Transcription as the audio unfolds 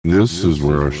This is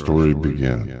where our story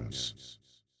begins,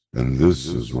 and this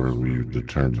is where we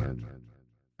determine,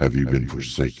 have you been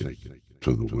forsaken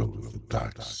to the will of the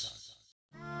dice?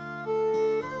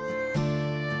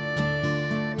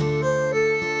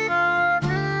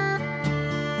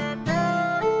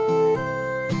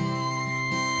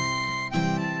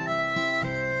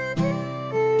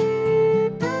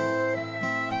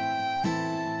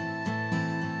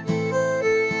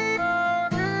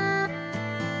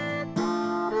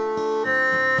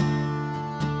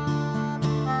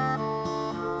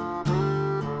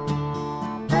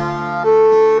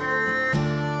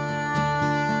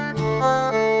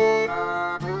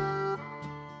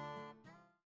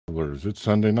 It's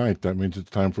Sunday night. That means it's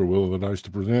time for Will of the Dice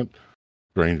to present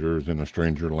Strangers in a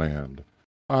Stranger Land.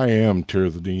 I am Tyr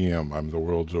the DM. I'm the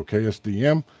world's okayest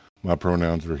DM. My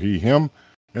pronouns are he, him,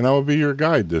 and I will be your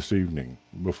guide this evening.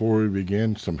 Before we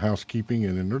begin, some housekeeping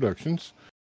and introductions.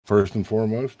 First and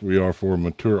foremost, we are for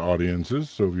mature audiences,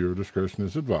 so viewer discretion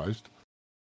is advised.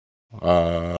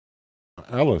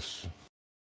 Alice.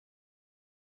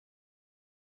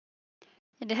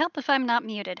 And to help if I'm not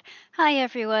muted. Hi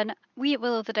everyone. We at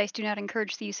Will of the Dice do not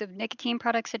encourage the use of nicotine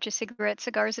products such as cigarettes,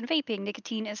 cigars, and vaping.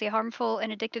 Nicotine is a harmful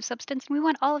and addictive substance, and we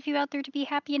want all of you out there to be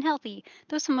happy and healthy.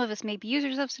 Though some of us may be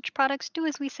users of such products, do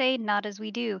as we say, not as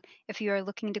we do. If you are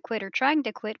looking to quit or trying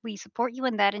to quit, we support you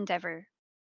in that endeavor.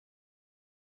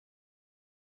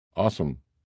 Awesome.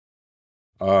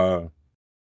 Because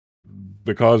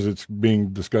it's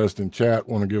being discussed in chat,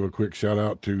 want to give a quick shout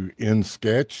out to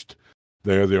Insketched.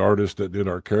 They're the artists that did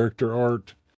our character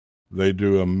art. They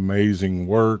do amazing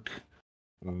work.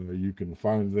 You can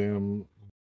find them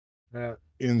at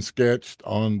Insketched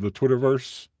on the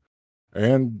Twitterverse.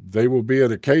 And they will be at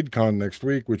AcadeCon next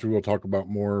week, which we will talk about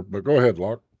more. But go ahead,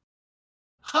 Locke.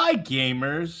 Hi,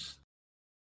 gamers.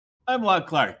 I'm Locke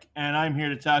Clark, and I'm here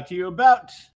to talk to you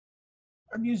about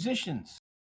our musicians.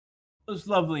 Those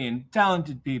lovely and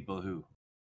talented people who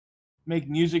make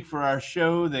music for our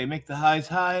show. They make the highs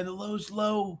high and the lows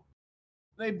low.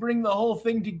 They bring the whole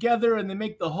thing together and they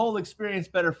make the whole experience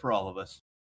better for all of us.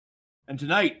 And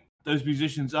tonight, those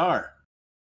musicians are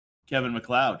Kevin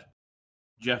MacLeod,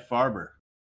 Jeff Farber,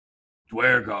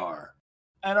 Dwergar,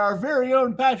 and our very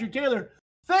own Patrick Taylor.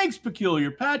 Thanks, Peculiar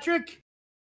Patrick.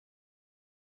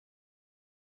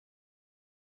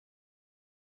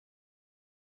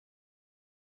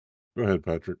 Go ahead,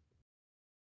 Patrick.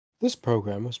 This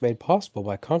program was made possible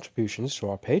by contributions to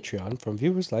our Patreon from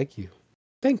viewers like you.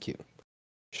 Thank you.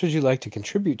 Should you like to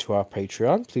contribute to our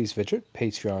Patreon, please visit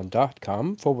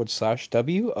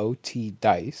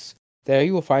patreon.com/WOTDice. There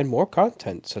you will find more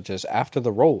content, such as After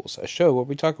the Rolls, a show where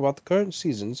we talk about the current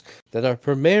seasons that are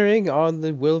premiering on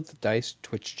the Will of the Dice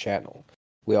Twitch channel.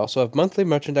 We also have monthly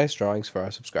merchandise drawings for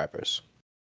our subscribers.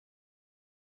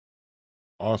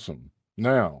 Awesome.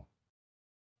 Now,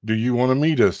 do you want to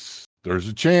meet us? There's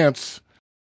a chance.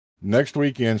 Next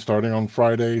weekend, starting on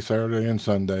Friday, Saturday, and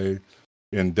Sunday,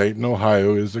 in Dayton,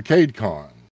 Ohio, is AcadeCon.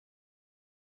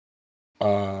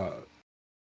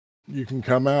 You can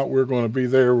come out. We're going to be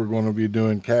there. We're going to be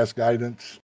doing cast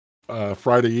guidance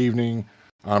Friday evening.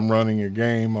 I'm running a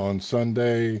game on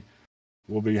Sunday.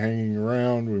 We'll be hanging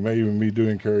around. We may even be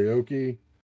doing karaoke.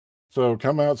 So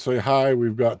come out, say hi.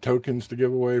 We've got tokens to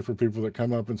give away for people that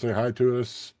come up and say hi to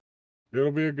us.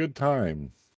 It'll be a good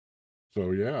time.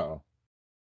 So, yeah.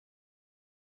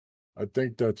 I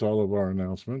think that's all of our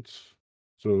announcements.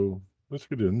 So let's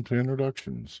get into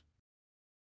introductions.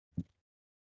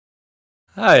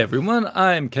 Hi everyone,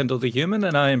 I'm Kendall the Human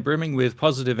and I am brimming with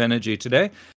positive energy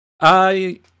today.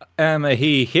 I am a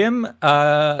he, him,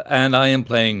 and I am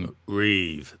playing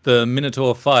Reeve, the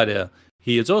Minotaur fighter.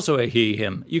 He is also a he,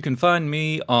 him. You can find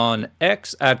me on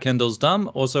X at Kendall's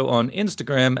Dumb, also on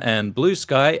Instagram and Blue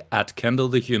Sky at Kendall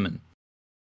the Human.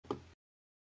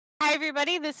 Hi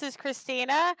everybody, this is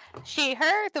Christina, she,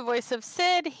 her, the voice of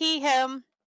Sid, he, him.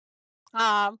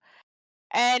 And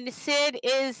Sid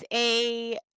is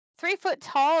a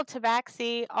 3-foot-tall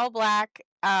tabaxi, all black.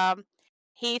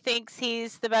 He thinks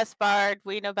he's the best bard.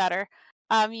 We know better.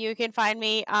 You can find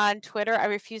me on Twitter. I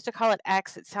refuse to call it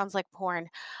X. It sounds like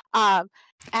porn. At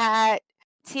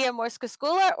Tia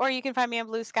Morskaskula, or you can find me on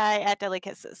Blue Sky at Deadly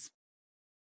Kisses.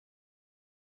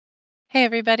 Hey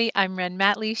everybody, I'm Ren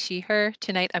Matley, she, her.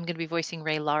 Tonight I'm going to be voicing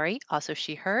Ray Laurie, also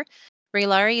she, her. Ray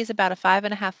Laurie is about a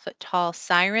 5.5-foot tall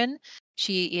siren.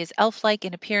 She is elf-like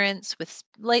in appearance with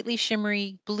slightly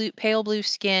shimmery pale blue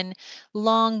skin,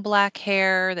 long black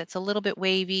hair that's a little bit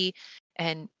wavy,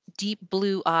 and deep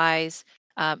blue eyes.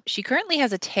 She currently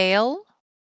has a tail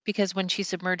because when she's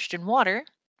submerged in water,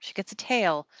 she gets a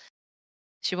tail.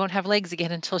 She won't have legs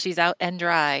again until she's out and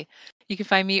dry. You can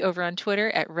find me over on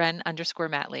Twitter at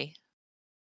Ren_Matley.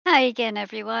 Hi again,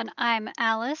 everyone. I'm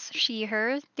Alice, she,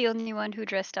 her, the only one who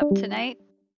dressed up tonight.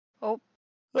 Oh,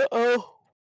 Uh-oh.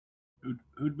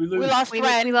 Who'd we We lose? lost we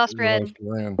Ren. lost We Red. lost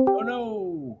Ren. Oh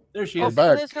no! There she We're is.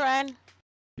 back. Where's Ren?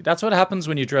 That's what happens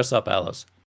when you dress up, Alice.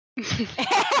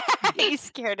 He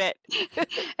scared it.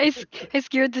 I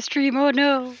scared the stream. Oh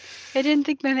no. I didn't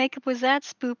think my makeup was that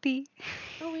spoopy.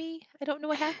 Sorry, I don't know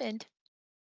what happened.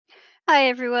 Hi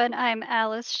everyone, I'm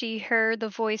Alice, she, her, the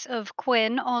voice of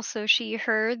Quinn, also she,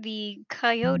 her, the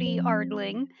coyote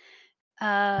ardling,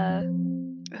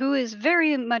 who is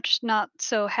very much not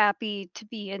so happy to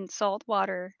be in salt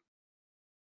water,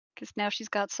 because now she's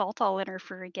got salt all in her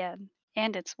fur again,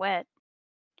 and it's wet.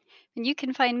 And you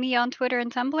can find me on Twitter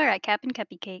and Tumblr at Cap'n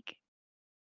Cupcake.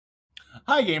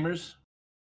 Hi, gamers.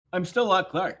 I'm still Lot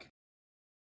Clark,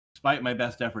 despite my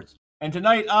best efforts. And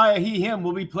tonight, I, he, him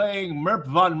will be playing Merp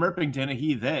von Merpington, a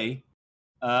he, they.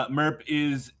 Merp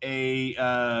is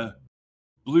a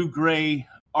blue-gray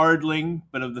ardling,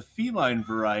 but of the feline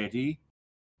variety.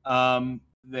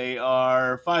 They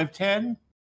are 5'10",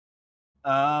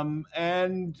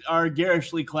 and are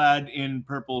garishly clad in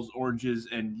purples, oranges,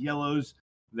 and yellows.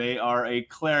 They are a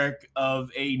cleric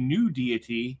of a new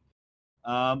deity,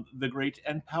 the great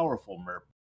and powerful Merp.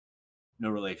 No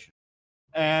relation.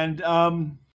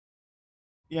 And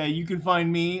yeah, you can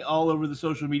find me all over the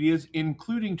social medias,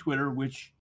 including Twitter,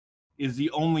 which is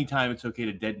the only time it's okay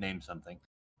to dead name something.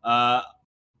 At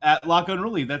Lock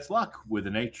Unruly, that's Lock with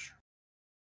an H.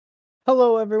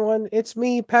 Hello, everyone. It's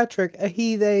me, Patrick, a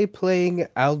he, they, playing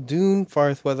Aldoon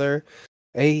Farthweather,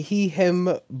 a he, him,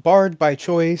 bard by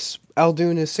choice.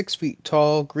 Aldoon is 6 feet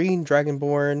tall, green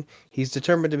dragonborn. He's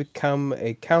determined to become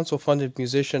a council-funded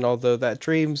musician, although that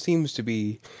dream seems to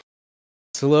be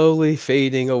slowly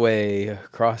fading away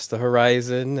across the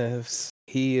horizon as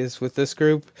he is with this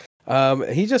group.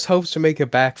 He just hopes to make it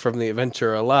back from the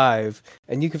adventure alive,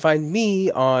 and you can find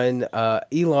me on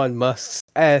Elon Musk's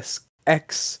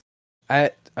X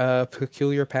at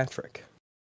Peculiar Patrick.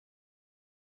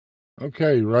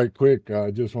 Okay, right quick.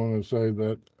 I just want to say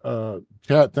that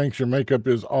chat thinks your makeup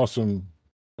is awesome,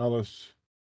 Alice.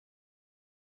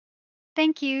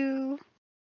 Thank you.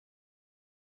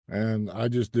 And I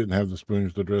just didn't have the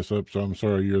spoons to dress up, so I'm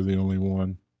sorry you're the only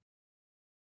one.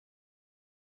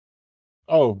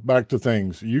 Oh, back to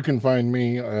things. You can find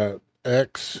me at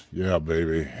X, yeah,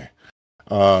 baby.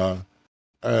 At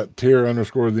tier_the_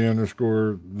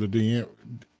 DM,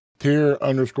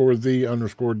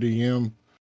 tier_the_ DM,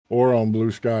 or on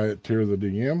Blue Sky at tier the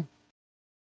DM.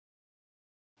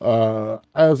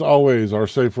 As always, our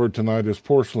safe word tonight is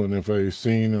porcelain. If a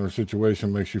scene or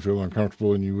situation makes you feel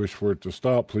uncomfortable and you wish for it to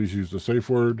stop, please use the safe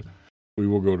word. We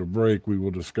will go to break. We will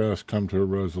discuss, come to a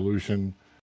resolution,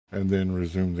 and then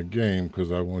resume the game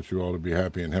because I want you all to be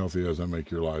happy and healthy as I make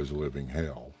your lives a living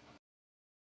hell.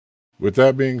 With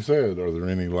that being said, are there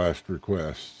any last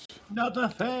requests? Not the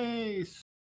face.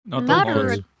 Not Not the a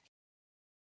horns.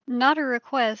 Not a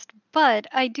request, but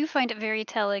I do find it very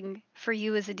telling for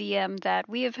you as a DM that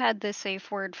we have had this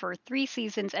safe word for 3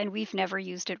 seasons and we've never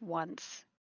used it once.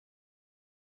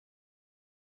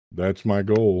 That's my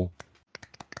goal.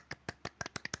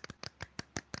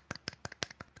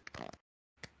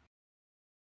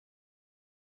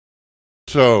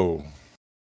 So,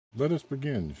 let us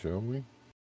begin, shall we?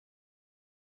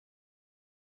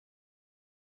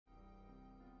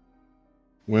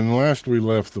 When last we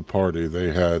left the party,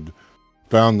 they had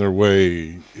found their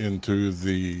way into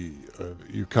the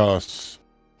Yukos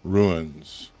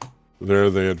ruins. There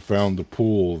they had found the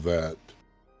pool that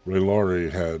Raylari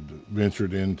had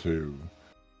ventured into.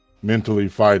 Mentally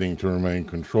fighting to remain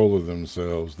control of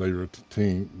themselves, they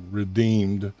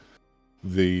redeemed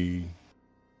the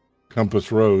compass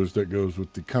rose that goes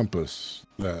with the compass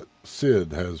that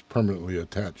Sid has permanently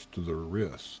attached to their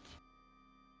wrist.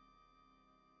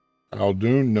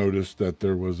 Aldoon noticed that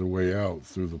there was a way out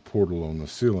through the portal on the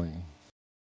ceiling.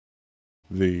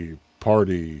 The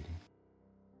party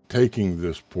taking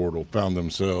this portal found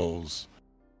themselves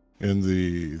in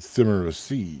the Thimera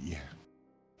Sea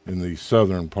in the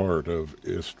southern part of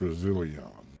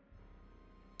Istrazilion.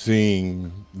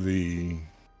 Seeing the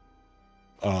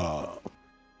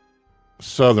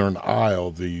southern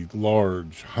isle, the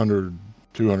large 100,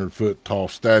 200 foot tall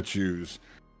statues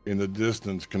in the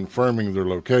distance confirming their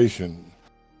location.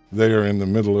 They are in the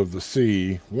middle of the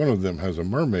sea. One of them has a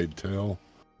mermaid tail.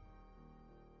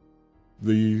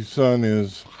 The sun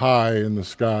is high in the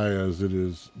sky as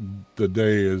the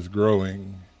day is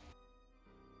growing.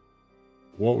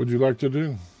 What would you like to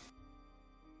do?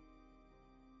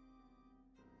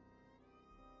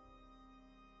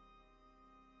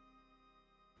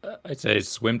 I'd say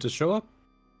swim to shore.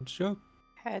 Sure.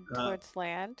 Head towards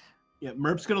land. Yeah,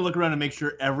 Merp's gonna look around and make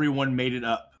sure everyone made it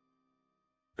up.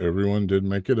 Everyone did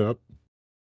make it up.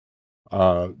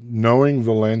 Knowing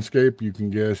the landscape, you can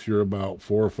guess you're about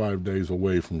 4 or 5 days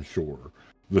away from shore.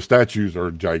 The statues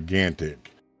are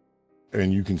gigantic,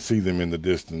 and you can see them in the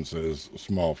distance as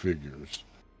small figures.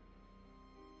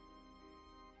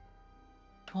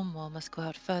 Cornwall must go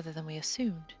out further than we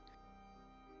assumed.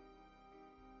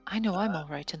 I know I'm all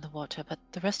right in the water, but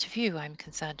the rest of you I'm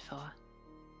concerned for.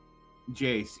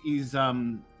 Jace, he's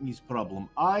problem.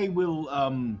 I will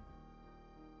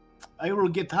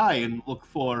get high and look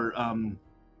for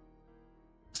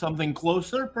something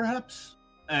closer, perhaps.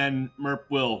 And Merp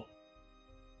will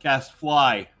cast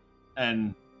fly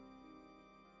and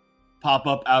pop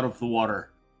up out of the water.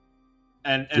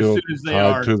 And as Still soon as they tied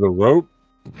are to the rope.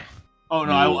 Oh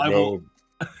no, I will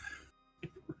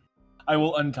I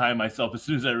will untie myself as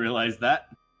soon as I realize that.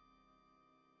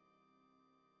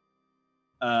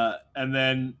 And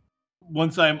then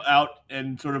once I'm out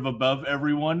and sort of above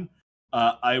everyone,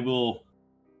 I will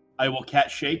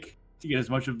cat shake to get as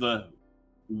much of the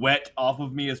wet off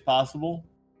of me as possible.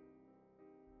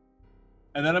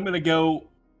 And then I'm going to go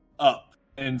up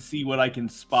and see what I can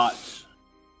spot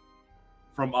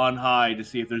from on high to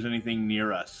see if there's anything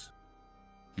near us.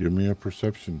 Give me a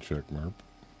perception check, Merp.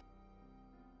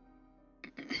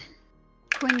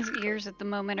 Quinn's ears at the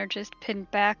moment are just pinned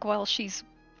back while she's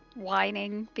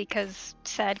whining because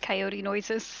sad coyote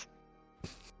noises.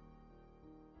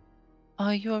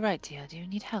 Are you alright, dear? Do you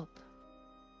need help?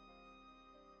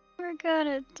 We're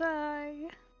gonna die.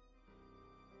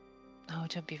 Oh,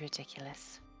 don't be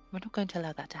ridiculous. We're not going to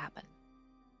allow that to happen.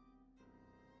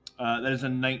 That is a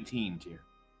 19, dear.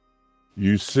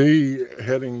 You see,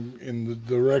 heading in the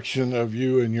direction of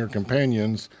you and your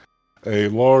companions, a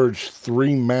large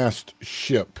 3-mast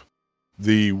ship.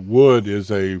 The wood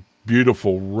is a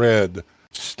beautiful red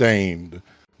stained.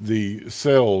 The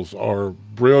sails are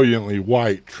brilliantly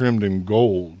white, trimmed in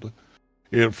gold.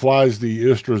 It flies the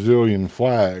Yggdrasilian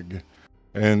flag,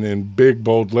 and in big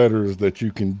bold letters that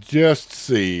you can just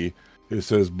see, it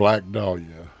says Black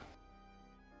Dahlia.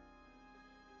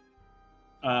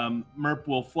 Merp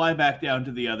will fly back down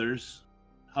to the others,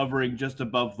 hovering just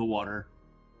above the water.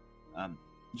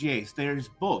 Jace, there's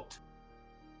boat.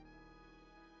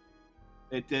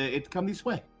 It come this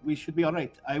way. We should be all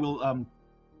right. I will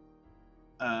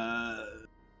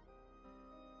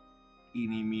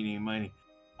eeny, meeny, miny.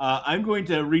 I'm going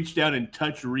to reach down and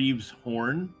touch Reeve's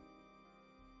horn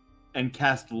and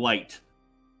cast light.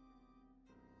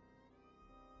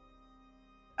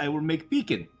 I will make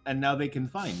beacon, and now they can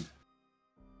find.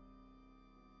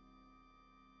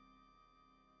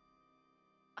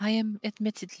 I am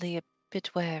admittedly a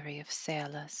bit wary of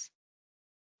sailors.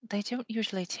 They don't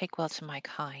usually take well to my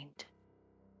kind.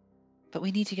 But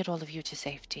we need to get all of you to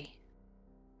safety.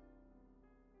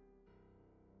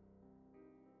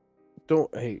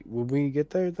 Hey, when we get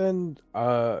there then,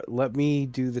 let me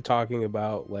do the talking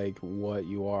about like what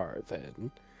you are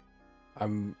then.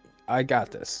 I got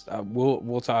this.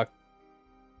 We'll talk.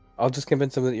 I'll just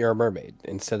convince them that you're a mermaid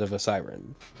instead of a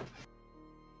siren.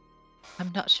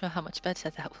 I'm not sure how much better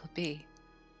that will be.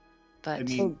 But I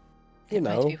mean, it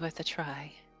might be worth a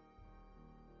try.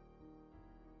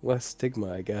 Less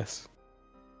stigma, I guess.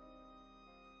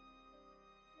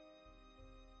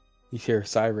 You hear a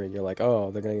siren, you're like,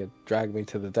 oh, they're gonna drag me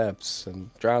to the depths and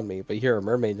drown me. But you hear a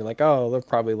mermaid, you're like, oh, they'll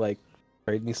probably like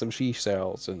trade me some she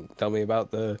shells and tell me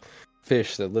about the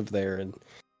fish that live there and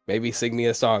maybe sing me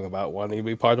a song about wanting to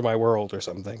be part of my world or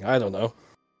something. I don't know.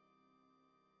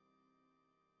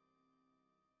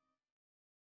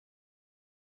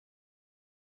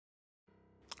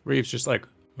 Reeve's just like,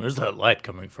 where's that light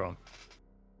coming from?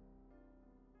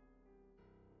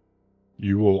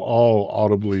 You will all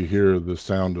audibly hear the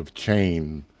sound of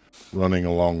chain running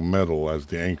along metal as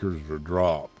the anchors are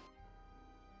dropped.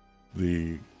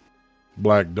 The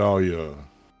Black Dahlia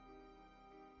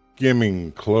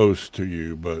skimming close to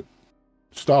you, but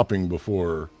stopping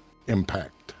before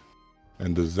impact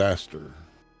and disaster.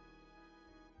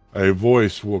 A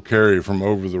voice will carry from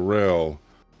over the rail,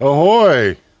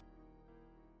 "Ahoy!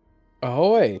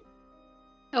 Ahoy!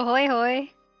 Ahoy,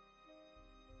 hoy.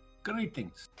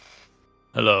 Greetings.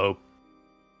 Hello.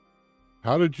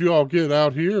 How did you all get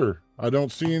out here? I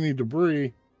don't see any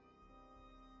debris."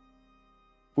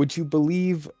 Would you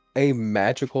believe a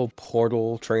magical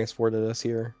portal transported us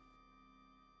here?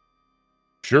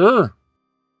 Sure.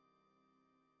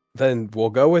 Then we'll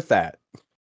go with that.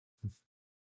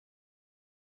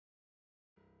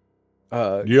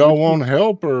 Do y'all want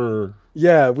help or?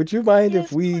 Yeah, would you mind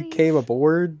if Yes, we please. came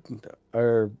aboard?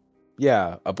 Or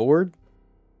Yeah, aboard?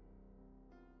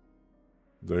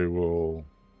 They will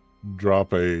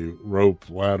drop a rope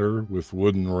ladder with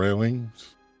wooden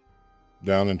railings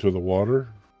down into the water.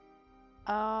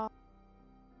 Uh,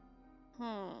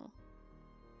 hmm.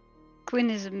 Quinn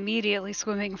is immediately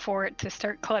swimming for it to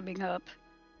start climbing up.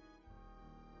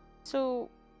 So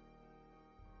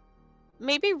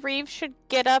maybe Reeve should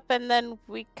get up and then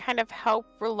we kind of help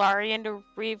Rulari into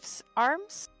Reeve's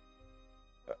arms?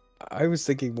 I was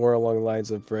thinking more along the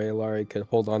lines of Rayalari could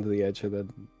hold onto the edge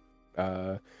and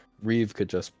then Reeve could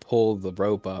just pull the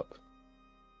rope up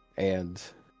and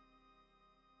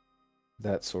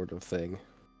that sort of thing.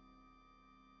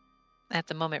 At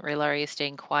the moment, Raylari is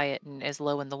staying quiet and as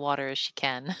low in the water as she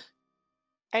can.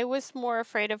 I was more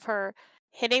afraid of her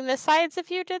hitting the sides if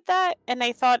you did that, and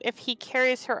I thought if he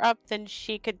carries her up, then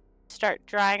she could start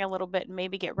drying a little bit and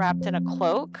maybe get wrapped in a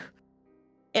cloak.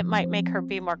 It might make her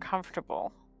be more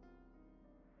comfortable.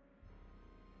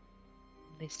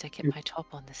 At least I get my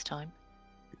top on this time.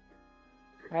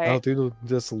 Right? Alduno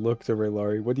just look to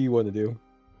Raylari. What do you want to do?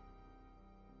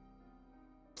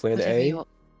 Plan Whatever A, you-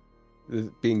 is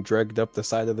being dragged up the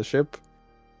side of the ship.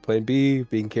 Plan B,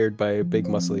 being carried by a big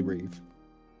muscly Reeve.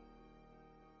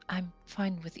 I'm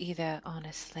fine with either,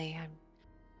 honestly. I'm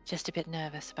just a bit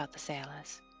nervous about the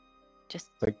sailors. Just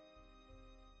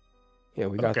Yeah,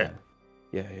 we got Okay. that.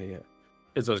 Yeah.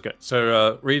 It's always good.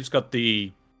 So Reeve's got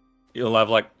he'll have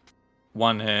like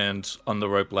one hand on the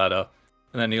rope ladder,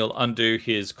 and then he'll undo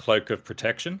his cloak of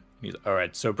protection. He's all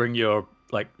right. So bring your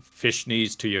like fish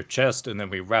knees to your chest, and then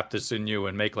we wrap this in you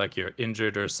and make like you're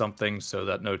injured or something, so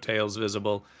that no tail's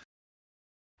visible.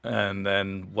 And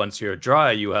then once you're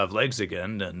dry, you have legs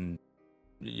again, and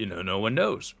no one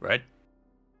knows, right?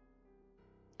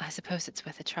 I suppose it's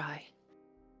worth a try.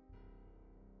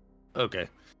 Okay.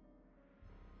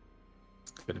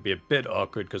 It's going to be a bit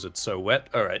awkward because it's so wet.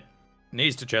 All right.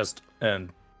 Knees to chest.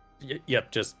 And, yep,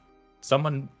 just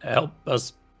someone help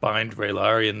us bind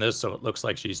Raylari in this so it looks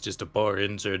like she's just a poor,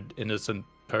 injured, innocent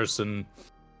person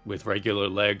with regular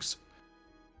legs.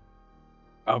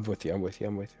 I'm with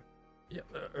you.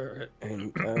 Yep.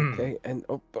 And okay, and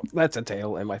that's a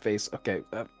tail in my face. Okay,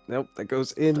 nope, that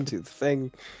goes into the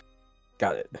thing.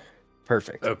 Got it.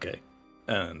 Perfect. Okay.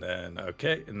 And then,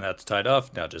 and that's tied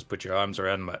off. Now just put your arms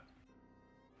around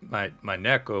my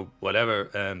neck or whatever,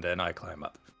 and then I climb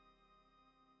up.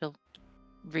 She'll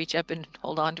reach up and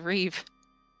hold on to Reeve.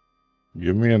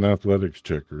 Give me an athletics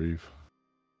check, Reeve.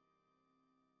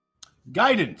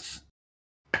 Guidance.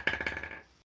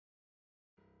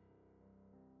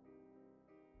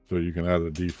 So you can add a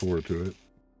D4 to it.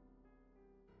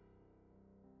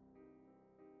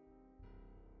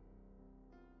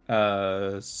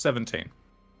 17.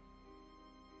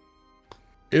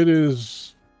 It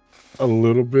is a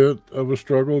little bit of a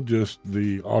struggle, just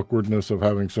the awkwardness of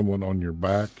having someone on your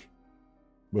back,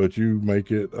 but you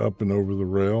make it up and over the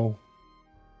rail.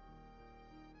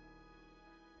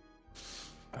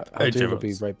 Alduno will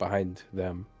be right behind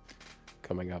them,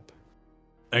 coming up.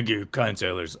 Thank you, kind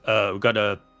sailors. We've got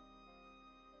a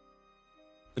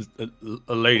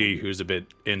lady who's a bit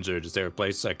injured. Is there a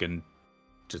place I can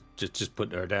just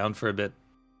put her down for a bit?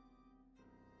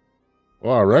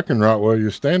 Well, I reckon right where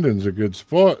you're standing's a good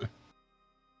spot.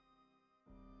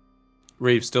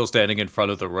 Reeve's still standing in front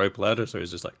of the rope ladder, so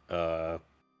he's just like, Well,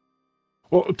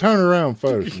 turn around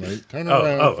first, mate. Turn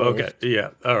around first. Okay.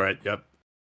 Yeah, all right, yep.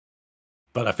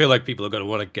 But I feel like people are going to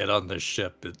want to get on this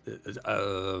ship.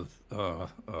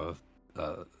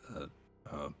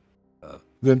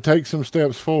 Then take some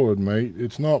steps forward, mate.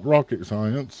 It's not rocket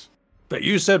science. But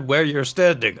you said where you're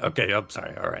standing. Okay, I'm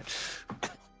sorry. All right.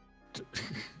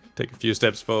 Take a few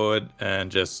steps forward and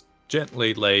just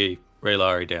gently lay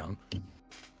Raylari down.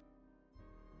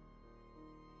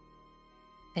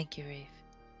 Thank you, Reeve.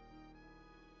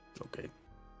 Okay.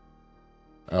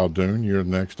 Aldoon, you're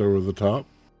next over the top.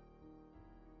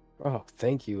 Oh,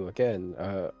 thank you again.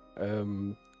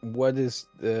 What is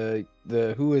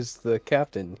who is the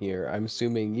captain here? I'm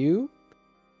assuming you?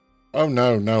 Oh,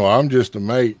 no, I'm just a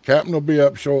mate. Captain will be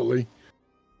up shortly.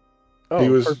 Oh, He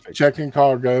was perfect. checking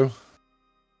cargo.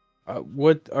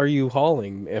 What are you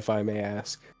hauling, if I may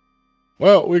ask?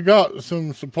 Well, we got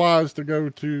some supplies to go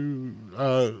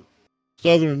to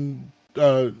southern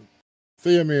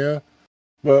Theomir,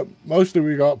 but mostly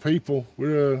we got people.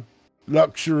 We're a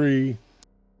luxury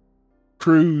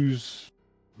cruise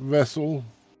vessel.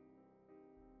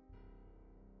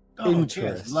 Oh, yes,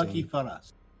 Interesting. lucky for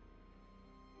us.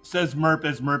 Says Merp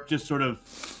as Merp just sort of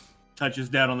touches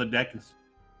down on the deck and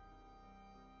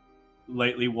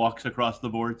lightly walks across the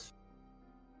boards.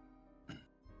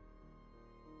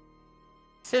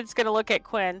 Sid's gonna look at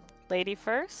Quinn. Lady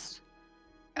first?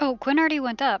 Oh, Quinn already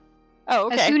went up. Oh,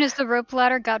 okay. As soon as the rope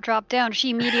ladder got dropped down, she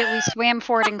immediately swam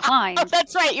for it and Oh, climbed.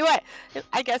 that's right. You went.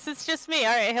 I guess it's just me.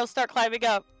 All right, he'll start climbing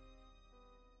up.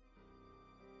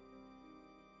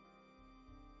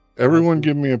 Everyone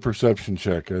give me a perception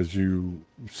check as you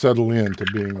settle into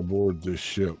being aboard this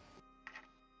ship.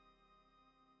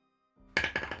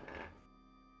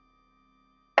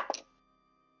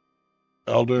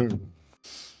 Elder,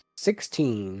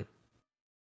 16.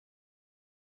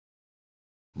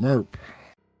 Merp,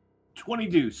 20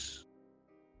 deuce.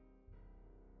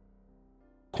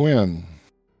 Quinn,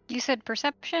 You said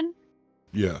perception?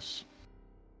 yes.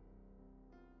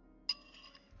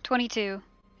 22.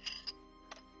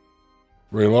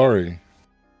 Ray Laurie,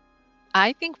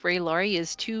 I think Ray Laurie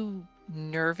is too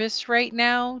nervous right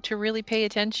now to really pay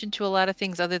attention to a lot of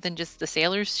things other than just the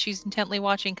sailors she's intently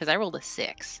watching, because I rolled a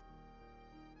 6.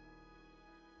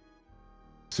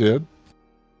 Sid,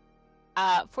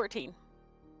 14.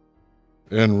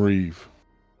 and Reeve.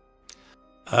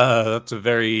 That's a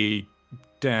very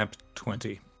damp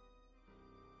 20.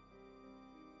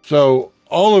 So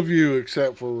all of you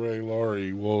except for Ray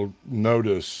Laurie will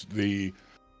notice the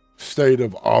state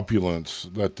of opulence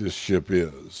that this ship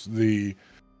is. The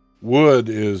wood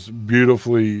is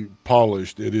beautifully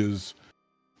polished. It is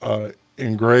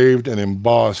engraved and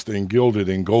embossed and gilded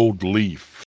in gold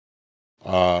leaf.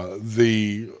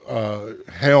 The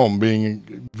helm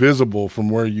being visible from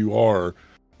where you are,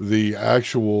 the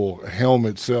actual helm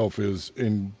itself is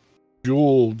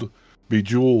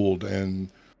bejeweled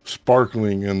and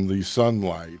sparkling in the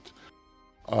sunlight.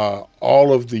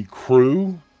 All of the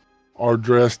crew are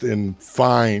dressed in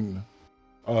fine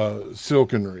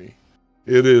silkenry.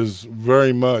 It is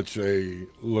very much a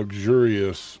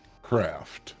luxurious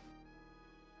craft.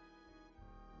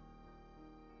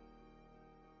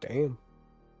 Damn.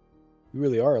 You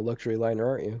really are a luxury liner,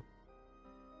 aren't you?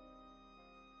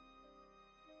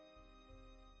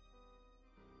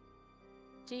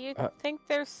 Do you think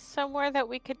there's somewhere that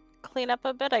we could clean up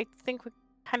a bit? I think we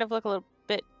kind of look a little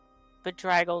bit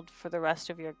bedraggled for the rest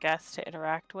of your guests to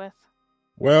interact with.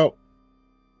 Well,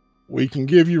 we can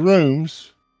give you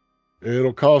rooms.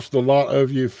 It'll cost a lot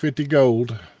of you 50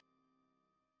 gold.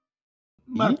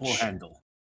 Merp will Each? handle.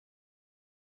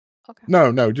 Okay.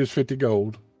 No, just 50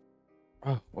 gold.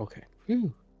 Oh, okay.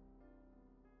 Phew.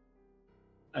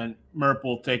 And Merp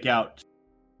will take out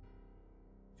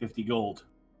 50 gold.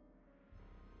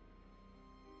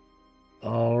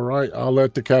 All right, I'll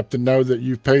let the captain know that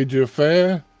you've paid your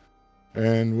fare,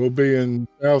 and we'll be in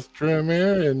South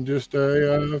Tremere in just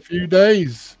a few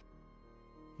days.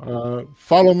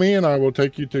 Follow me, and I will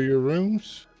take you to your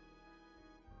rooms.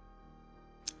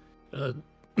 Do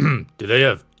they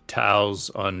have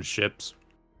towels on ships?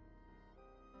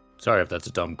 Sorry if that's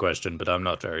a dumb question, but I'm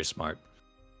not very smart.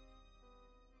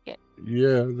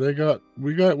 Yeah,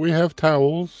 we have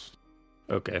towels.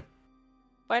 Okay.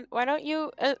 Why don't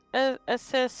you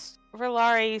assist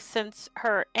Rolari since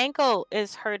her ankle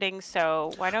is hurting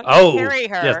so? Why don't you carry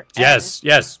her? Yes.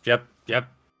 Yep.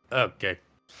 Okay.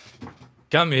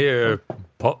 Come here,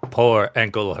 poor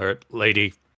ankle hurt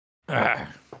lady. Ray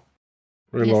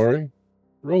Laurie,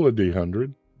 roll a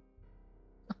D100.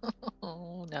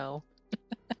 Oh, no.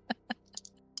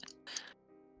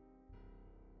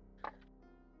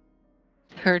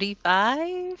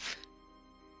 $35?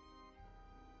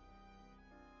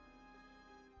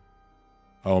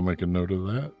 I'll make a note of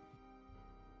that.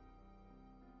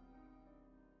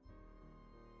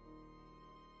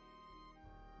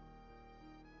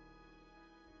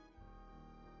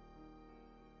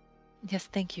 Yes,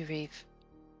 thank you, Reeve.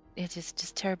 It is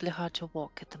just terribly hard to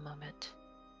walk at the moment.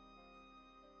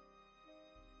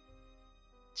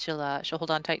 She'll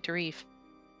hold on tight to Reeve.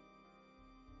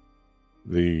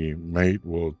 The mate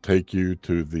will take you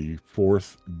to the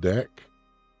 4th deck.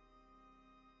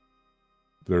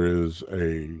 There is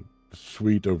a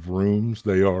suite of rooms.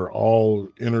 They are all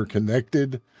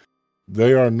interconnected.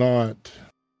 They are not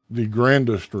the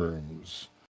grandest rooms,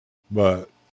 but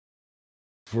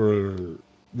for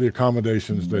the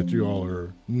accommodations that you all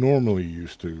are normally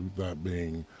used to, that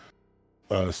being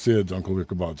Sid's, Uncle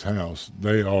Ichabod's house,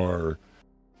 they are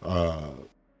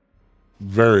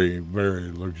very,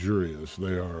 very luxurious.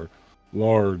 They are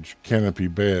large canopy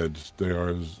beds. There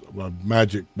is a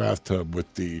magic bathtub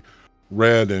with the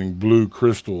red and blue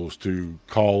crystals to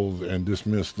call and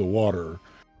dismiss the water.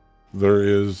 There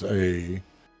is a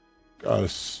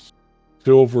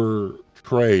silver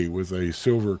tray with a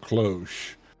silver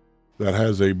cloche that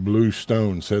has a blue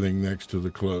stone sitting next to the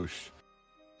cloche.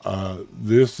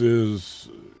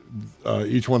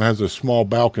 Each one has a small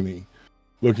balcony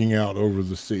looking out over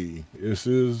the sea. This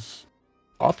is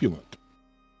opulent.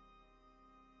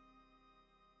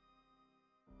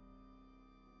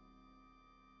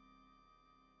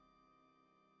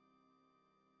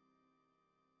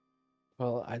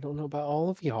 Well, I don't know about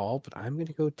all of y'all, but I'm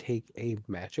gonna go take a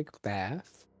magic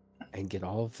bath and get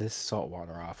all of this salt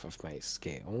water off of my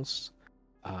scales.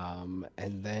 And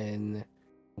then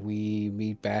we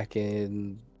meet back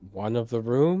in one of the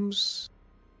rooms,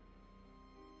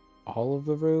 all of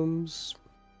the rooms,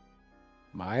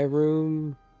 my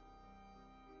room,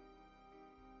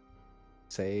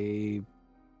 say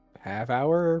half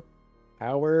hour,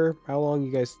 hour. How long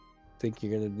you guys think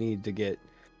you're gonna need to get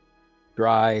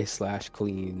dry /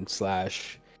 clean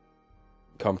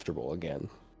 / comfortable again?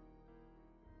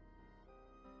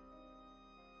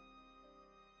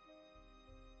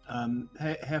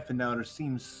 Half an hour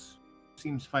seems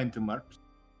fine to Marp.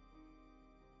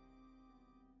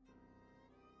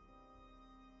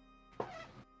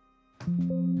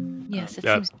 Yes, it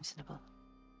Yeah. seems reasonable.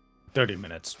 30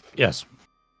 minutes. Yes.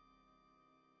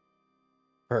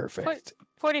 Perfect.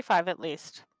 45 at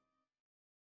least.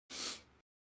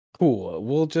 Cool.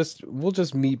 We'll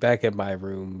just meet back at my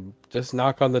room. Just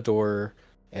knock on the door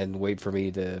and wait for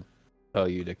me to tell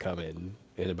you to come in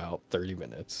about 30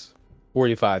 minutes.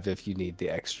 45 if you need the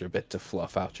extra bit to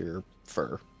fluff out your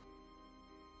fur.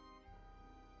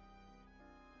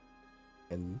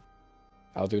 And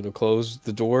I'll do to close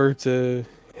the door to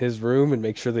his room and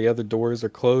make sure the other doors are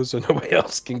closed so nobody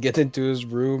else can get into his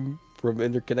room from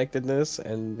interconnectedness,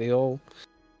 and they'll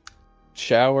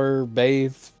shower,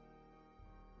 bathe,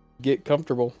 get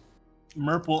comfortable.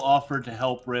 Merp will offer to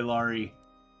help Raylari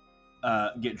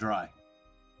get dry.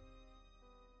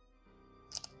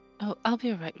 Oh, I'll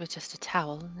be all right with just a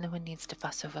towel. No one needs to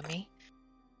fuss over me.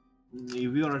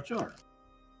 If you're sure.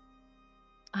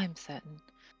 I'm certain.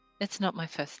 It's not my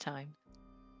first time.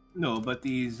 No, but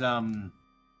these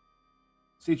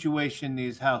situation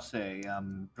is how say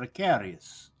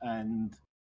precarious, and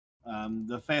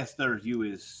the faster you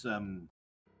is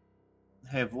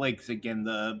have legs again,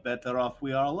 the better off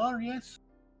we all are. Yes.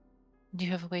 Do you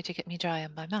have a way to get me dry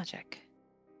on by magic?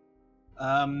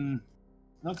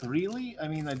 Not really. I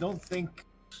mean, I don't think.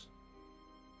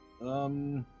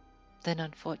 Then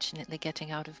unfortunately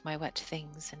getting out of my wet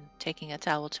things and taking a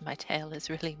towel to my tail is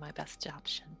really my best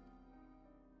option.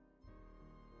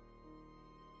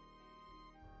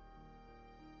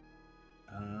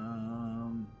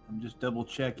 I'm just double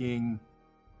checking.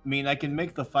 I mean, I can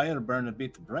make the fire burn a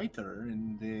bit brighter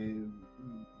and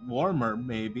warmer,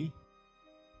 maybe.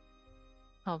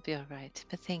 I'll be all right,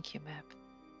 but thank you, Map.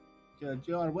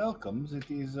 You are welcome. It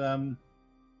is,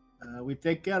 we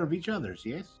take care of each other's,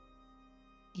 yes?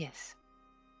 Yes.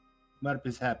 Marp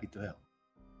is happy to help.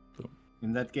 Cool.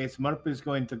 In that case, Marp is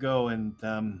going to go and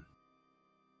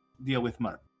deal with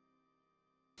Marp.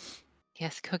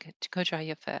 Yes, go dry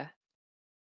your fur.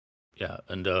 Yeah,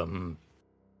 and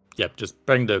yep, just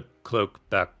bring the cloak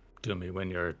back to me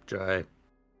when you're dry.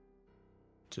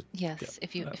 Yes, yeah.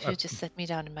 if you just set me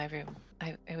down in my room,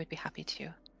 I would be happy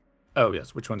to. Oh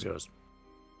yes, which one's yours?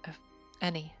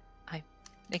 Any.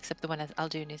 Except the one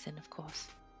Aldun is in, of course.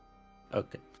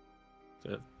 Okay.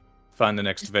 So find the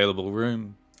next available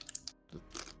room.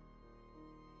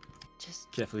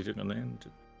 Just Carefully to land.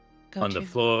 go On the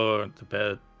floor, the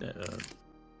bed.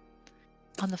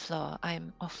 On the floor.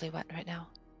 I'm awfully wet right now.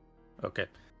 Okay.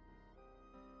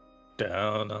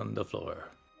 Down on the floor.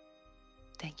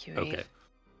 Thank you, Reeve. Okay.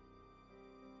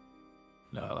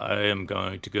 Now I am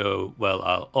going to go. Well,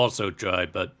 I'll also try,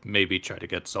 but maybe try to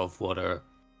get salt water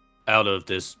out of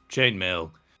this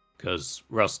chainmail, because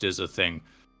rust is a thing,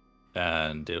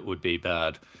 and it would be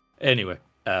bad. Anyway,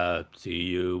 see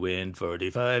you in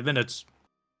 45 minutes.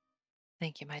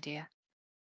 Thank you, my dear.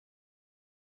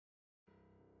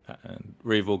 And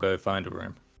Reeve will go find a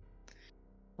room.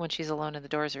 When she's alone and the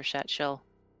doors are shut, she'll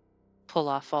pull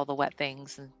off all the wet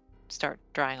things and start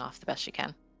drying off the best she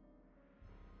can.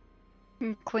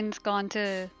 Quinn's gone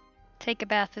to take a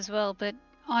bath as well, but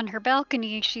on her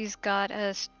balcony, she's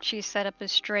set up a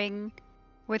string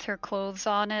with her clothes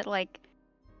on it. Like,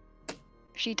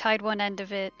 she tied one end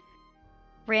of it,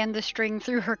 ran the string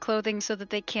through her clothing so that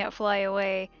they can't fly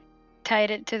away, tied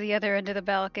it to the other end of the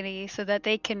balcony so that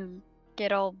they can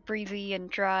get all breezy and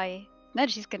dry. Then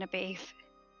she's gonna bathe.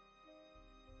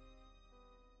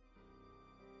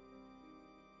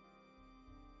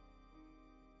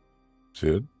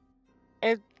 Sid?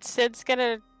 Sid's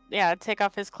gonna, take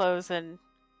off his clothes and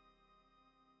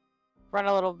run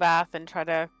a little bath and try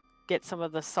to get some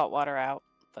of the salt water out.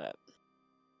 But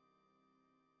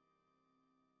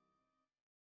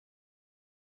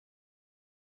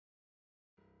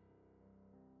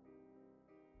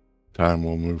Time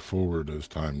will move forward as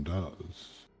time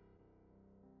does.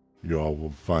 You all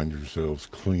will find yourselves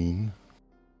clean,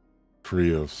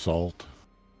 free of salt,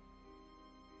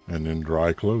 and in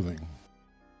dry clothing.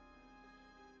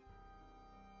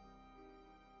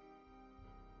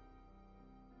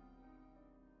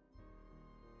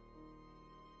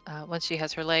 Once she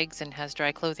has her legs and has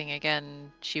dry clothing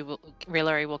again,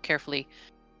 Raylari will carefully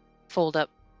fold up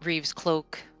Reeves'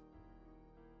 cloak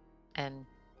and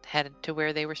head to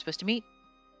where they were supposed to meet.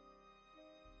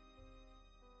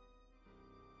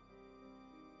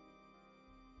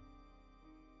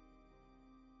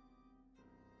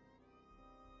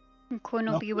 Quinn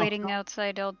will Knock, be knock, waiting knock.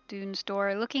 outside Eldune's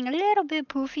door, looking a little bit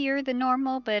poofier than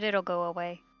normal, but it'll go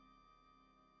away.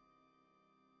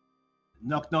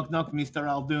 Knock, knock, knock, Mr.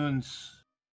 Aldunes.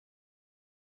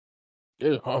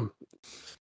 Yeah,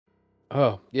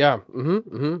 oh, yeah.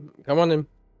 Come on in.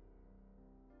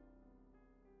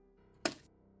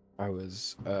 I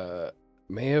was,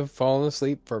 may have fallen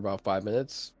asleep for about 5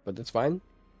 minutes, but it's fine.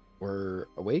 We're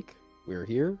awake. We're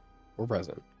here. We're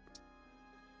present.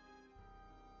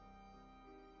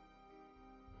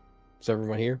 Is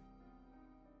everyone here?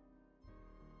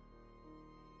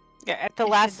 Yeah, at the Is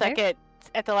last Sid there?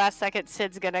 second,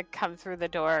 Sid's gonna come through the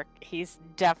door. He's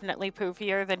definitely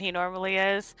poofier than he normally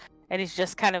is, and he's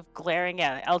just kind of glaring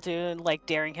at Eldune, like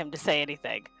daring him to say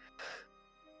anything.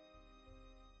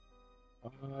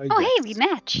 Oh, hey, we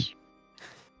match.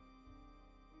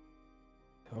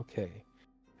 Okay.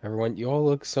 Everyone, you all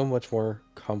look so much more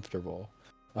comfortable.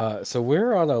 So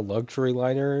we're on a luxury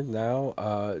liner now.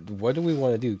 What do we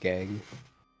want to do, gang?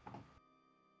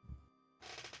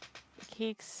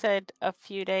 He said a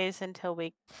few days until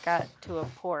we got to a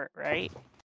port, right?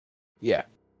 Yeah.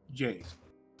 Jays.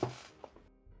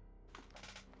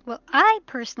 Well, I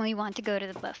personally want to go to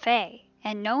the buffet,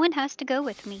 and no one has to go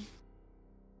with me.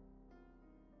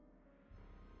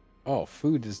 Oh,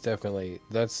 food is definitely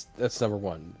that's number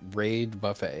one. Raid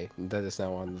buffet. That is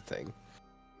now on the thing.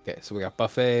 Okay, so we got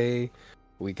buffet.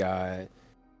 We got.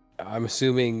 I'm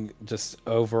assuming just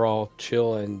overall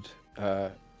chill and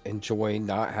enjoy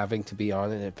not having to be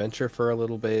on an adventure for a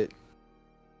little bit.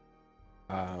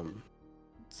 But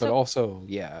So, also,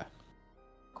 yeah.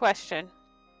 question.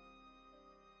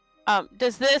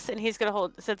 Does this, and Sid's gonna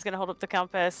hold up the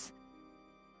compass.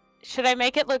 Should I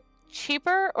make it look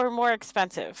cheaper or more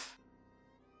expensive?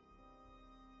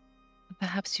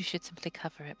 Perhaps you should simply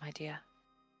cover it, my dear.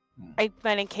 I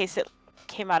meant in case it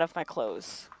came out of my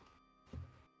clothes.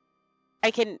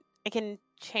 I can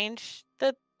change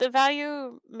the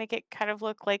value, make it kind of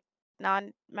look like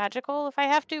non-magical if I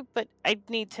have to, but I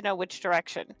need to know which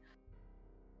direction.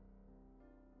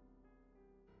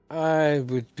 I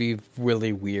would be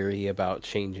really weary about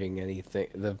changing anything,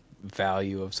 the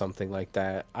value of something like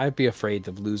that. I'd be afraid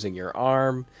of losing your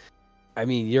arm. I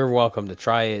mean, you're welcome to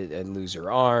try it and lose your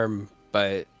arm,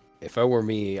 but if it were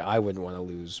me, I wouldn't want to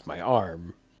lose my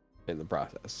arm in the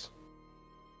process.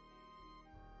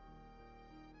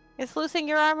 Is losing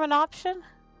your arm an option?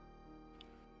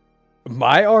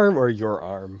 My arm or your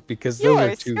arm? Because those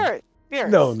are two.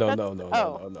 Yours. No.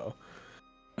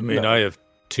 I mean, No. I have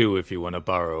two if you want to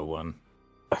borrow one.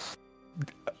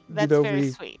 That's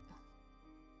very sweet.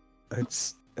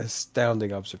 It's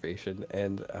astounding observation,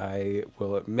 and I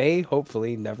may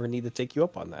hopefully never need to take you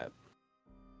up on that.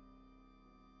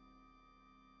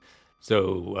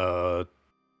 So,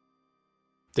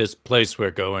 this place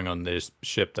we're going on, this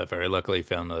ship that very luckily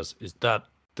found us, is that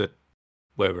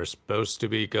where we're supposed to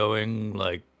be going?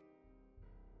 Like,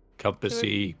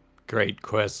 compassy, great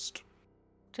quest?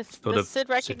 Just sort does of Sid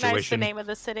recognize situation. the name of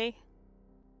the city?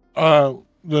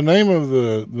 The name of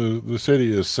the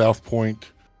city is South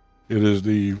Point. It is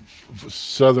the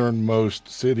southernmost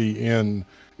city in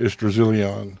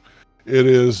Istrazilion. It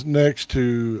is next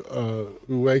to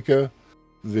Ueka,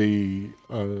 the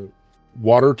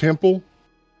water temple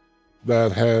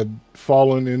that had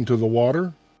fallen into the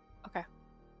water. Okay.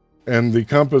 And the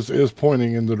compass is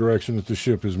pointing in the direction that the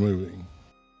ship is moving.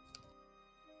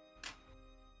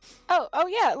 Oh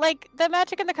yeah, like the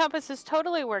magic in the compass is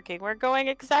totally working. We're going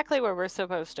exactly where we're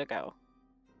supposed to go.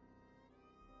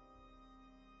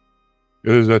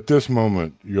 It is at this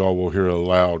moment you all will hear a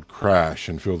loud crash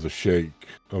and feel the shake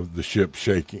of the ship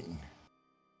shaking.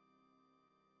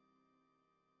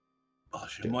 Oh,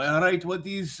 am I all right with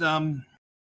these?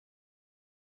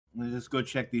 Let's go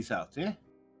check these out, eh?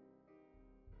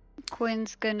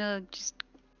 Quinn's gonna just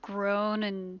groan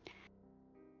and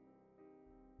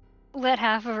let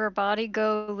half of her body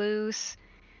go loose.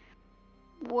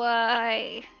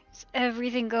 Why is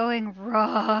everything going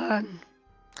wrong?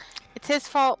 It's his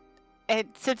fault. And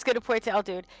Sid's gonna point to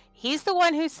Eldude. He's the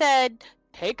one who said,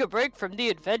 "Take a break from the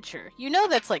adventure." You know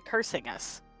that's like cursing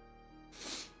us.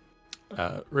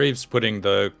 Reeves putting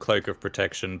the cloak of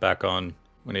protection back on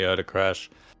when he heard a crash.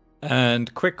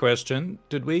 And quick question,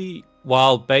 did we,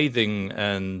 while bathing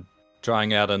and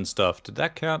drying out and stuff, did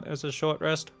that count as a short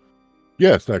rest?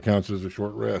 Yes, that counts as a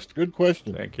short rest. Good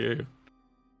question. Thank you.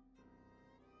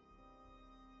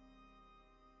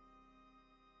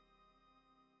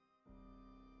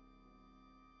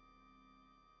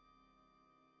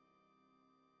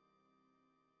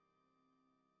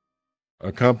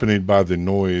 Accompanied by the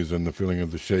noise and the feeling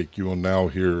of the shake, you will now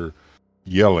hear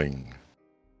yelling.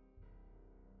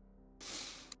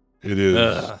 It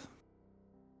is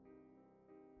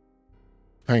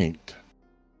faint,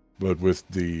 but with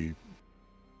the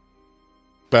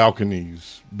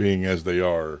balconies being as they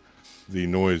are, the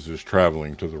noise is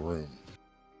traveling to the room.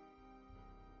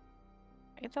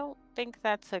 I don't think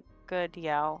that's a good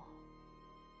yell.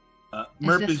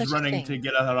 Merp there is such a running thing? to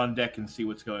get out on deck and see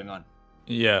what's going on.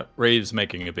 Yeah, Rave's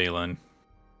making a beeline.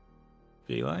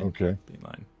 Beeline? Okay.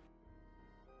 Beeline.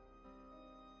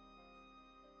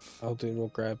 Aldun will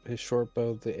grab his short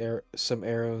bow, some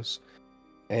arrows,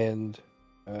 and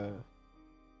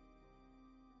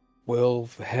will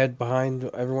head behind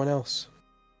everyone else.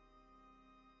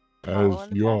 As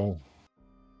you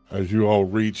all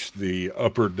reach the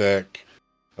upper deck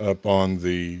up on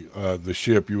the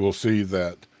ship, you will see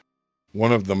that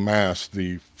one of the masts,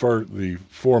 the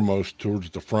foremost towards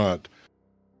the front,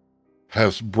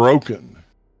 has broken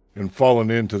and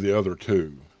fallen into the other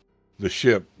two. The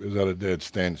ship is at a dead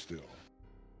standstill.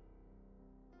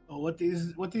 Oh, what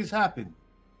these happened?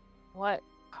 What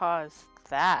caused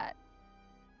that?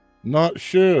 Not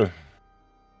sure.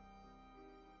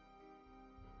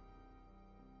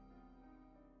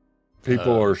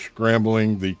 People are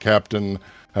scrambling. The captain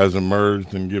has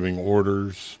emerged and giving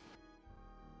orders.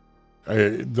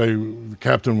 The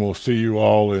captain will see you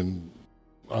all and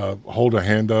hold a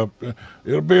hand up.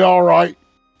 It'll be all right.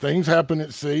 Things happen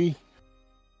at sea.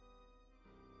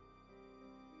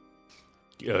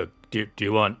 Do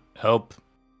you want help?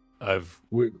 I'm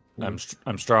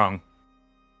strong.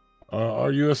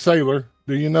 Are you a sailor?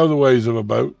 Do you know the ways of a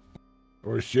boat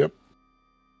or a ship?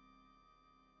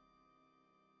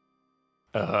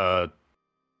 They're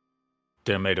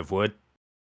made of wood.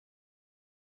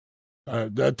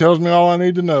 That tells me all I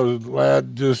need to know,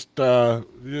 lad. Just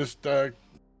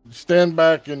stand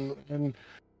back and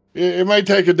it may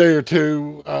take a day or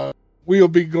two. We'll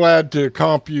be glad to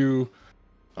comp you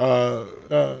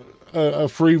a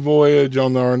free voyage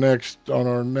on our next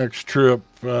trip.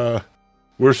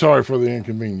 We're sorry for the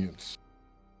inconvenience.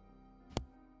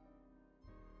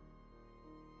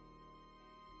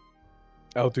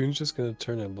 Aldun's just gonna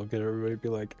turn and look at everybody and be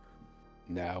like,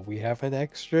 now we have an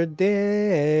extra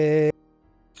day.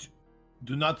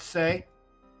 Do not say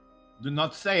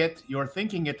it. You're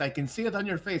thinking it. I can see it on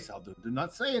your face, Aldun. Do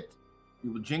not say it.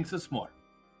 You will jinx us more.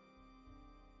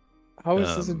 How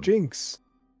is this a jinx?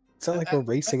 It's not like we're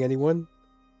racing anyone.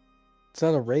 It's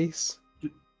not a race.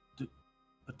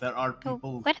 But there are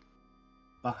people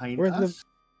behind We're us.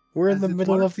 We're in the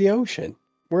middle of the ocean.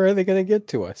 Where are they going to get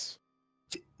to us?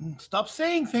 Stop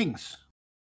saying things.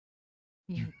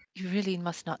 You really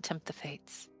must not tempt the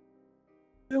fates.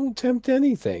 Don't tempt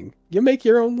anything. You make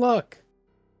your own luck.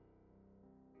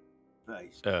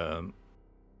 Right.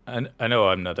 I know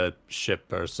I'm not a ship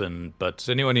person, but does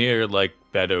anyone here like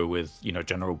better with,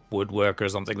 general woodwork or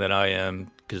something than I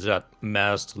am? Because that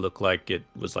mast looked like it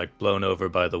was like blown over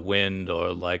by the wind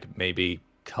or like maybe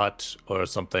cut or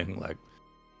something like.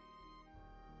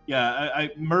 Yeah,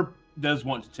 Merp does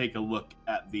want to take a look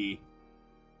at the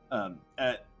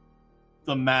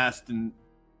mast and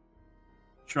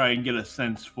try and get a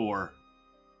sense for.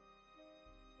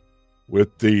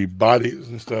 With the bodies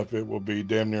and stuff, it will be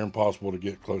damn near impossible to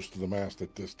get close to the mast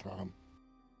at this time.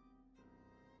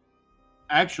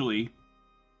 Actually,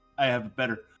 I have a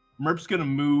better. Merp's going to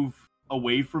move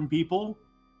away from people,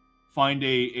 find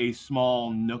a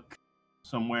small nook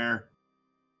somewhere,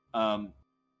 and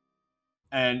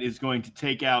is going to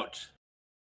take out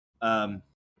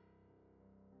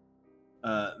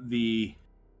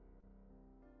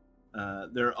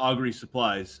their augury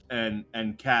supplies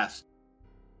and cast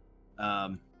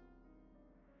and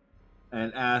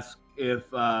ask if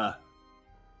the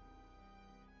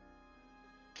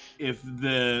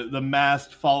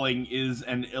mast falling is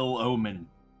an ill omen.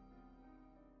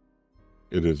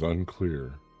 It is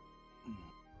unclear.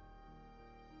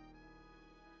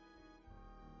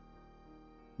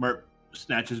 Merp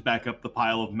snatches back up the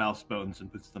pile of mouse bones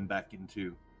and puts them back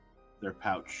into their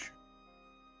pouch.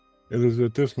 It is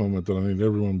at this moment that I need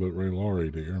everyone but Ray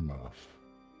Laurie to earmuff.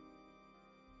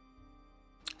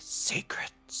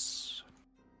 Secrets.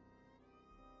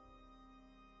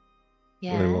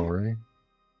 Yeah. Ray Laurie,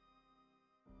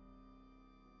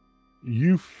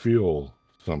 you feel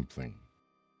something.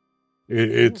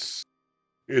 It's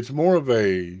more of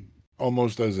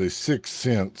almost as a sixth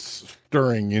sense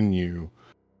stirring in you,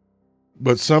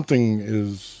 but something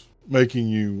is making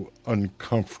you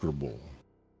uncomfortable.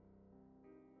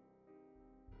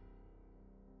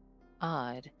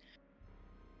 Odd.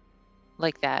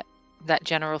 Like that that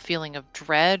general feeling of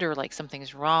dread or like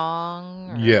something's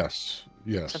wrong or Yes.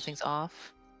 Yes. something's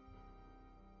off.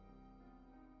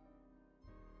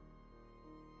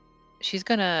 She's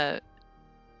gonna,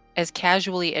 as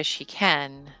casually as she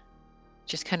can,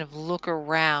 just kind of look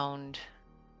around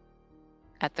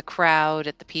at the crowd,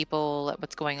 at the people, at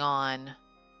what's going on.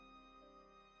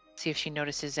 See if she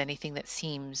notices anything that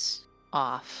seems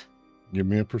off. Give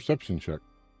me a perception check.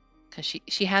 Because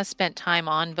she has spent time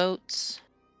on boats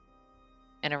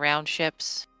and around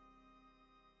ships.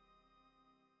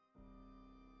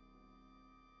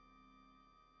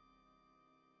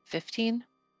 15?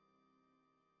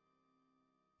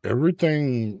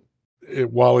 Everything,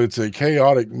 while it's a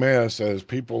chaotic mess as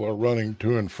people are running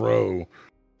to and fro,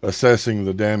 assessing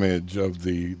the damage of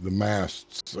the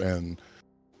masts and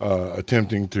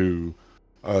attempting to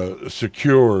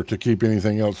secure to keep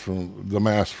anything else from the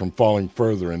mast from falling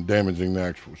further and damaging the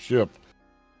actual ship,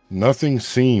 nothing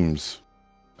seems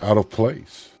out of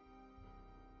place.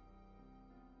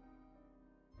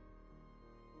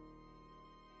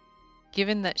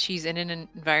 Given that she's in an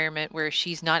environment where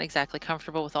she's not exactly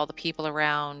comfortable with all the people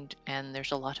around and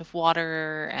there's a lot of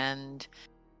water and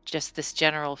just this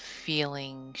general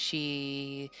feeling,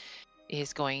 she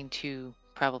is going to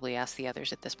probably ask the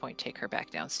others at this point to take her back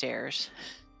downstairs.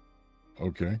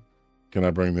 Okay. Can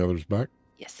I bring the others back?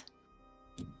 Yes.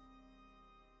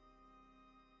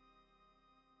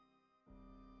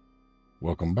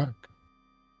 Welcome back.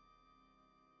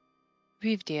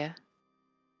 Reeve, dear,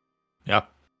 Yeah.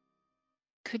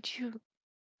 could you,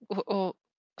 or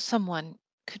someone,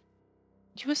 could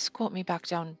you escort me back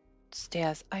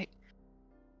downstairs? I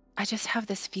just have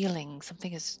this feeling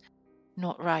something is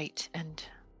not right, and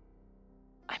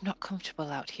I'm not comfortable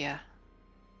out here.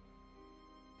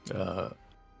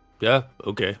 Yeah,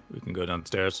 okay. We can go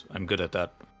downstairs. I'm good at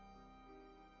that.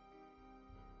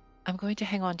 I'm going to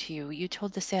hang on to you. You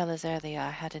told the sailors earlier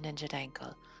I had an injured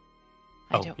ankle.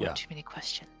 I Oh, don't yeah. want too many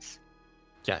questions.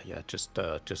 Yeah, just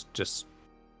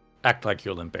act like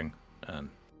you're limping. And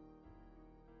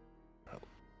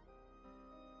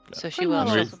So she Quinn will.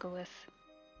 will Reeve- also go with.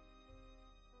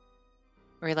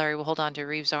 Larry will hold on to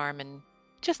Reeve's arm and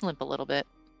just limp a little bit.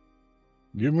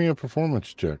 Give me a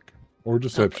performance check or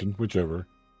deception, whichever.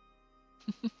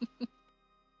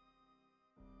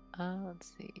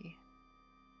 Let's see.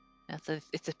 It's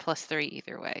a +3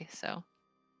 either way, so.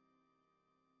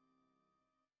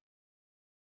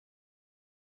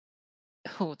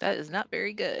 Oh, that is not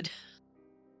very good.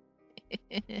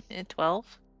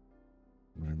 12?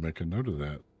 Let me make a note of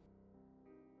that.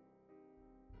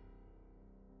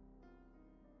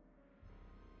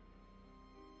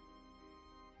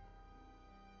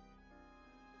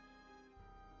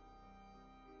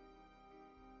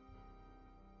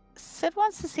 Sid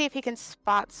wants to see if he can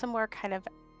spot somewhere kind of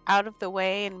out of the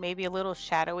way and maybe a little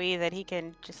shadowy that he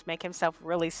can just make himself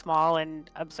really small and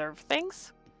observe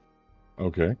things.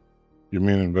 Okay. Give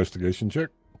me an investigation check.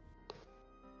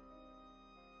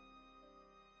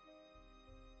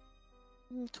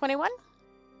 21?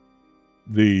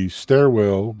 The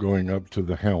stairwell going up to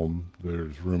the helm,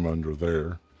 there's room under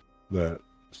there that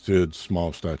Sid's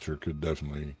small stature could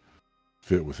definitely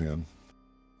fit within.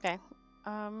 Okay.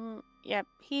 Yep,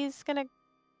 he's gonna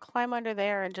climb under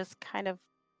there and just kind of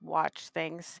watch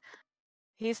things.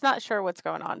 He's not sure what's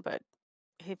going on, but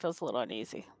he feels a little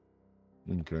uneasy.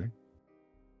 Okay.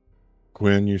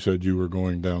 Quinn, you said you were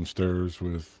going downstairs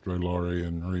with Draylari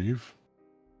and Reeve.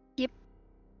 Yep.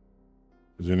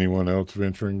 Is anyone else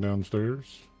venturing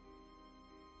downstairs?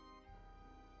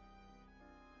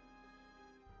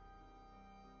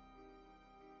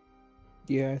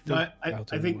 Yeah,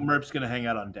 I think Merp's going to hang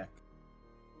out on deck.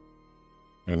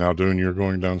 And Aldoon, you're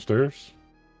going downstairs?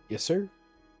 Yes, sir.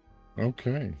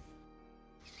 Okay.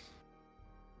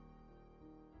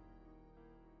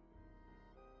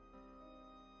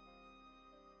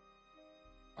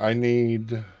 I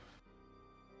need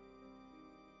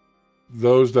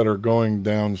those that are going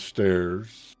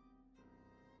downstairs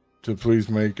to please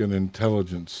make an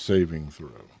intelligence saving throw.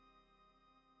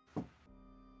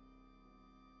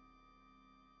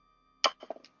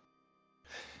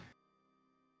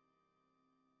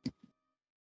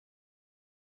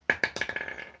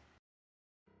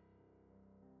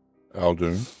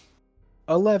 Aldoon,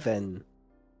 11.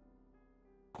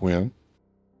 Quinn,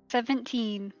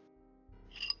 17.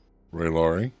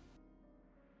 Raylari,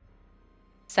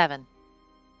 7.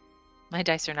 My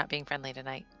dice are not being friendly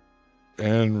tonight.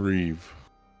 and Reeve.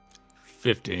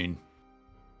 15.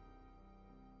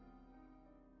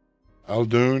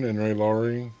 Aldoon and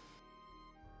Raylari,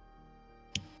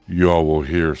 you all will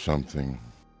hear something.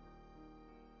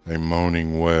 A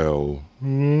moaning wail.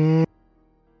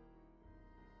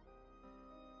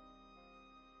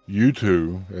 you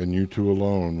two, and you two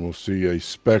alone, will see a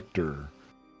specter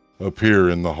appear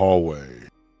in the hallway.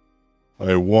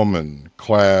 A woman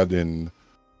clad in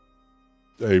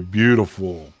a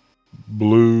beautiful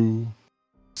blue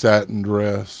satin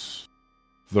dress,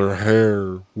 their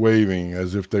hair waving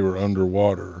as if they were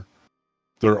underwater,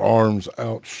 their arms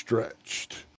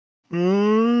outstretched. And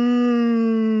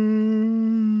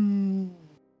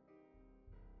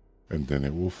then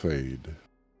it will fade.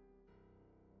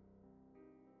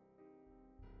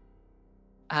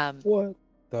 What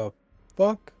the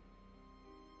fuck?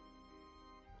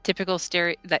 Typical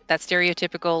that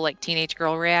stereotypical like teenage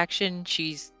girl reaction.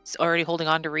 She's already holding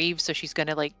on to Reeves, so she's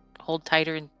gonna like hold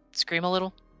tighter and scream a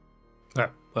little.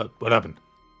 What happened?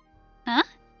 Huh?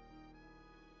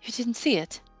 You didn't see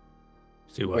it?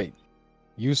 See what? Wait,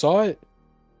 you saw it?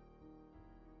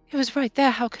 It was right there.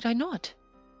 How could I not?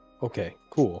 Okay,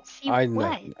 cool. See I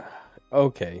what? know.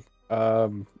 Okay. It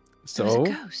was So a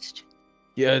ghost.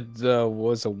 yeah, there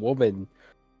was a woman,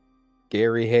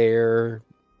 scary hair,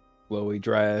 flowy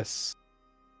dress.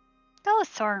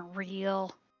 Ghosts aren't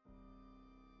real.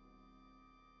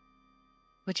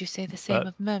 Would you say the same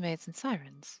of mermaids and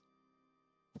sirens?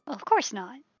 Well, of course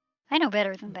not. I know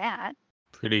better than that.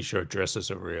 Pretty sure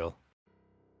dresses are real.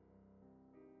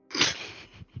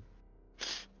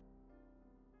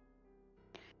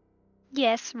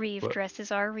 Yes, Reeve What?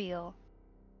 dresses are real.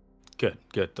 Good.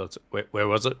 Where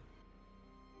was it?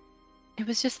 It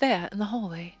was just there in the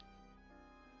hallway.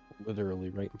 Literally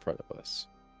right in front of us.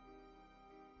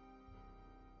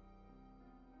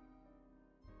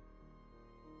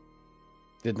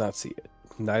 Did not see it.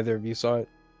 Neither of you saw it.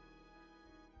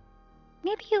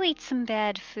 Maybe you ate some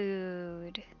bad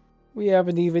food. We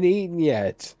haven't even eaten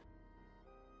yet.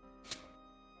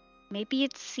 Maybe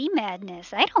it's sea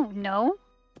madness. I don't know.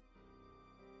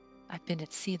 I've been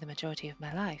at sea the majority of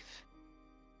my life.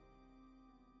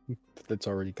 That's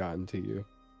already gotten to you.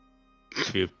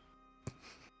 Have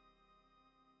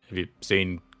you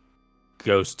seen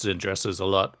ghosts in dresses a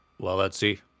lot while at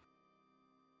sea?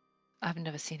 I've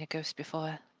never seen a ghost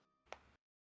before.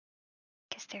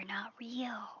 Because they're not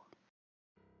real.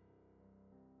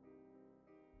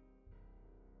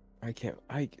 I can't.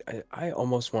 I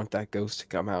almost want that ghost to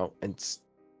come out and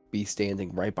be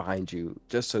standing right behind you,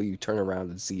 just so you turn around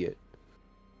and see it.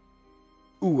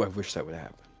 Ooh, I wish that would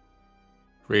happen.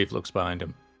 Reeve looks behind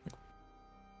him.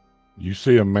 You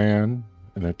see a man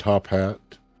in a top hat,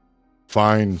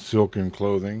 fine silken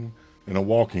clothing, and a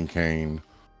walking cane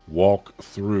walk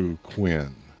through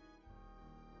Quinn.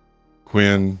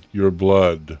 Quinn, your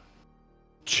blood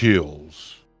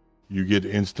chills. You get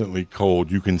instantly cold.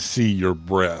 You can see your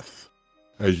breath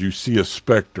as you see a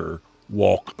specter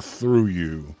walk through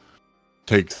you,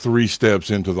 take 3 steps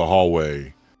into the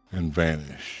hallway, and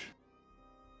vanish.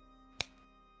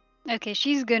 Okay,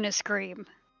 she's gonna scream.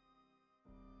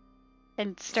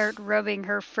 And start rubbing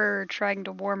her fur, trying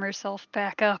to warm herself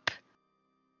back up.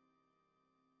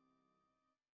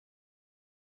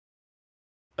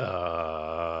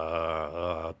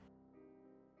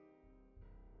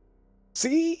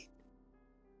 See?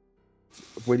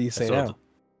 What do you say That's now?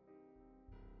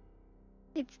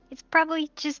 It's probably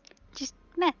just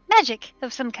magic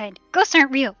of some kind. Ghosts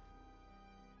aren't real.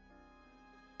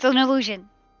 It's an illusion.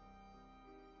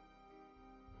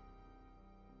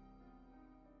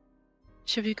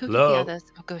 Should we go get Hello? the others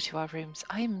or go to our rooms?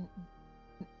 I'm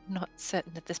not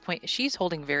certain at this point. She's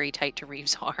holding very tight to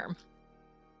Reeves' arm.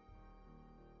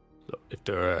 If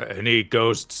there are any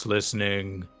ghosts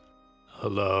listening,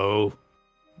 hello?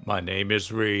 My name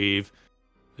is Reeve.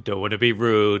 I don't want to be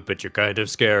rude, but you're kind of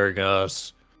scaring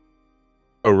us.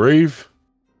 Oh, Reeve?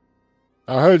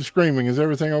 I heard screaming. Is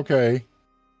everything okay?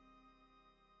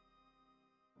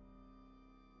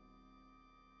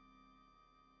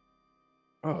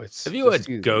 Oh, it's. Have you just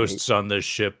had ghosts on this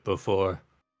ship before?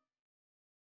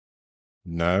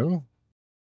 No.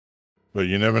 But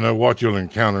you never know what you'll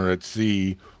encounter at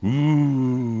sea.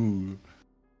 Ooh.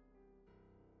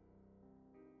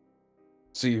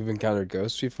 So you've encountered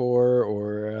ghosts before,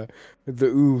 or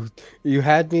you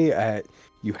had me at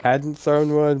you hadn't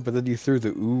thrown one, but then you threw the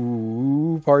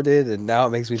ooh part in, and now it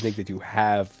makes me think that you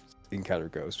have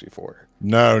encountered ghosts before.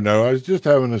 No, I was just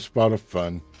having a spot of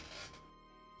fun.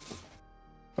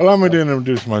 Allow me to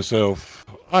introduce myself.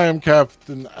 I am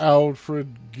Captain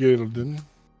Alfred Gilden.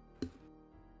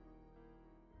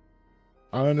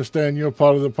 I understand you're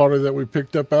part of the party that we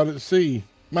picked up out at sea.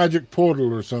 Magic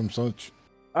portal or some such.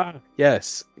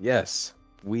 Yes,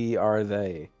 we are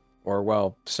they. Or,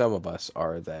 well, some of us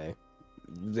are they.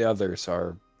 The others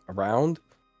are around.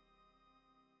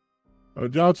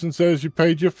 Johnson says you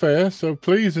paid your fare, so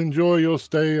please enjoy your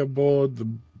stay aboard the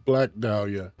Black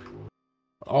Dahlia.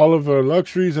 All of our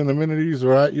luxuries and amenities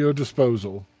are at your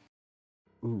disposal.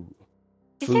 Ooh.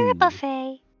 Is there a Food.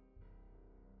 buffet?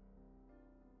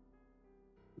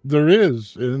 There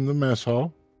is in the mess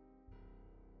hall.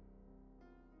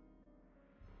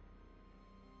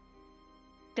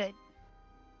 Good.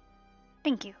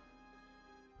 Thank you.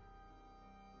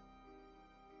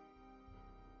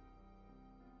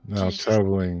 Now Just-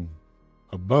 traveling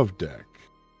above deck.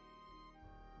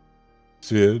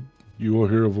 Sid, you will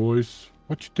hear a voice.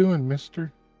 What you doing,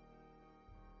 mister?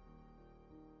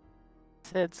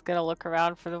 Sid's gonna look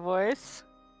around for the voice.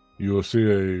 You will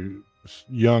see a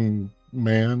young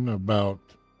man about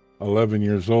 11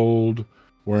 years old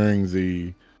wearing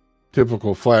the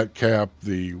typical flat cap,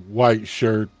 the white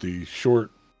shirt, the shorts,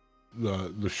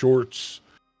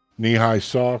 knee-high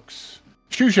socks.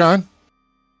 Shoe shine.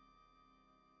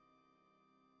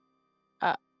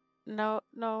 No,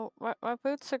 my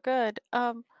boots are good.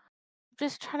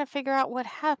 Just trying to figure out what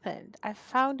happened. I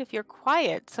found if you're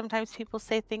quiet, sometimes people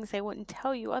say things they wouldn't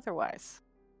tell you otherwise.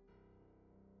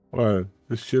 Why,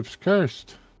 this ship's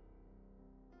cursed.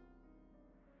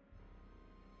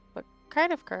 What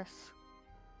kind of curse?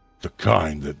 The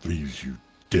kind that leaves you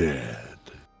dead.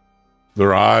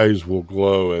 Their eyes will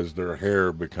glow as their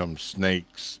hair becomes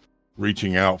snakes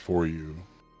reaching out for you,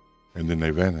 and then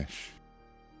they vanish.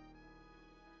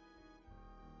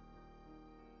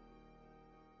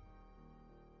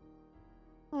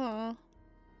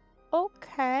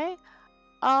 Okay.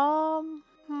 Well,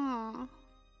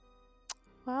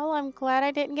 I'm glad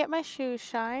I didn't get my shoes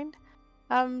shined.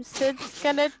 Sid's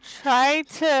gonna try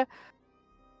to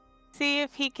see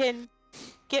if he can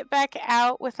get back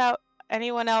out without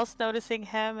anyone else noticing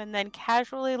him and then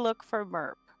casually look for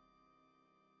Merp.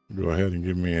 Go ahead and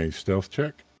give me a stealth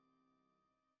check.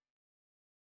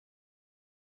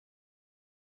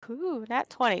 Ooh, nat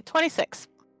 20. 26.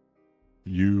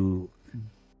 You,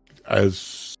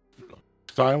 as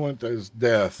silent as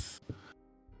death,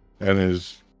 and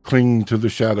as clinging to the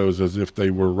shadows as if they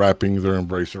were wrapping their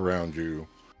embrace around you,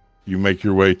 you make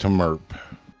your way to Merp.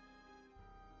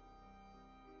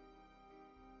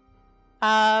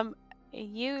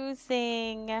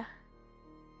 Using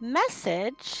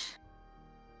message.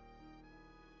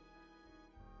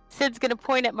 Sid's gonna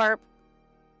point at Merp.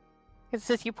 It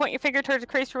says you point your finger towards the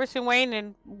crazy Richard Wayne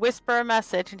and whisper a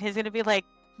message, and he's gonna be like,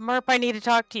 Merp, I need to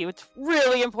talk to you. It's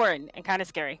really important and kind of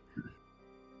scary.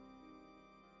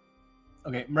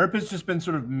 Okay, Merp has just been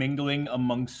sort of mingling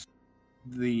amongst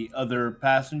the other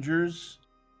passengers,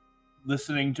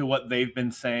 listening to what they've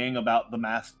been saying about the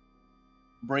mast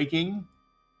breaking,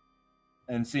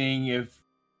 and seeing if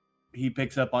he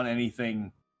picks up on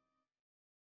anything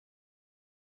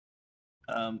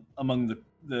among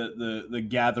the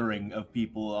gathering of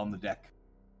people on the deck.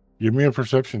 Give me a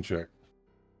perception check.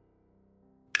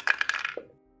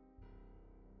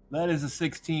 That is a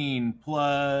 16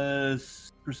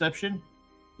 plus perception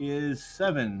is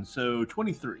 7, so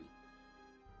 23.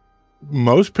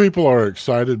 Most people are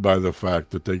excited by the fact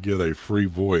that they get a free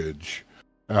voyage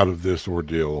out of this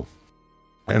ordeal,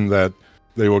 and that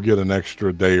they will get an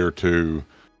extra day or two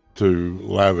to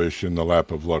lavish in the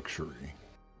lap of luxury.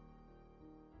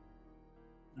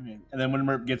 Okay. And then when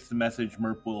Merp gets the message,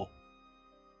 Merp will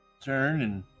turn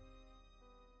and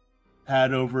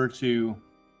pad over to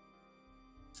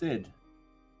Sid.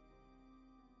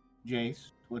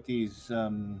 Jace, what is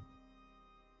so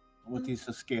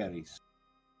scary?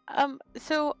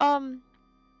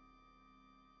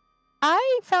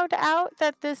 I found out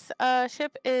that this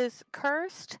ship is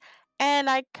cursed, and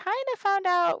I kind of found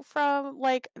out from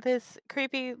like this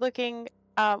creepy looking.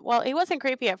 Well, he wasn't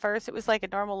creepy at first. It was like a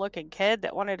normal looking kid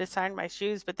that wanted to sign my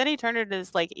shoes, but then he turned into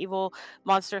this like evil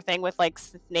monster thing with like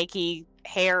snaky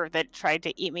hair that tried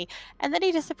to eat me, and then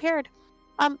he disappeared.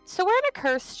 So we're in a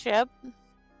cursed ship.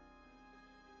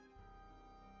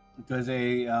 Because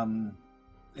a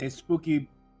spooky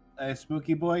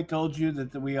boy told you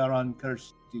that we are on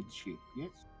cursed ship, yes?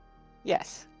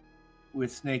 Yes.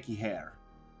 With snaky hair.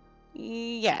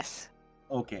 Yes.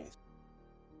 Okay.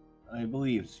 I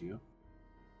believes you.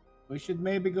 We should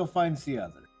maybe go find the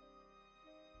other.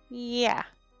 Yeah.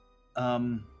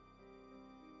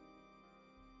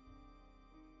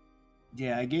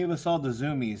 Yeah, I gave us all the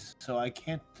zoomies, so I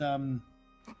can't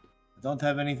don't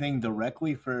have anything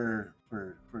directly for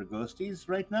ghosties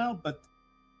right now, but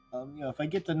if I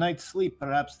get the night's sleep,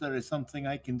 perhaps there is something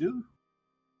I can do.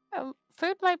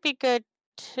 Food might be good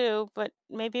too, but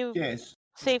maybe Yes.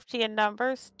 safety in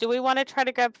numbers. Do we want to try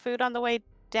to grab food on the way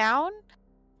down?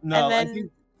 No, and then I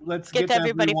think let's get to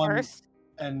everybody everyone first.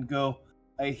 and go.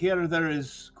 I hear there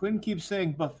is Quinn keeps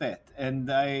saying buffet,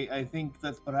 and I think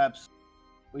that perhaps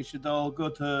We should all go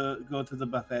to the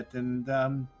buffet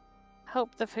and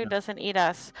Hope the food No. doesn't eat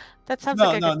us. That sounds no,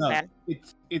 like a no, good no. plan.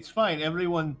 It's fine.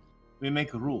 Everyone, we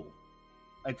make a rule.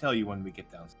 I tell you when we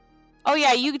get down. Oh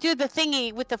yeah, you do the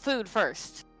thingy with the food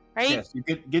first, right? Yes, you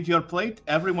get your plate.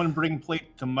 Everyone bring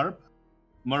plate to Merp.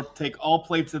 Merp take all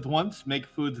plates at once, make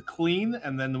food clean,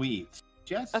 and then we eat.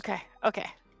 Yes? Okay.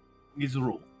 Is the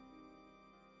rule.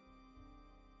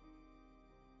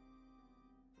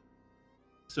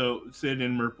 So Sid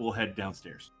and Merp will head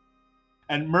downstairs.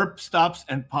 And Merp stops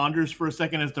and ponders for a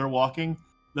second as they're walking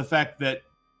the fact that,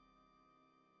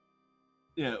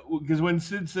 because when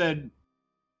Sid said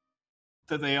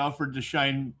that they offered to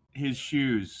shine his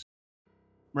shoes,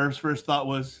 Merp's first thought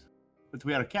was, but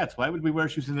we are cats, why would we wear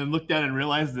shoes? And then looked down and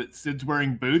realized that Sid's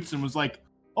wearing boots and was like,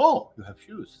 oh, you have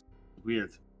shoes.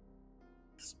 Weird.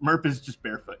 Merp is just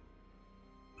barefoot.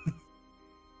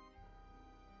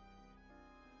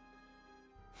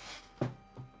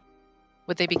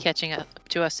 Would they be catching up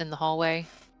to us in the hallway?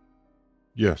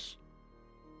 Yes.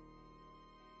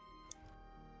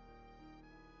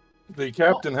 The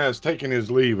captain has taken his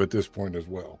leave at this point as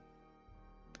well.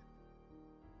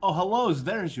 Oh, hellos,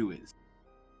 there's you is.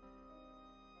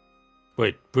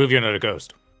 Wait, prove you're not a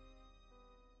ghost.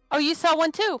 Oh, you saw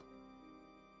one too.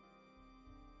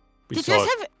 We Did saw yours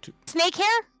it have t- snake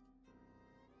hair?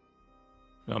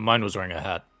 No, mine was wearing a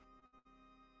hat.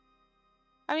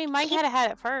 I mean, mine had a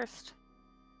hat at first.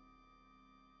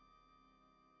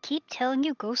 Keep telling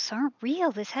you ghosts aren't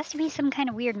real. This has to be some kind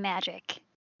of weird magic.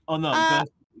 Oh no, Uh,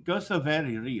 ghosts are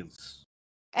very real.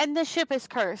 And the ship is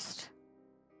cursed.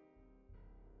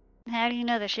 How do you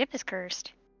know the ship is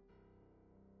cursed?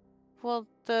 Well,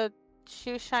 the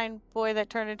shoe shine boy that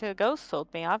turned into a ghost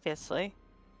told me, obviously.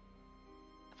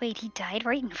 Wait, he died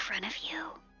right in front of you?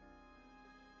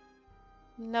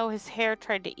 No, his hair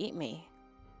tried to eat me.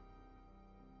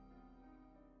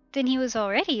 Then he was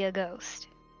already a ghost.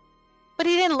 But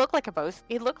he didn't look like a ghost.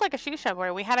 He looked like a shoe shine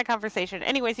boy. We had a conversation.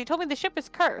 Anyways, he told me the ship is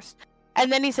cursed.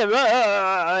 And then he said,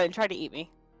 "Rah," and tried to eat me.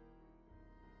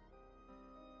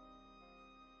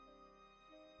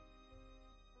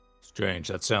 Strange.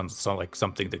 That sounds like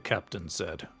something the captain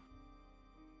said.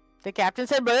 The captain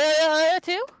said, "Rah,"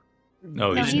 too?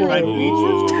 No, No, he's he went,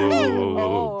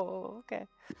 Oh, okay.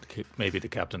 Maybe the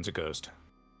captain's a ghost.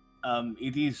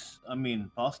 It is,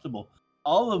 possible.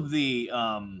 All of the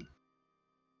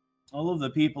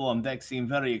people on deck seem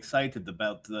very excited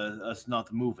about us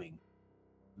not moving.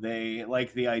 They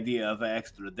like the idea of an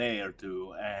extra day or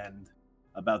two and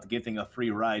about getting a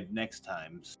free ride next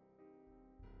time.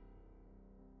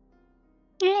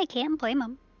 Yeah, I can't blame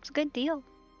him. It's a good deal.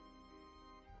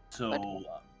 So,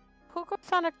 Who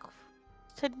goes on a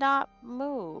to not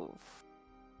move?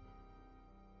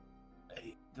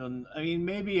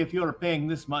 maybe if you're paying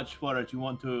this much for it, you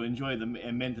want to enjoy the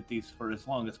amenities for as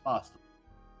long as possible.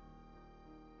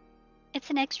 It's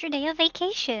an extra day of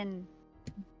vacation.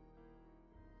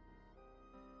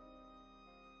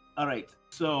 All right.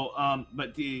 So,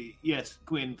 yes,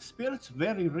 Quinn, spirit's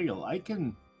very real. I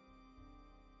can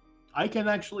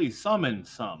actually summon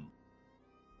some.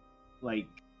 Like,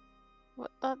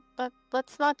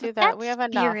 Let's not do that. That's We have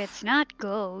enough. spirits, not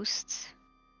ghosts.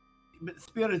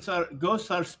 but ghosts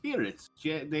are spirits.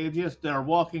 They're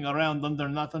walking around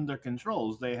not under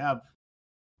controls. They have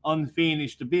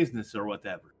unfinished business or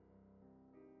whatever.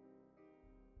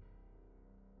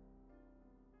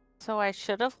 So I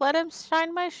should have let him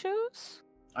shine my shoes?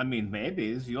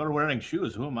 Maybe you're wearing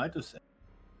shoes. Who am I to say?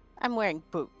 I'm wearing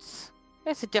boots.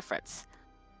 There's a difference.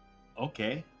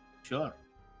 Okay, sure.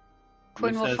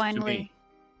 Quinn Who will says to me?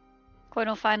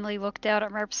 finally look down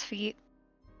at Merp's feet.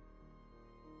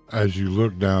 As you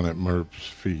look down at Merp's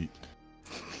feet,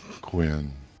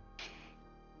 Quinn,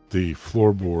 the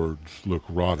floorboards look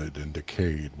rotted and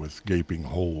decayed with gaping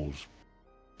holes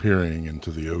peering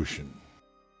into the ocean.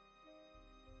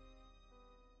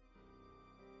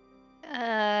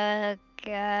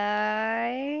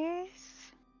 Guys?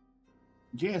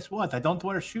 Yes, what? I don't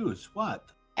wear shoes.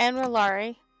 What? And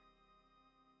Rolari.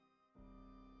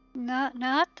 Not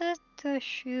the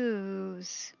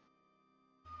shoes.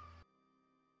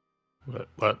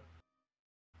 What?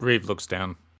 Reeve looks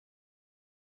down.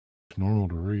 It's normal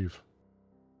to Reeve.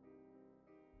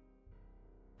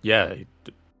 Yeah,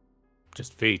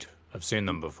 just feet. I've seen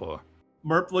them before.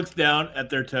 Merp looks down at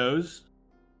their toes,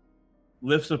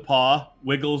 lifts a paw,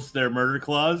 wiggles their murder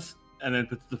claws, and then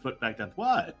puts the foot back down.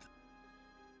 What?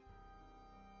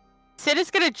 Sid is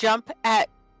gonna jump at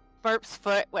Merp's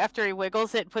foot after he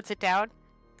wiggles it and puts it down.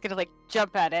 He's gonna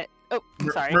jump at it. Oh,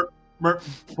 sorry. Merp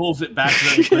pulls it back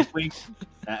very quickly.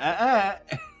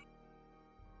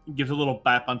 Gives a little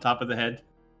bap on top of the head.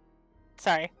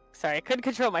 Sorry, I couldn't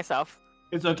control myself.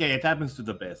 It's okay. It happens to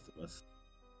the best of us.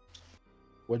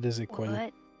 What is it, Quinn?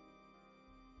 What?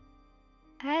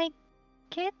 I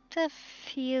get the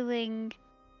feeling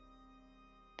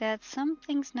that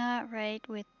something's not right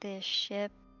with this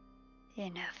ship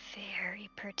in a very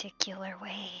particular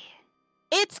way.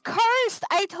 It's cursed!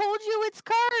 I told you it's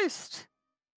cursed!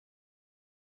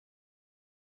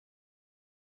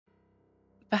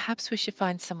 Perhaps we should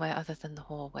find somewhere other than the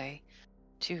hallway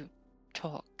to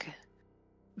talk.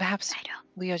 Perhaps I don't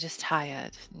we are just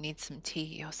tired, need some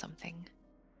tea or something.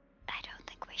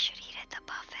 think we should eat at the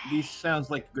buffet. This sounds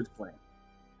like a good plan.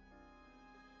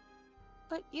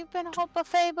 But you've been all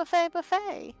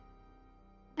buffet.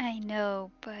 I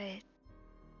know, but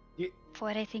Ye- if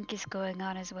what I think is going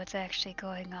on is what's actually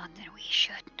going on, then we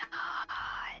should not.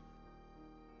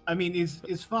 I mean,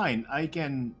 it's fine. I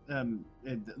can.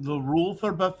 The rule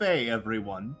for buffet,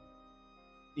 everyone,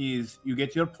 is you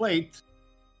get your plate,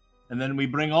 and then we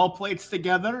bring all plates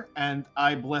together, and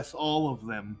I bless all of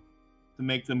them to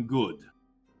make them good,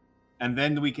 and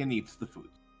then we can eat the food.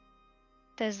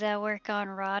 Does that work on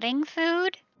rotting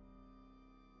food?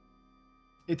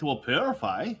 It will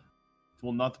purify. It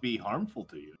will not be harmful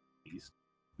to you, at least.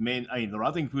 I mean, the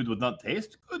rotting food would not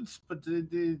taste good, but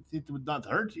it would not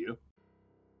hurt you.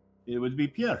 It would be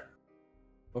pure.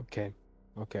 Okay.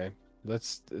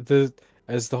 As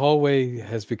the hallway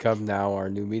has become now our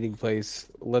new meeting place,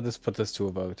 let us put this to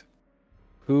a vote.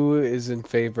 Who is in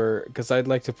favor? Because I'd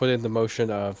like to put in the motion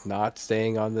of not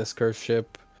staying on this cursed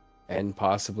ship and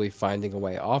possibly finding a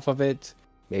way off of it.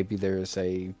 Maybe there's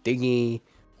a dinghy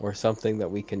or something that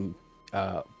we can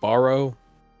borrow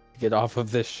to get off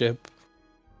of this ship.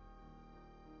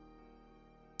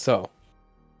 So,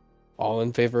 all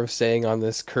in favor of staying on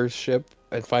this cursed ship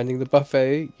and finding the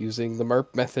buffet using the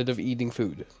MERP method of eating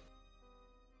food.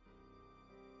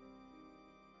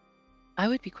 I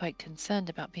would be quite concerned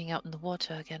about being out in the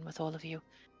water again with all of you.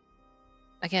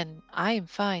 Again, I am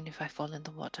fine if I fall in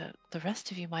the water. The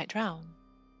rest of you might drown.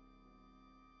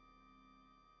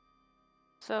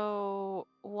 So,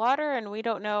 water, and we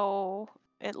don't know.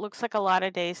 It looks like a lot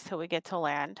of days till we get to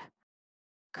land.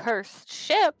 Cursed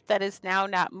ship that is now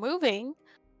not moving.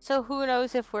 So, who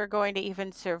knows if we're going to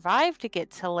even survive to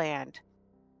get to land?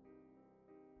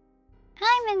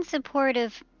 I'm in support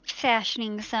of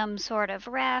fashioning some sort of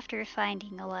raft or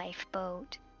finding a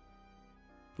lifeboat.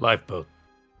 Lifeboat.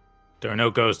 There are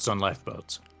no ghosts on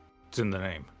lifeboats. It's in the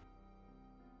name.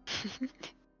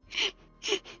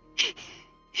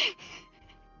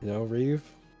 Reeve?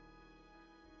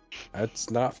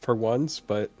 That's not for once,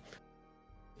 but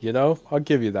I'll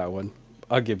give you that one.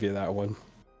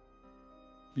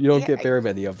 You don't get very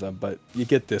many of them, but you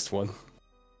get this one.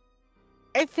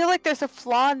 I feel like there's a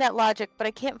flaw in that logic, but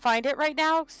I can't find it right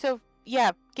now. So,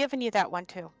 yeah, giving you that one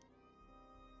too.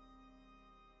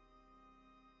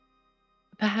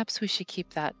 Perhaps we should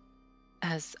keep that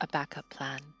as a backup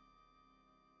plan.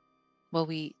 While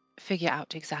we figure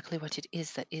out exactly what it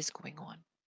is that is going on.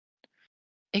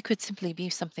 It could simply be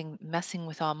something messing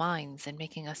with our minds and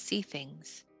making us see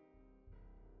things.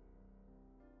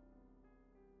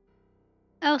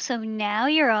 Oh, so now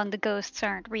you're on the ghosts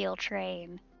aren't real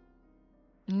train.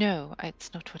 No,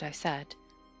 it's not what I said.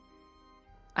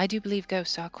 I do believe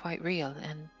ghosts are quite real,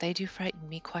 and they do frighten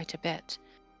me quite a bit.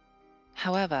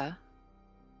 However,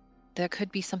 there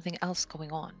could be something else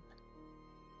going on.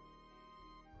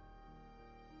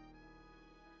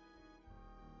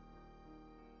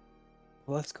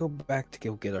 Let's go back to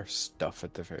go get our stuff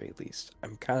at the very least.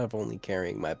 I'm kind of only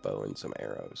carrying my bow and some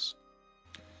arrows.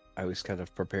 I was kind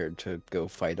of prepared to go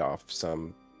fight off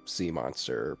some sea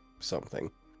monster or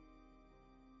something.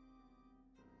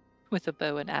 With a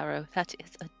bow and arrow, that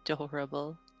is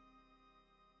adorable.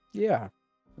 Yeah.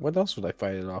 What else would I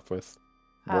fight it off with?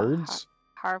 Words?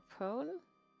 Harpoon?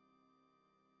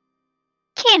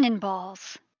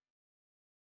 Cannonballs.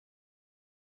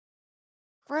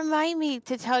 Remind me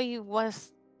to tell you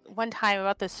one time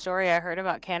about this story I heard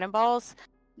about cannonballs.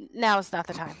 Now is not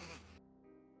the time.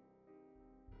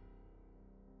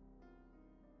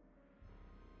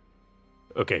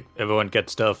 Okay, everyone get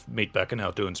stuff. Meet back in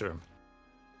Altoon's room.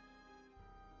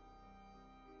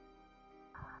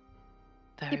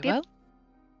 Very Yep. well.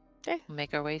 Okay. We'll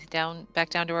make our way back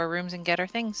down to our rooms and get our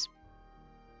things.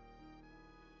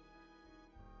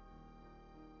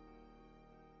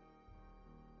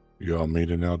 You all meet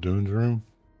in Aldoon's room?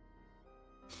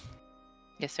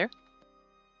 Yes, sir.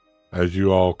 As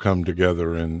you all come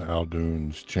together in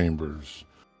Aldoon's chambers,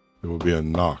 there will be a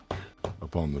knock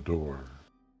upon the door.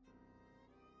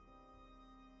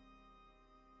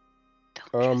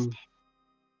 Don't trust it.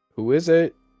 Who is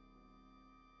it?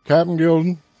 Captain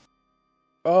Gilden,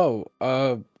 Oh,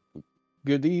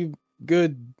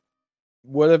 good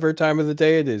whatever time of the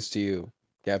day it is to you,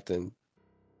 Captain.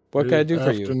 What can I Good do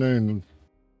for you? afternoon.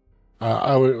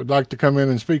 I would like to come in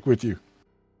and speak with you.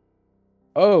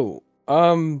 Oh,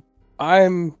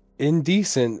 I'm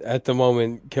indecent at the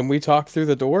moment. Can we talk through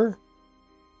the door?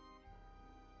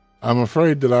 I'm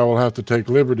afraid that I will have to take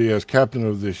liberty as captain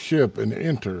of this ship and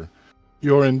enter.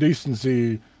 Your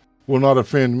indecency will not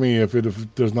offend me if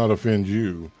it does not offend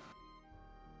you.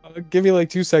 Give me like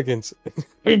 2 seconds.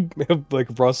 He'll like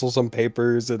rustle some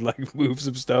papers and like move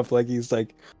some stuff like he's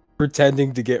like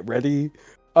pretending to get ready.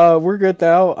 We're good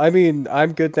now. I mean,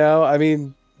 I'm good now. I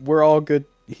mean, we're all good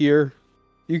here.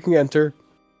 You can enter.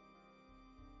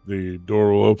 The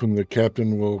door will open. The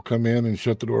captain will come in and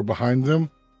shut the door behind them.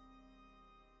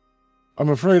 I'm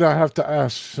afraid I have to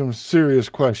ask some serious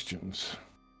questions.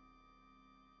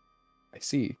 I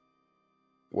see.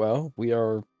 Well, we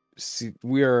are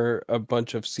a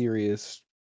bunch of serious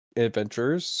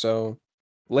adventurers, so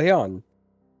lay on.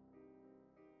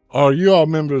 Are you all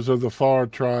members of the Far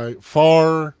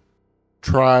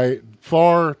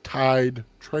Tide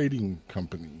Trading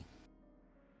Company?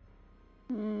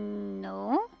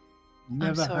 No.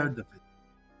 Never sorry. heard of it.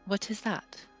 What is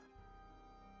that?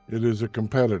 It is a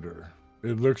competitor.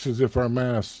 It looks as if our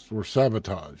masts were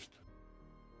sabotaged.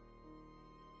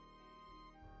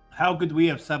 How could we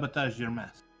have sabotaged your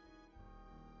mast?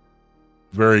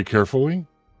 Very carefully.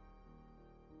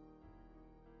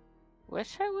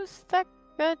 Wish I was that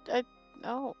good.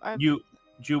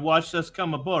 You watched us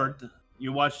come aboard.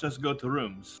 You watched us go to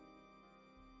rooms.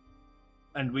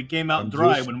 And we came out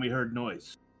dry when we heard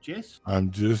noise. Yes? I'm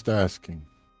just asking.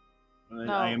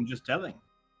 No. I am just telling.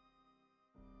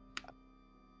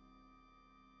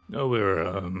 No, we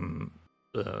were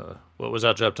what was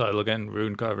our job title again?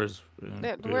 Rune carvers. We're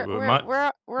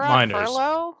on miners.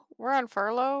 furlough. We're on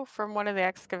furlough from one of the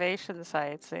excavation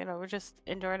sites. You know, we're just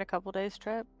enjoying a couple days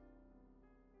trip.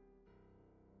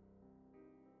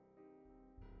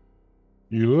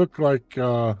 You look like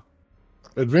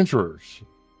adventurers.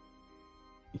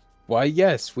 Why,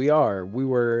 yes, we are. We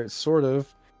were sort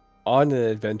of on an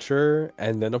adventure,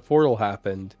 and then a portal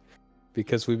happened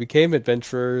because we became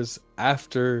adventurers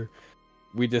after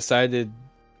we decided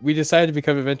to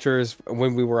become adventurers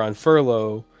when we were on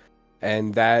furlough,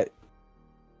 and that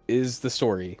is the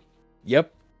story.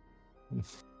 Yep.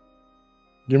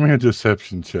 Give me a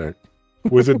deception check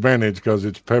with advantage because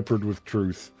it's peppered with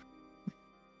truth.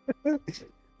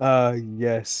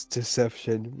 Yes,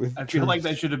 deception with I feel like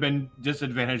that should have been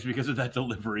disadvantaged because of that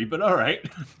delivery, but all right.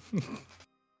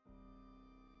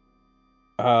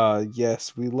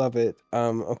 Yes, we love it.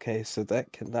 Okay, so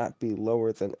that cannot be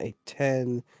lower than a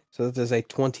 10. So that is a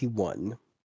 21.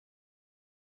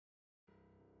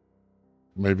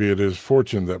 Maybe it is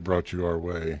fortune that brought you our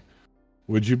way.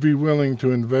 Would you be willing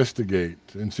to investigate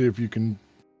and see if you can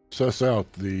suss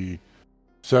out the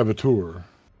saboteur?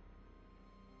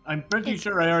 I'm pretty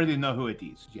sure I already know who it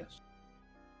is, yes.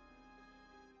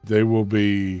 They will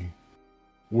be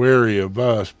wary of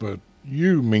us, but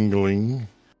you mingling,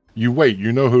 you wait,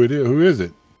 you know who it is. Who is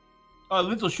it? Oh, a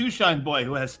little shoeshine boy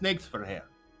who has snakes for hair.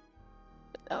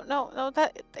 No,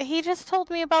 that he just told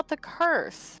me about the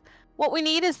curse. What we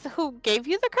need is who gave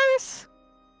you the curse?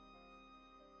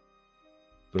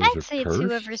 There's I'd a say it's curse?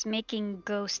 whoever's making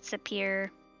ghosts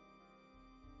appear.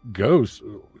 Ghosts?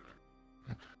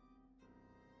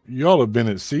 Y'all have been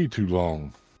at sea too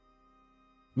long.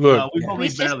 Look, we've only We've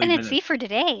just barely been at sea for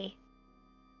today.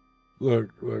 look.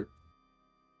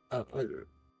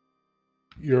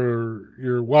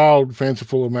 Your wild,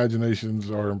 fanciful imaginations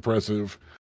are impressive,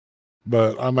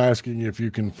 but I'm asking if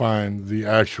you can find the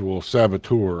actual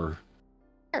saboteur.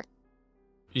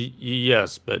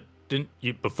 Yes, but didn't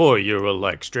you before you were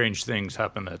like strange things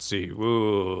happen at sea?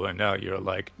 Woo, and now you're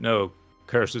like, no,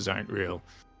 curses aren't real.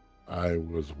 I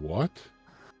was what?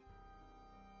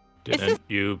 Didn't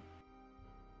you?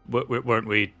 Weren't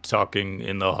we talking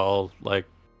in the hall like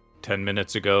 10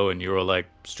 minutes ago, and you were like,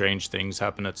 strange things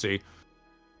happen at sea?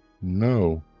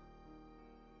 No.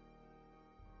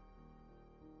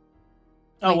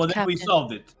 Oh, Wait, well, then we Captain.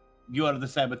 solved it. You are the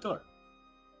saboteur.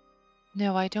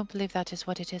 No, I don't believe that is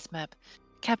what it is, Meb.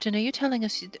 Captain, are you telling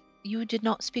us you did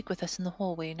not speak with us in the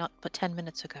hallway not but 10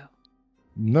 minutes ago?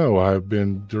 No, I've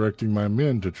been directing my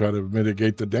men to try to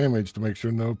mitigate the damage to make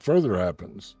sure no further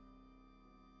happens.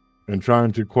 And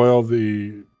trying to quell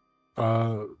the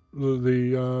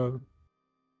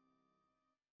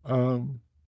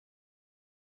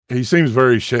he seems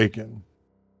very shaken.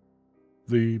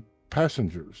 The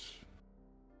passengers.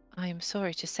 I am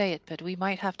sorry to say it, but we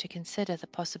might have to consider the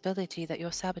possibility that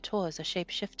your saboteur is a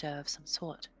shapeshifter of some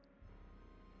sort.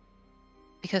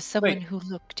 Because someone Wait. who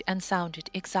looked and sounded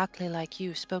exactly like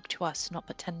you spoke to us not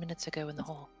but 10 minutes ago in the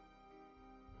hall.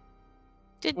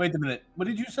 Wait a minute. What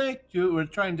did you say? You were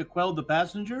trying to quell the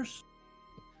passengers?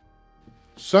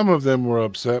 Some of them were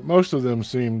upset. Most of them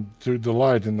seemed to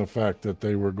delight in the fact that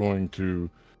they were going to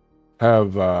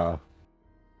have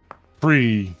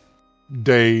free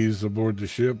days aboard the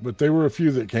ship, but there were a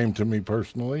few that came to me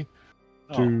personally.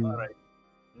 Oh, all right.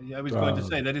 Yeah, I was going to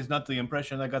say that is not the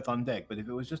impression I got on deck, but if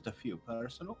it was just a few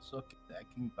personals, okay, I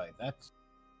can buy that.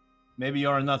 Maybe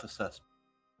you're not a suspect.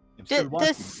 I'm still Does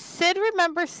watching. Sid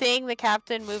remember seeing the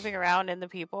captain moving around in the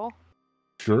people?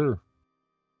 Sure.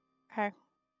 Okay.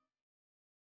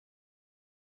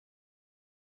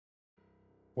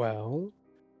 Well,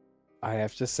 I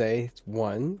have to say,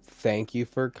 one, thank you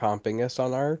for comping us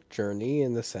on our journey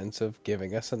in the sense of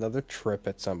giving us another trip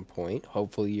at some point.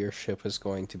 Hopefully, your ship is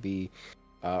going to be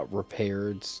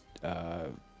repaired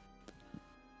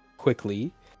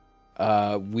quickly.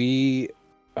 We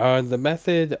are the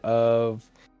method of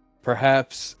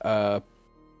perhaps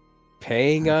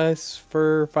paying us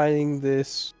for finding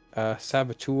this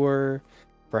saboteur.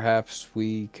 Perhaps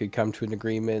we could come to an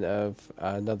agreement of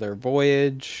another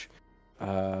voyage.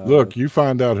 Look, you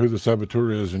find out who the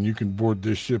saboteur is, and you can board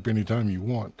this ship anytime you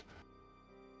want.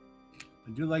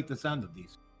 I do like the sound of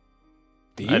these.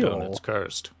 I don't. It's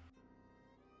cursed.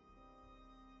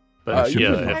 But That ship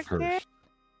is yeah, not if cursed.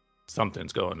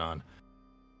 something's going on.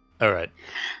 All right.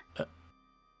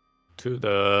 To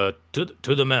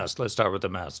the mast. Let's start with the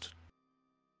mast.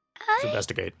 Let's I'd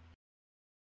investigate.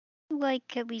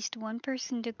 like at least one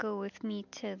person to go with me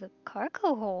to the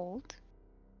cargo hold.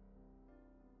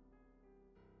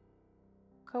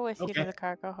 Go with you to Okay. the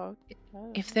cargo hold.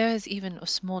 If there is even a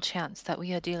small chance that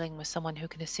we are dealing with someone who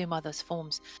can assume others'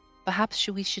 forms, perhaps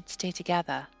we should stay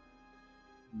together.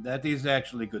 That is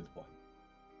actually a good point.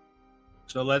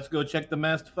 So let's go check the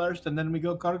mast first, and then we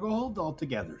go cargo hold all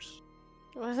together.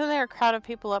 Wasn't there a crowd of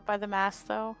people up by the mast,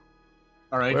 though?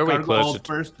 All right, Where are we cargo closer hold to?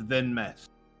 first, then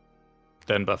mast,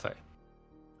 Then buffet.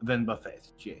 then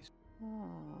buffets. Jeez.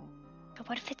 But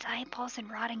what if it's eyeballs and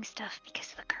rotting stuff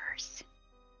because of the curse?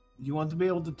 You want to be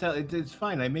able to tell? It's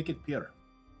fine. I make it pure.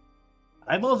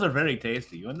 Eyeballs are very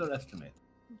tasty. You underestimate.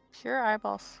 Pure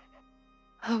eyeballs.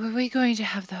 Oh, were we going to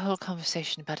have the whole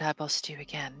conversation about eyeball stew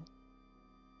again?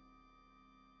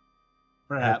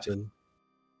 Perhaps. Captain,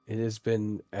 it has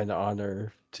been an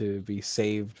honor to be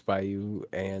saved by you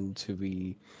and to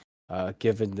be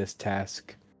given this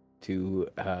task to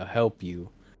help you.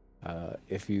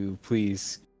 If you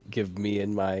please give me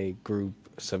and my group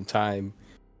some time,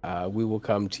 we will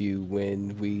come to you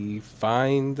when we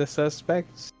find the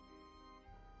suspects.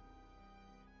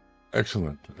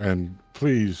 Excellent. And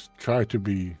please try to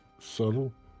be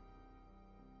subtle.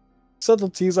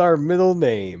 Subtlety's our middle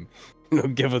name.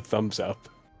 Give a thumbs up.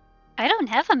 I don't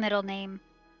have a middle name.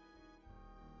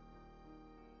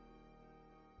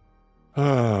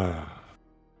 Ah,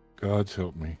 God's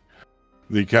help me.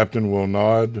 The captain will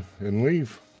nod and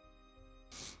leave.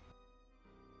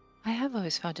 I have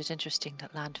always found it interesting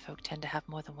that land folk tend to have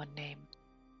more than one name.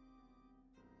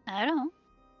 I don't.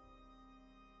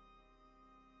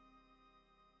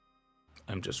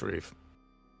 I'm just Reeve.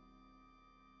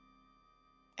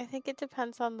 I think it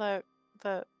depends on the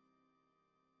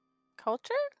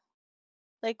culture.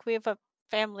 Like, we have a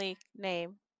family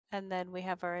name, and then we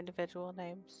have our individual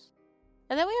names.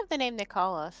 And then we have the name they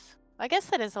call us. I guess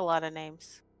that is a lot of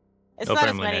names. It's No not as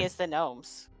family many name. as the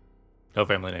gnomes. No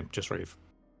family name, just Reeve.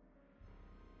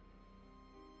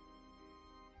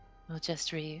 Well,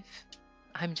 just Reeve.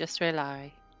 I'm just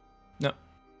Relari. No.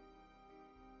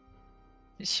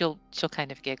 She'll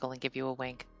kind of giggle and give you a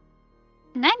wink.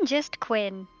 And I'm just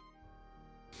Quinn.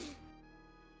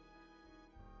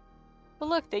 Well,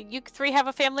 look, you three have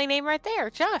a family name right there.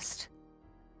 Just.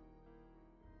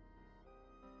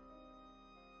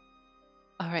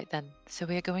 All right then. So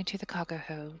we are going to the cargo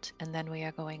hold, and then we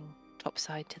are going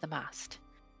topside to the mast.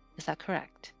 Is that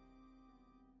correct?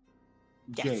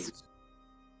 Yes. Jays.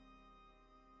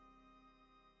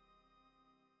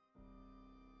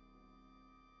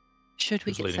 Should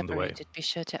we Who's get leading the way? separated, be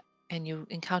sure to, and you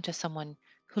encounter someone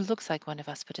who looks like one of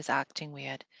us but is acting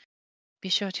weird, be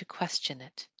sure to question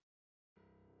it.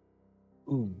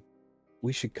 Ooh,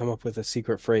 we should come up with a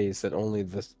secret phrase that only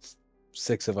the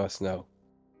six of us know.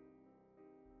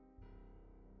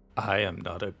 I am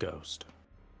not a ghost.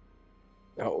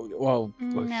 Oh, well,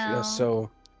 look, No. so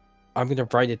I'm going to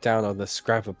write it down on the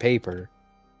scrap of paper,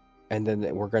 and then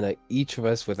we're going to, each of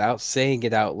us, without saying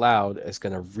it out loud, is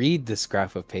going to read the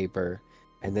scrap of paper,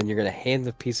 and then you're going to hand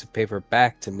the piece of paper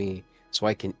back to me so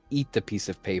I can eat the piece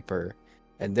of paper,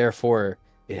 and therefore,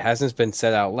 it hasn't been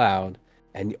said out loud,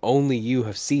 and only you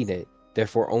have seen it.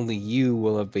 Therefore, only you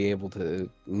will be able to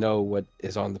know what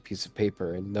is on the piece of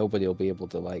paper, and nobody will be able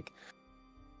to like.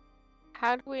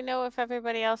 How do we know if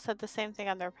everybody else had the same thing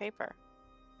on their paper?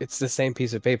 It's the same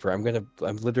piece of paper. I'm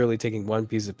literally taking one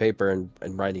piece of paper and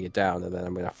writing it down, and then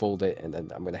I'm gonna fold it, and then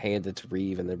I'm gonna hand it to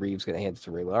Reeve, and then Reeve's gonna hand it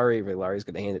to Raylari. Raylari's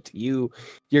gonna hand it to you.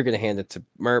 You're gonna hand it to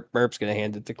Merp. Merp's gonna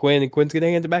hand it to Quinn, and Quinn's gonna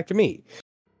hand it back to me.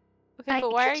 Okay, I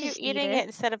but why could are you just eat eating it. it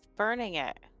instead of burning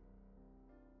it?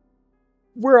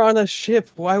 We're on a ship.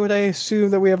 Why would I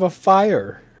assume that we have a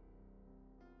fire?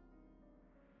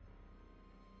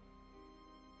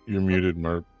 You're muted,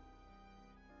 Merp.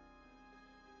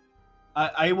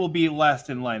 I will be last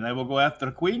in line. I will go after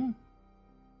Queen,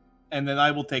 and then I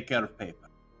will take care of paper.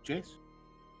 Jace?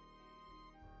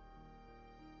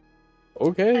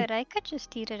 Okay. But I could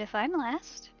just eat it if I'm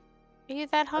last. Are you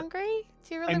that hungry?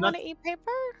 Do you really I'm want not- to eat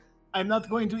paper? I'm not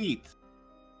going to eat.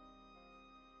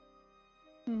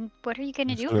 What are you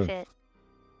gonna It's do good. with it?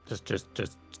 Just.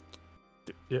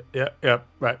 Yeah,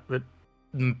 right. But,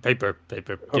 paper.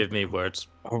 Give me words.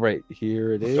 All right,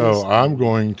 here it is. So I'm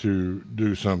going to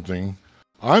do something.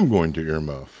 I'm going to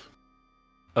earmuff.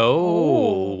 Oh.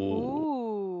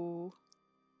 Ooh.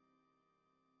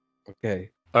 Okay.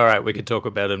 All right, we can talk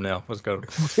about him now. What's going on?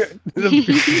 The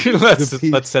piece-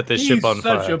 let's set this ship He's on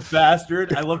such fire. a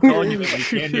bastard. I love calling him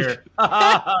every can here.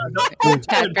 Don't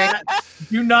tell him that.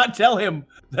 Do not tell him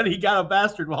that he got a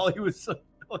bastard while he was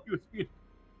muted. Okay,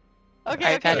 All right,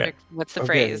 okay. Patrick, what's the Okay.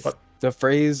 phrase? The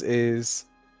phrase is,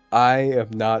 "I am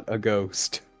not a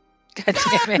ghost." God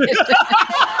damn it.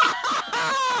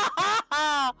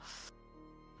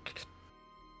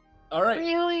 All right.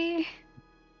 Really?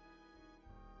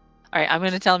 All right, I'm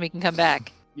going to tell him he can come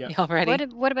back. Yeah. Y'all ready?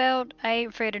 What about I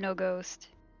ain't afraid of no ghost?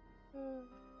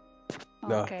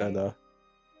 No, Okay. no.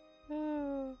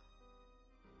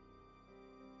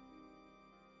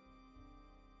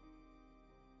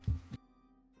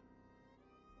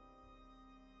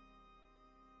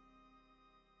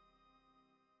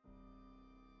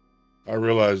 I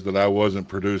realized that I wasn't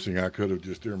producing. I could have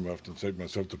just earmuffed and saved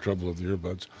myself the trouble of the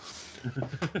earbuds.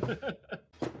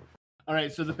 All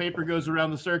right, so the paper goes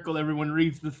around the circle. Everyone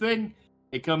reads the thing.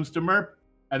 It comes to Merp,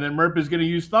 and then Merp is going to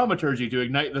use thaumaturgy to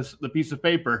ignite the piece of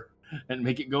paper and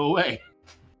make it go away.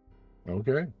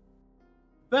 Okay.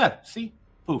 There, see?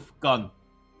 Poof, gone.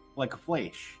 Like a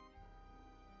flash.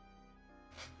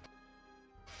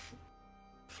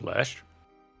 Flash.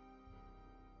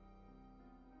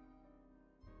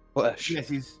 Flesh. Yes,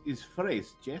 he's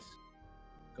phrase, Jess.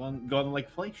 Gone like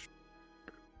flash.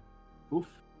 Poof.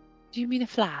 Do you mean a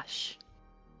flash?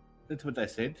 That's what I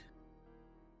said.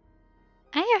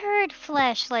 I heard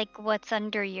flesh like what's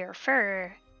under your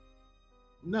fur.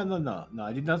 No.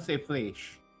 I did not say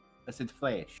flash. I said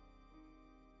flash.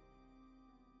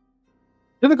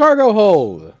 To the cargo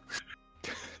hold.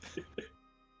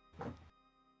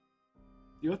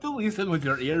 You have to listen with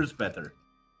your ears better.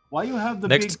 Why you have the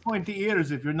Next- big pointy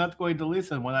ears if you're not going to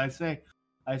listen when I say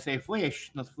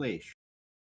flash, not flash.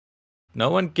 No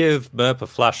one give Merp a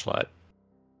flashlight.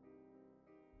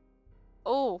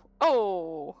 Oh.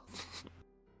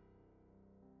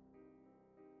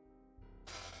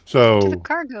 To the So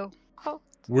cargo.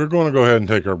 we're going to go ahead and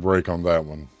take our break on that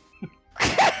one.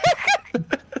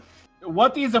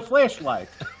 What is a flashlight?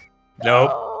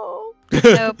 Nope. Oh.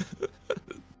 Nope.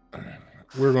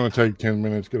 We're going to take 10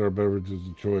 minutes, get our beverages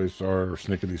of choice, our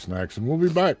snickety snacks, and we'll be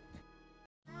back.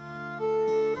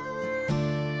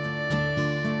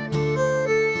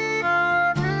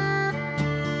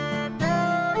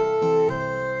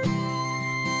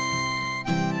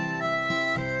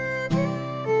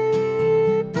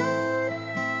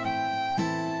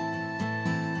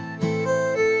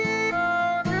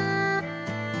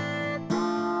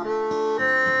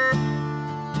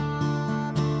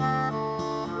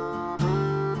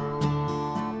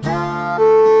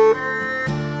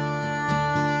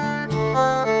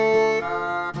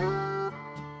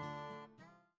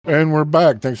 And we're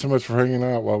back. Thanks so much for hanging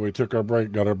out while we took our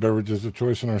break, got our beverages of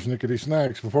choice and our snickety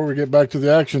snacks. Before we get back to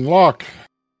the action, Locke.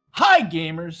 Hi,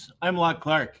 gamers. I'm Locke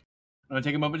Clark. I'm going to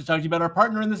take a moment to talk to you about our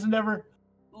partner in this endeavor,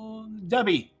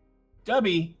 Debbie.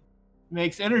 Debbie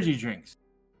makes energy drinks.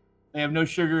 They have no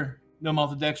sugar, no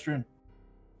maltodextrin,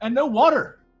 and no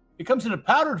water. It comes in a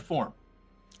powdered form.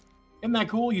 Isn't that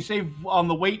cool? You save on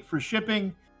the weight for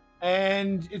shipping,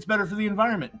 and it's better for the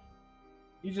environment.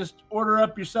 You just order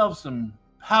up yourself some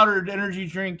powdered energy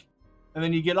drink, and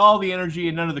then you get all the energy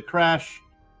and none of the crash.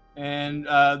 And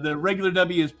the regular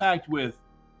W is packed with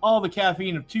all the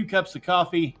caffeine of 2 cups of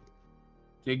coffee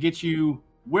to get you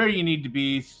where you need to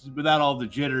be without all the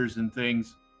jitters and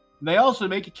things. They also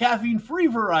make a caffeine-free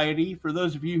variety for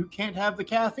those of you who can't have the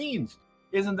caffeines.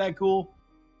 Isn't that cool?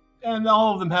 And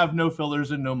all of them have no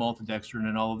fillers and no maltodextrin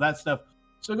and all of that stuff.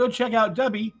 So go check out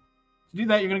Dubby. To do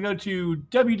that, you're going to go to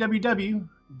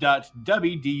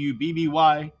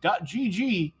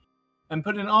www.dubby.gg and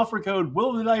put in offer code Will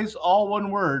of the Dice, all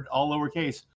one word, all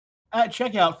lowercase, at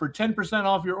checkout for 10%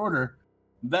 off your order.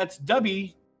 That's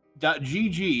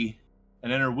dubby.gg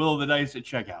and enter Will of the Dice at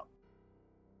checkout.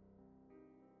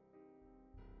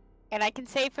 And I can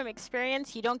say from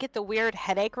experience, you don't get the weird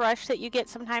headache rush that you get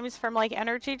sometimes from like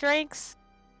energy drinks.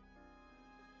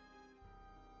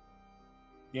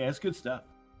 Yeah, it's good stuff.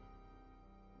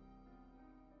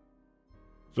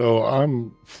 So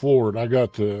I'm floored. I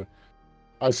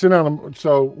sent out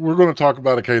so we're going to talk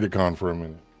about AcadeCon for a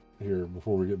minute here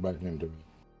before we get back into it.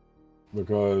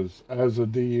 Because as a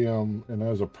DM and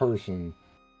as a person,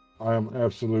 I am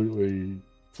absolutely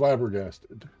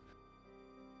flabbergasted.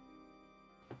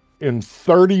 In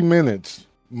 30 minutes,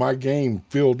 my game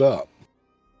filled up.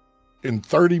 In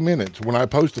 30 minutes, when I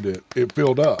posted it, it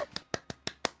filled up.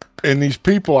 And these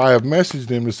people, I have messaged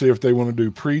them to see if they want to do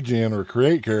pre-gen or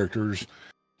create characters,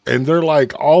 and they're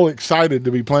like all excited to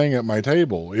be playing at my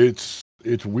table. It's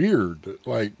weird.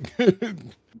 Like,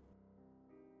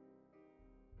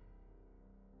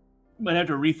 Might have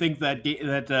to rethink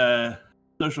that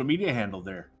social media handle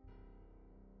there.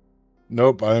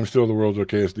 nope, I am still the world's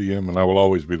okayest DM, and I will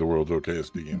always be the world's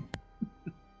okayest DM.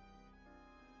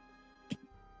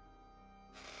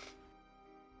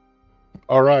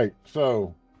 All right,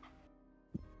 so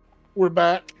we're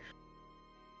back.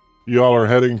 Y'all are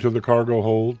heading to the cargo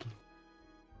hold.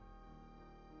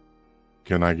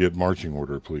 Can I get marching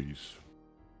order, please?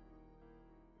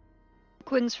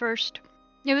 Quinn's first.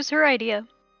 It was her idea.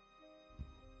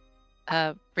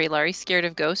 Raylari's scared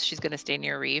of ghosts. She's going to stay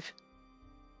near Reeve.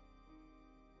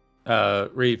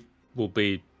 Reeve will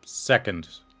be second,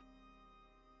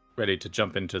 ready to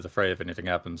jump into the fray if anything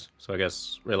happens. So I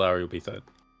guess Raylari will be third.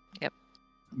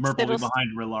 Merp will be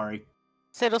behind Rilari.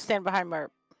 Sid will stand behind Merp.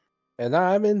 And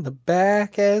I'm in the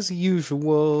back as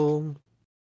usual.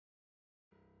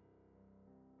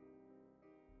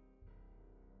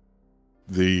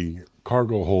 The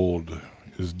cargo hold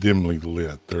is dimly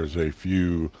lit. There's a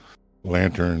few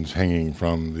lanterns hanging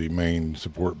from the main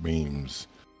support beams.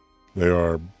 There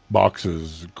are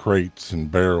boxes, crates,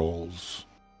 and barrels,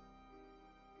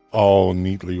 all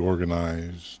neatly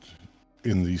organized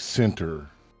in the center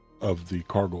of the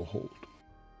cargo hold.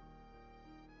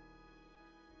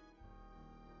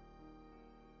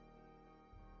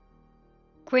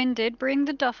 Quinn did bring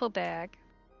the duffel bag.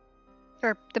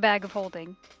 Or the bag of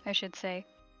holding, I should say.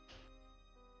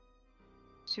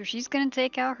 So she's gonna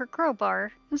take out her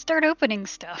crowbar and start opening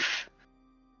stuff.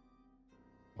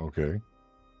 Okay.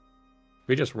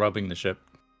 We're just rubbing the ship.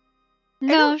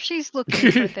 No, she's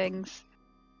looking for things.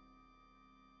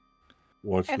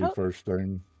 What's the first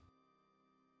thing?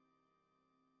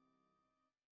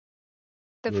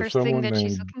 The There's first thing someone that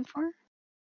she's named- looking for?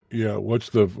 Yeah, what's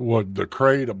the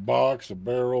crate, a box, a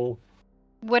barrel?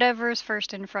 Whatever's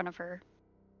first in front of her.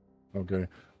 Okay.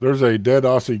 There's a dead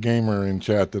Aussie gamer in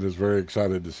chat that is very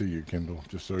excited to see you, Kendall,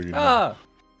 just so you know. Ah!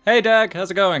 Hey, Dag,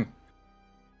 how's it going?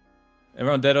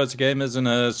 Everyone, Dead Aussie Game is an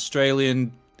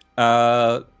Australian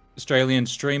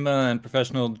streamer and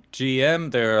professional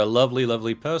GM. They're a lovely,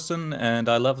 lovely person, and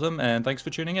I love them, and thanks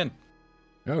for tuning in.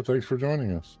 Yeah, thanks for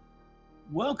joining us.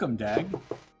 Welcome, Dag.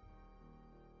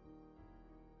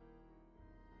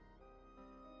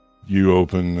 You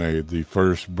open the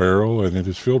first barrel, and it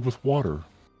is filled with water.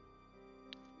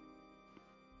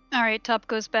 Alright, Top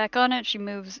goes back on it. She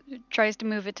tries to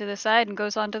move it to the side and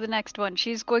goes on to the next one.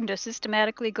 She's going to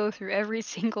systematically go through every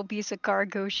single piece of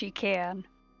cargo she can.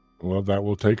 Well, that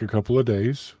will take a couple of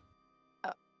days.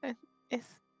 Is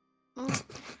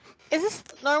this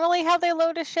normally how they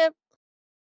load a ship?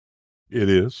 It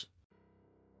is.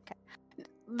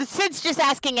 The Sid's just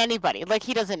asking anybody, like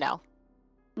he doesn't know.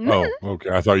 Oh, okay.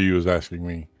 I thought you was asking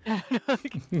me.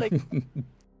 like,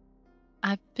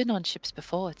 I've been on ships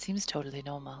before. It seems totally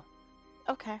normal.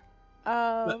 okay.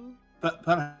 But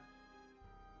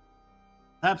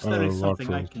perhaps there is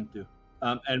something I can do.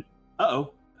 And am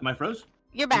I froze?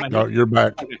 You're back. No, you're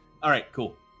back. Okay. All right,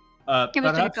 cool. Give it to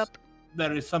the Perhaps cup.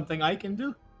 there is something I can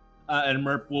do. And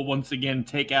Merp will once again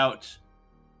take out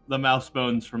the mouse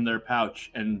bones from their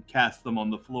pouch and cast them on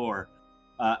the floor,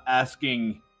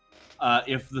 asking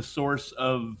if the source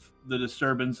of the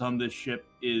disturbance on this ship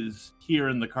is here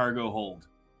in the cargo hold.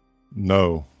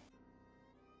 No.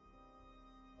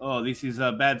 Oh, this is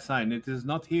a bad sign. It is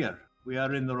not here. We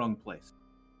are in the wrong place.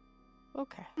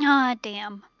 Okay. Ah,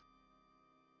 damn.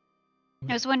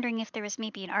 I was wondering if there was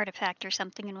maybe an artifact or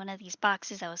something in one of these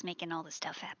boxes that was making all this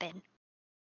stuff happen.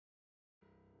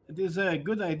 It is a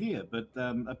good idea, but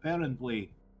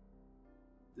apparently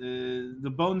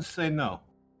the bones say no.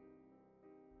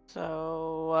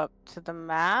 So up to the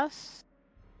mass.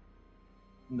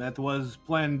 That was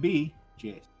Plan B,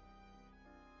 Jace.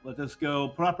 Let us go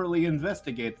properly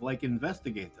investigate, like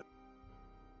investigator.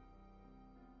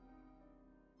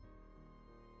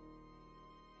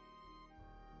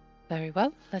 Very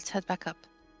well. Let's head back up.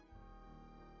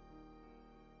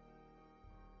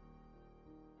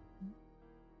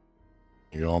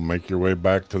 You all make your way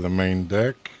back to the main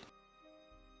deck.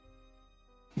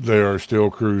 There are still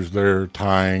crews there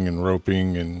tying and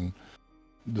roping and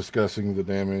discussing the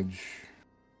damage.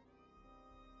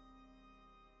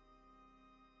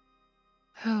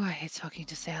 Oh, I hate talking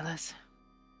to sailors.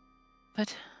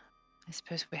 But I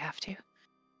suppose we have to.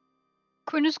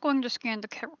 Quinn is going to scan the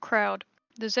crowd.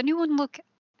 Does anyone look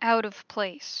out of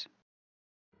place?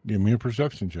 Give me a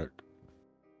perception check.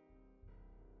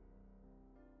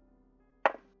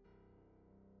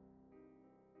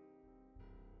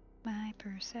 My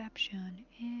perception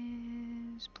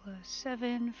is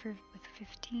 +7 with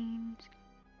 15.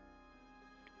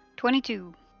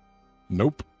 22.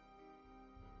 Nope.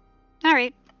 All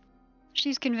right.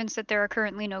 She's convinced that there are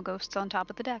currently no ghosts on top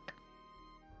of the deck.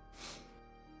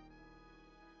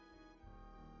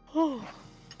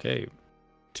 Okay,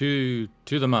 to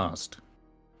the mast.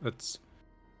 That's.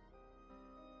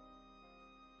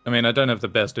 I mean, I don't have the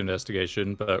best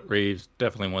investigation, but Reeves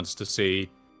definitely wants to see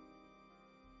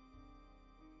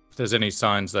if there's any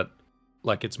signs that,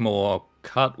 like, it's more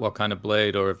cut, what kind of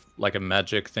blade, or if, like, a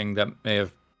magic thing that may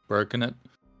have broken it.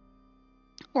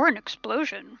 Or an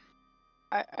explosion.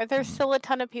 Are there still a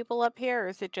ton of people up here, or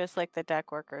is it just like the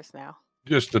deck workers now?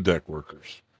 Just the deck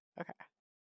workers. Okay.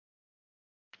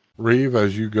 Reeve,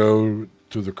 as you go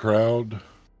to the crowd,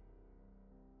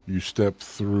 you step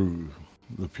through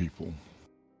the people.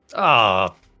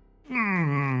 Ah.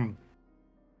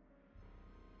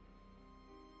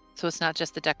 So it's not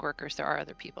just the deck workers. There are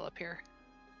other people up here.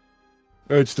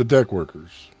 It's the deck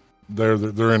workers. They're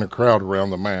in a crowd around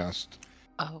the mast.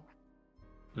 Oh.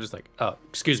 I'm just like, oh,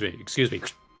 excuse me.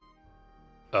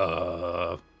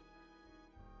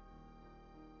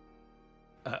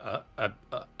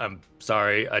 I'm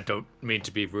sorry. I don't mean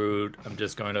to be rude. I'm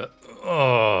just going to.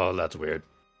 Oh, that's weird.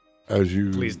 As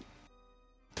you Please.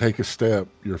 take a step,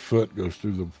 your foot goes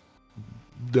through the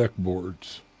deck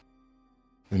boards,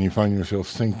 and you find yourself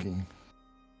sinking.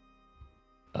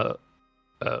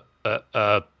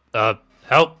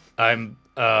 Help! I'm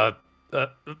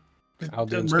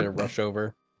Alden's gonna rush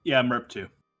over. Yeah, Merp too.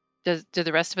 Do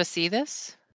the rest of us see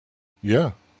this?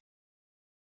 Yeah.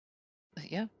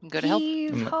 Yeah, I'm good to help.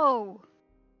 Heave ho!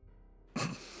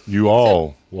 You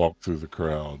all walk through the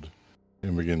crowd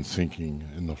and begin sinking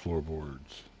in the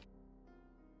floorboards.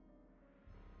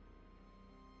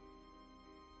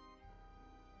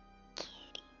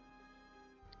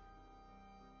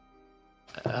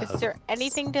 Is there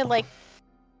anything to like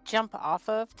jump off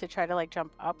of to try to like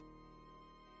jump up?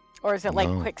 Or is it like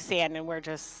No. quicksand and we're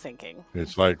just sinking?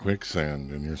 It's like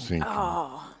quicksand and you're sinking.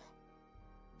 Oh.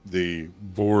 The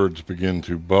boards begin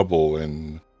to bubble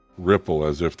and ripple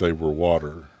as if they were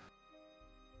water.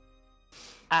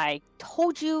 I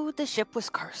told you the ship was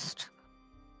cursed.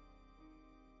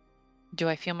 Do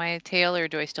I feel my tail or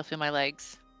do I still feel my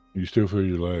legs? You still feel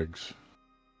your legs.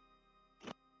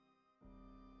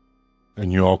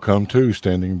 And you all come to,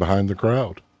 standing behind the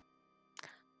crowd.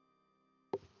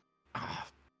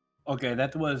 Okay,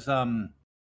 that was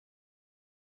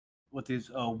what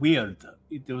is weird.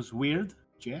 It was weird,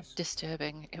 Jess.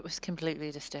 Disturbing. It was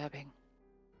completely disturbing.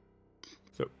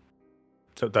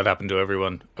 So that happened to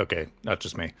everyone. Okay, not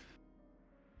just me.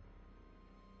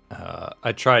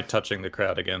 I tried touching the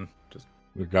crowd again. Just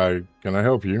The guy, can I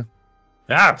help you?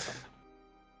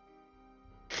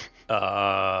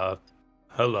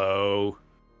 hello.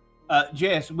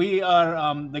 Jess, we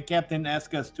are the captain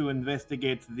asked us to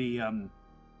investigate the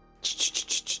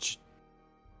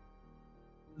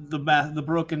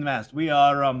broken mast. We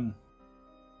are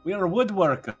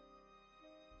woodworkers.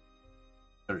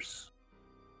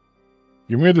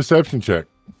 Give me a deception check.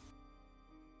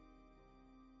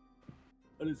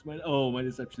 What is my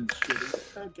deception's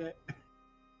shitty. Okay.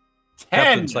 10.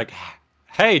 Captain's like,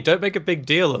 hey, don't make a big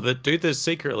deal of it. Do this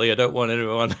secretly. I don't want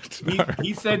anyone to know.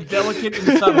 He said delicate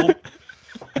and subtle.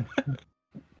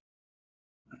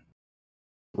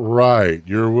 Right,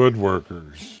 you're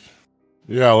woodworkers.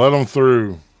 Yeah, let them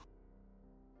through.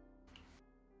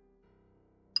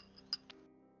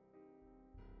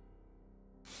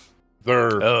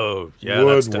 They're Oh, yeah,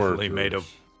 that's definitely woodworkers. made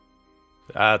of.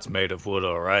 That's made of wood,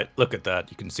 all right. Look at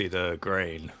that. You can see the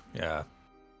grain. Yeah.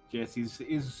 Yes,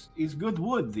 is good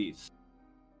wood, these.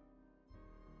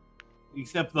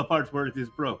 Except the parts where it is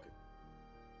broken.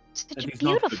 Such That a is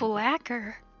not good beautiful wood.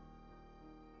 lacquer.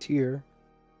 Tier,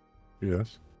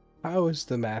 Yes. how is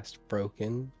the mast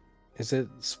broken? Is it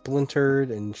splintered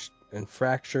and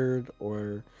fractured,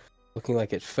 or looking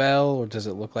like it fell, or does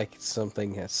it look like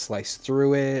something has sliced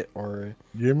through it, or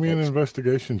Give me an It's-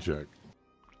 investigation check.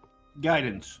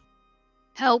 Guidance.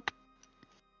 Help.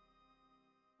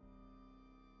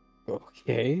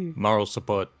 okay? Moral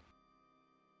support.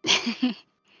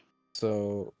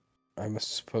 So I'm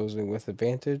supposing with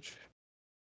advantage.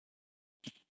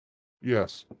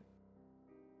 Yes.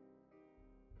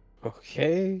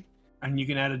 Okay. And you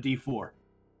can add a D4.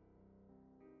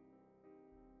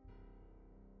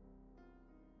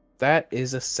 That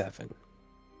is a 7.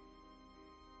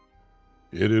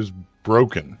 It is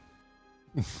broken.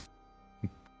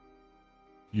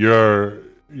 Your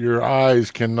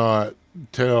eyes cannot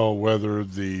tell whether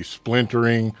the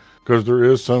splintering, because there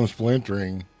is some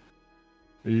splintering.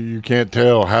 You can't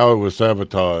tell how it was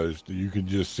sabotaged. You can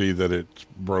just see that it's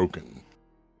broken.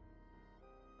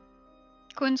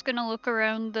 Quinn's gonna look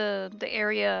around the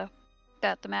area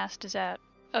that the mast is at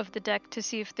of the deck to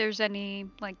see if there's any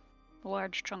like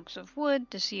large chunks of wood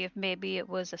to see if maybe it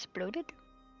was exploded.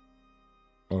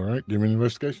 All right, give me an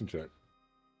investigation check.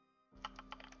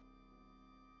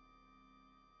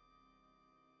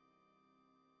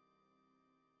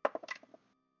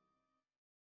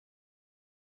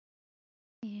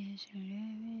 Is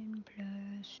 11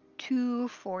 plus 2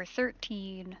 for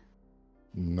 13.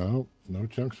 No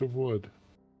chunks of wood.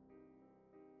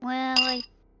 Well, I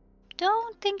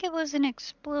don't think it was an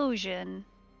explosion.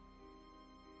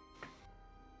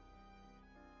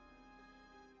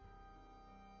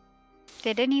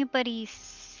 Did anybody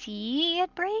see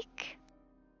it break?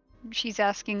 She's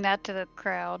asking that to the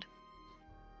crowd.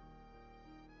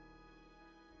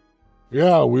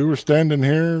 Yeah, we were standing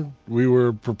here. We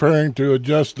were preparing to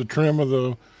adjust the trim of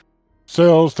the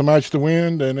sails to match the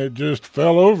wind, and it just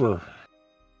fell over.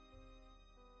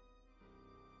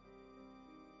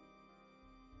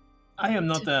 I am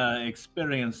not an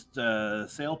experienced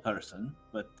sail person,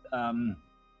 but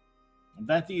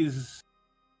that is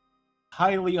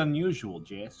highly unusual,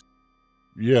 Jess.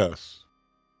 Yes.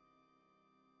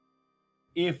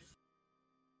 If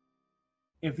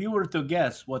you were to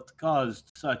guess what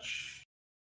caused such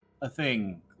a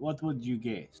thing, what would you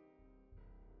guess?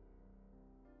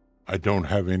 I don't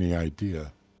have any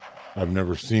idea. I've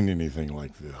never seen anything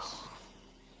like this.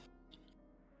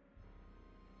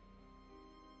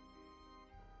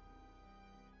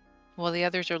 While the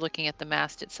others are looking at the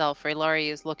mast itself, Raylari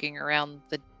is looking around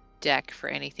the deck for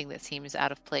anything that seems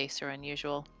out of place or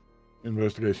unusual.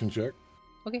 Investigation check.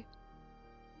 Okay.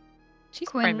 She's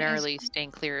Quinn is- primarily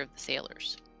staying clear of the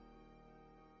sailors.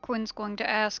 Quinn's going to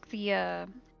ask the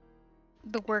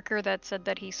worker that said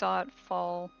that he saw it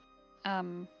fall.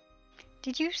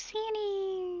 Did you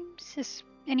see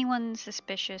anyone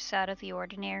suspicious out of the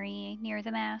ordinary near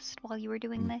the mast while you were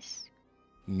doing this?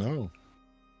 No.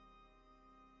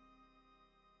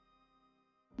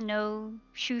 No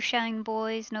shoeshine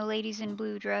boys, no ladies in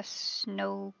blue dress,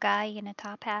 no guy in a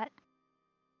top hat.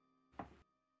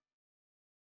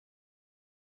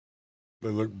 They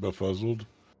look befuzzled.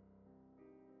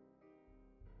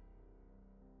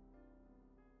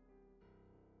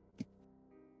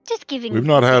 Just giving. We've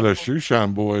not had a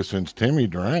shoeshine boy since Timmy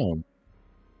drowned.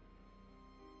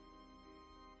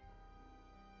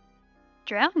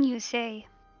 Drown, you say?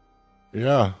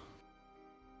 Yeah.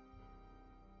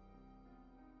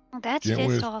 Well, that's Gent just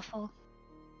with- awful.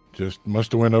 Just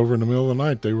must have went over in the middle of the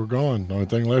night. They were gone. The only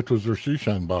thing left was their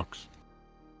shoeshine box.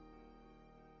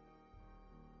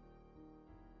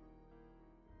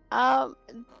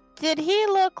 Did he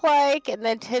look like? And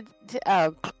then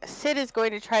Sid is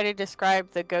going to try to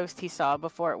describe the ghost he saw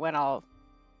before it went all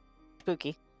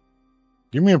spooky.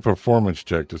 Give me a performance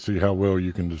check to see how well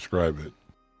you can describe it.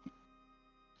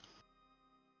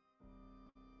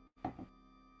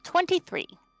 23.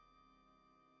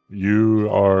 You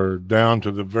are down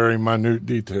to the very minute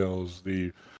details.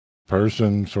 The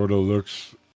person sort of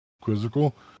looks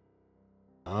quizzical.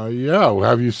 Yeah.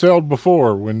 Have you sailed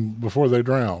before before they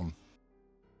drown?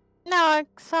 No, I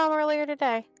saw him earlier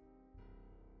today.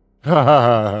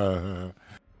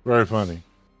 Very funny.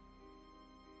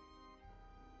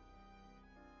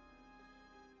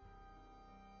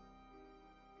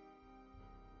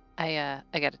 I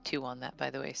got a 2 on that, by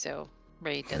the way, so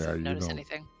Ray doesn't you notice don't.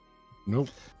 anything. Nope.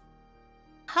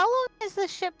 How long has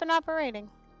this ship been operating?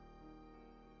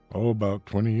 Oh, about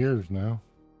 20 years now.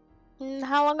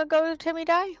 How long ago did Timmy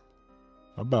die?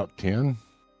 About 10.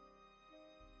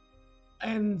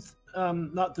 And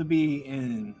not to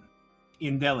be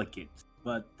indelicate,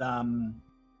 but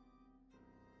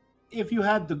if you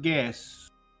had to guess,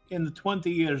 in the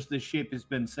 20 years the ship has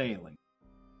been sailing,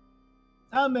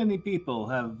 how many people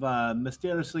have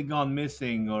mysteriously gone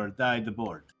missing or died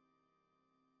aboard?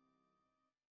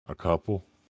 A couple.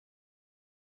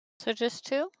 So just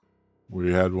 2?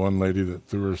 We had one lady that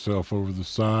threw herself over the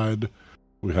side.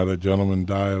 We had a gentleman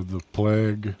die of the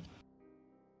plague.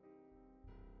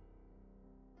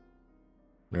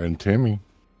 And Timmy.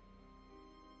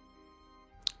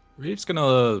 Reeve's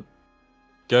gonna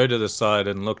go to the side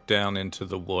and look down into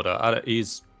the water.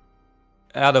 He's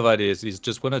out of ideas. He's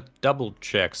just gonna double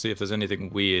check, see if there's anything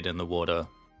weird in the water.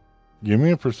 Give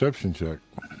me a perception check.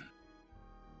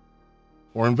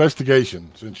 Or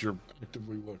investigation, since you're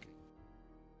actively looking.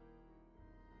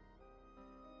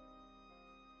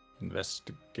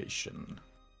 Investigation.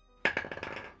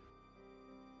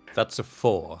 That's a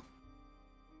 4.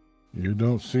 You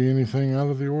don't see anything out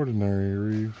of the ordinary,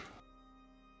 Reeve.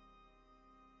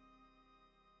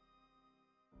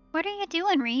 What are you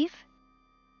doing, Reeve?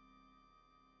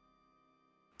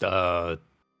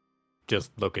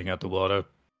 Just looking at the water.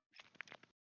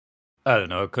 I don't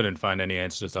know, I couldn't find any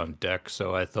answers on deck,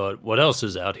 so I thought, what else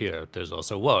is out here? There's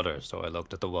also water, so I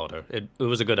looked at the water. It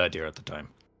was a good idea at the time.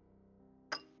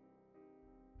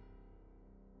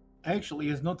 Actually,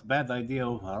 it's not a bad idea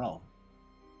overall.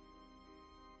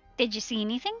 Did you see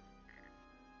anything?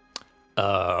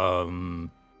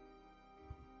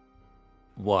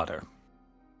 Water.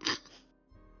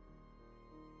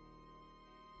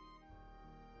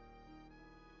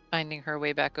 Finding her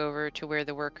way back over to where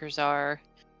the workers are.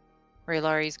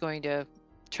 Raylari's going to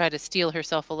try to steel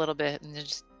herself a little bit and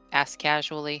just ask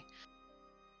casually,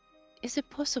 is it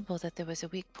possible that there was a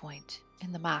weak point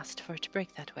in the mast for it to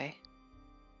break that way?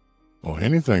 Well,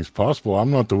 anything's possible.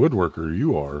 I'm not the woodworker.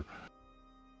 You are.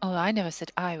 Oh, I never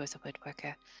said I was a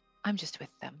woodworker. I'm just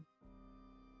with them.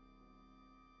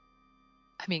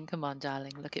 I mean, come on,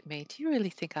 darling, look at me. Do you really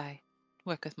think I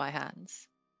work with my hands?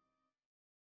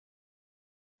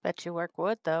 Bet you work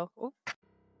wood, though. Ooh.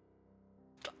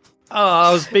 Oh,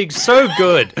 I was being so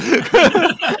good. Hey,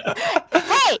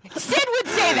 Sid would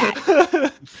say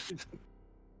that.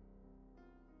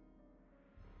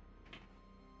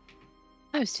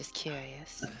 I was just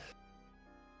curious.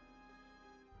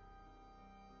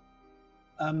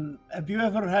 Have you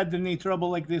ever had any trouble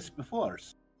like this before?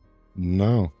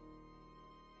 No.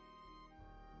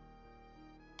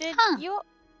 Did you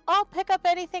all pick up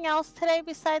anything else today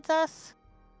besides us?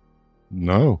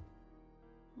 No.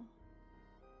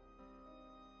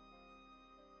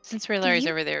 Since Raylari's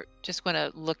over there, just want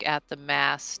to look at the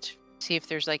mast, see if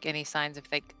there's like any signs of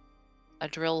like a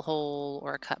drill hole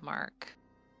or a cut mark.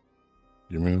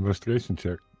 Give me an investigation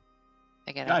check.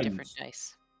 I got a different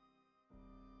dice.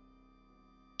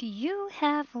 Do you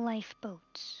have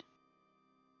lifeboats?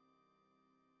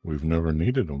 We've never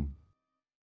needed them.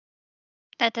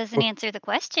 That doesn't answer the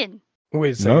question.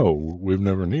 Wait a second. No, we've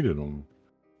never needed them.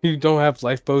 You don't have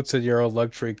lifeboats and you're a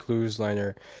luxury cruise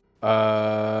liner.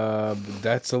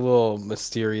 That's a little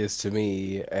mysterious to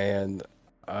me. And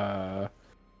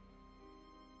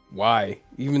why?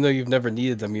 Even though you've never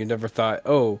needed them, you never thought,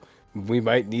 oh, we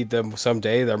might need them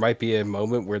someday. There might be a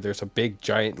moment where there's a big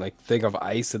giant like thing of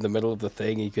ice in the middle of the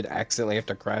thing, and you could accidentally have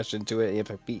to crash into it, and you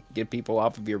have to get people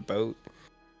off of your boat.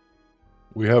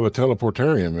 We have a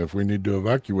teleportarium. If we need to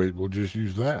evacuate, we'll just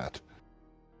use that.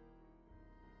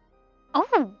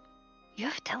 Oh, you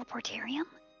have a teleportarium?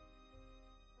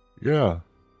 Yeah.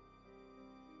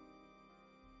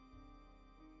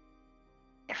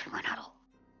 Everyone huddle.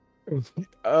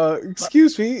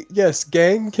 Excuse me. Yes,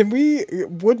 gang. Can we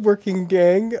woodworking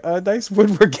gang? Nice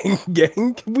woodworking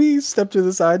gang. Can we step to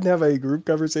the side and have a group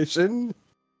conversation?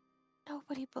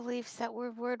 Nobody believes that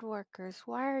we're woodworkers.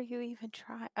 Why are you even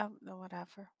trying? Oh, no,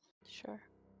 whatever. Sure.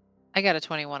 I got a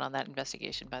 21 on that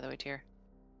investigation, by the way, Tyr.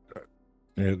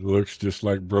 It looks just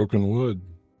like broken wood.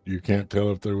 You can't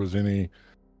tell if there was any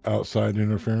outside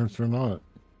interference or not.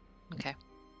 Okay.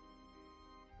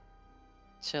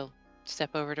 She'll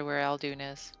step over to where Aldun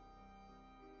is.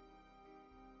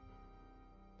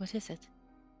 What is it?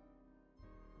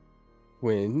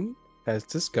 Quinn has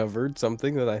discovered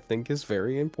something that I think is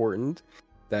very important.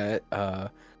 That,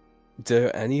 do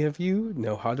any of you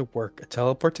know how to work a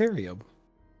teleportarium?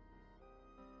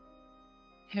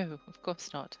 No, of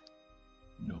course not.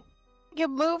 No. You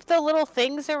move the little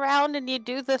things around and you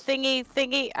do the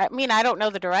thingy. I mean, I don't know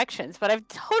the directions, but I've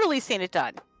totally seen it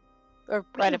done. Or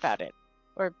read about it.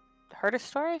 Or heard a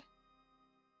story.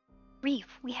 Reeve,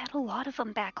 we had a lot of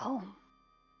them back home.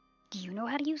 Do you know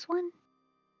how to use one?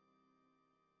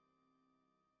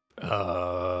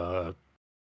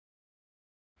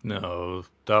 No,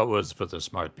 that was for the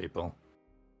smart people.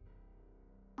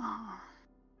 Oh.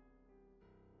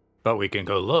 But we can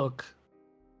go look.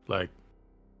 Like,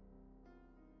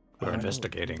 we're Uh,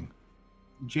 investigating.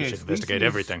 We Jess, should this investigate is-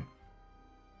 everything.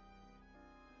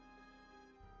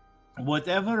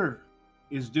 Whatever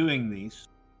is doing these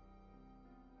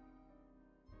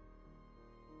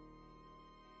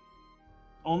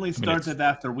only started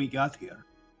after we got here.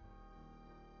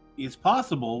 It's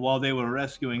possible while they were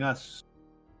rescuing us,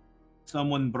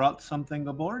 someone brought something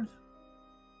aboard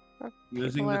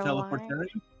using the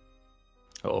teleportarium.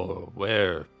 Oh,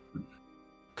 we're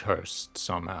cursed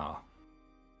somehow.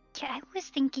 Yeah, I was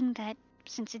thinking that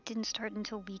since it didn't start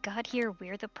until we got here,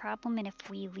 we're the problem, and if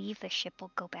we leave, the ship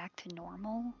will go back to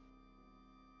normal.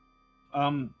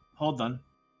 Hold on.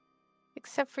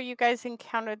 Except for you guys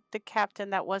encountered the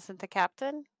captain that wasn't the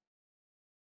captain.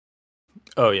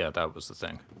 Oh yeah, that was the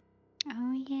thing.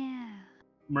 Oh, yeah.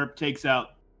 Merp takes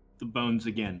out the bones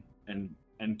again and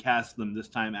casts them, this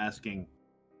time asking,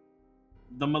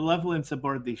 the malevolence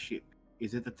aboard the ship,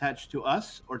 is it attached to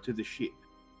us or to the ship?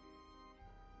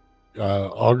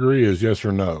 Augury is yes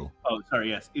or no. Oh, sorry,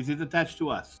 yes. Is it attached to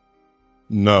us?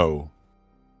 No.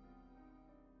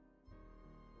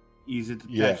 Is it attached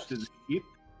Yes. to the ship?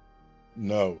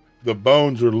 No. The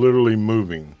bones are literally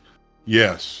moving.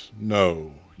 Yes.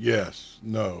 No. Yes.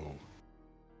 No.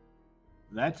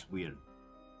 That's weird.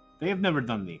 They have never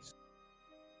done these.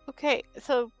 Okay,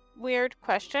 so weird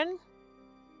question.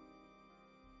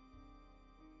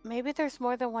 Maybe there's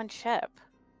more than one ship.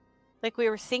 Like we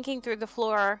were sinking through the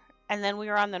floor and then we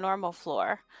were on the normal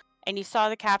floor and you saw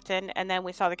the captain and then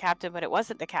we saw the captain but it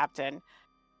wasn't the captain.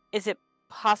 Is it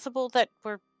possible that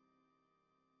we're,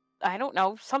 I don't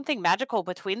know, something magical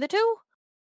between the two?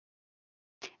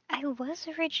 I was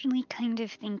originally kind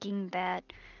of thinking that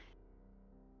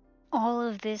all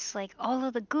of this, like all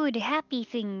of the good, happy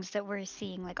things that we're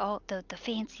seeing, like all the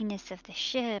fanciness of the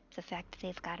ship, the fact that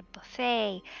they've got a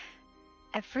buffet.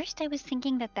 At first, I was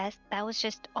thinking that was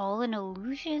just all an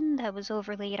illusion that was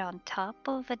overlaid on top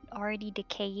of an already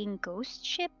decaying ghost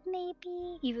ship,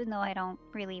 maybe? Even though I don't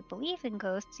really believe in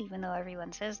ghosts, even though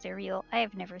everyone says they're real, I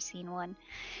have never seen one.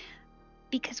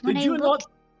 Because when Did I you looked...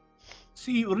 not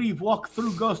see Reeve walk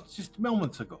through ghosts just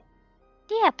moments ago?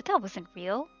 Yeah, but that wasn't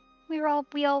real. We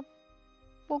all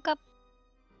woke up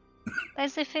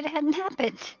as if it hadn't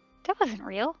happened. That wasn't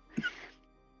real.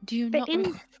 Do you But not? in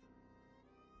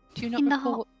Do you not in the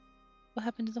recall hall- what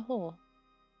happened to the hole?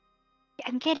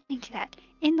 I'm getting to that.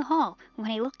 In the hall,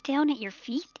 when I looked down at your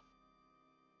feet,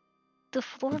 the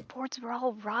floorboards were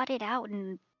all rotted out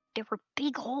and there were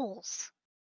big holes.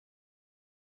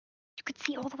 You could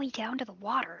see all the way down to the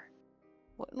water.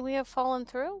 Wouldn't we have fallen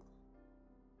through?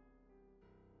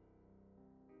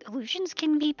 Illusions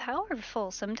can be powerful.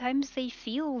 Sometimes they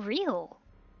feel real.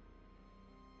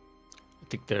 I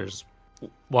think there's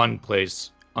one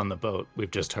place on the boat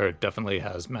we've just heard definitely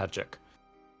has magic,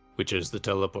 which is the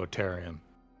teleportarium.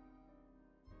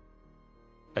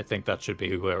 I think that should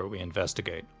be where we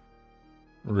investigate.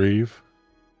 Reeve,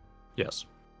 Yes.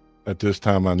 at this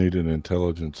time I need an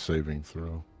intelligence saving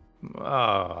throw.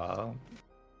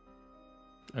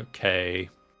 Okay.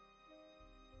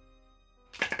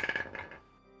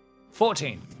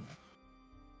 14.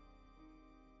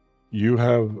 You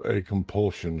have a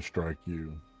compulsion strike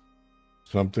you.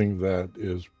 Something that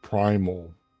is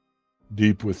primal,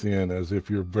 deep within, as if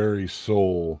your very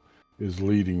soul is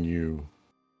leading you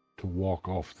to walk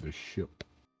off the ship.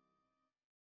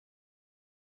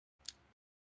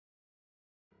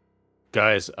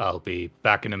 Guys, I'll be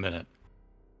back in a minute.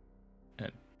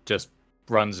 And just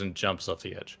runs and jumps off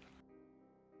the edge.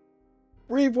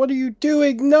 Reeve, what are you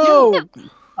doing? No!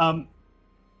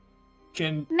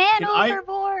 Can Man I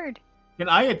overboard! can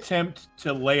I attempt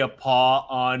to lay a paw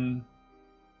on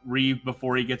Reeve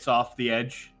before he gets off the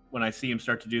edge when I see him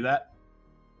start to do that?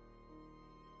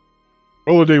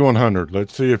 Roll a D100.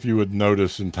 Let's see if you would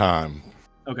notice in time.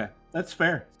 Okay, that's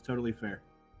fair. It's totally fair.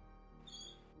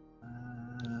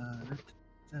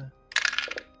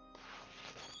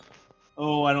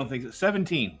 Oh, I don't think so.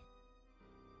 17.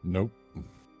 Nope.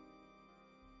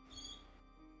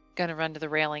 Gonna run to the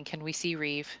railing. Can we see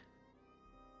Reeve?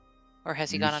 Or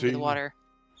has he You gone under the see- water?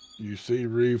 You see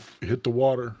Reeve hit the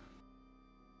water,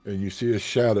 and you see a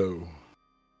shadow,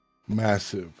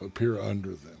 massive, appear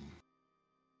under them.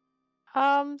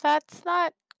 That's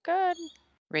not good.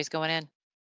 Ray's going in.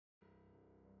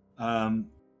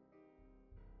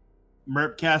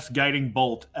 Merp casts Guiding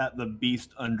Bolt at the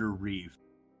beast under Reeve.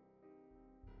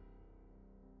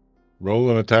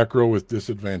 Roll an attack roll with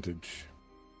disadvantage.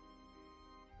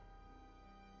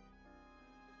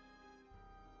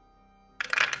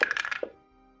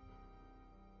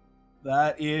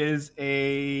 That is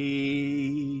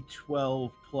a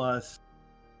 12 plus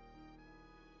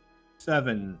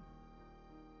 7,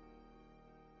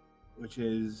 which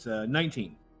is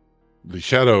 19. The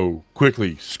shadow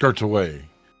quickly skirts away,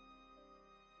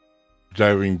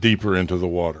 diving deeper into the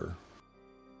water.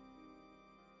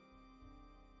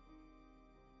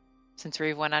 Since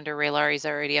Reeve went under, Raylari's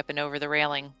already up and over the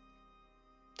railing,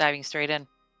 diving straight in,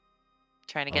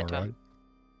 trying to get to him.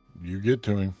 You get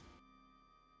to him.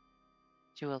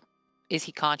 Is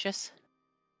he conscious?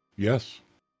 Yes.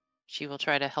 She will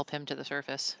try to help him to the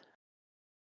surface.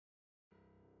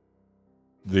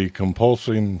 The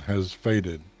compulsion has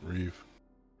faded, Reeve.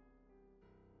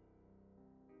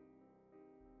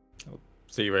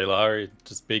 See Raylari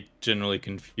just be generally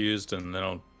confused, and then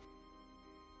I'll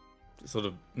sort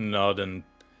of nod and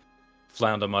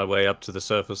flounder my way up to the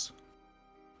surface.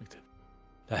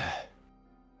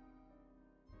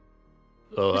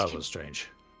 Oh, that was strange.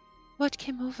 What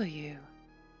came over you?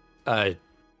 I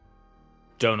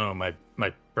don't know. My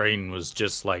brain was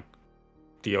just like,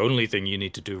 the only thing you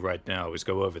need to do right now is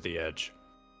go over the edge.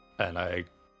 And I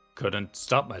couldn't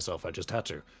stop myself. I just had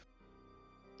to.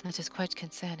 That is quite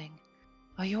concerning.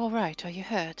 Are you all right? Are you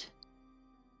hurt?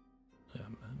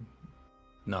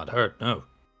 Not hurt, no.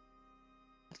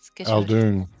 Let's get you out of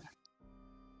Aldoon,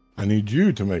 I need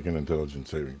you to make an intelligence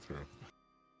saving throw.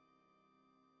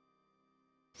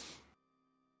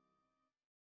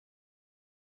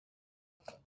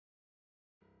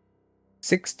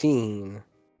 $16.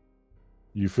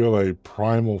 You feel a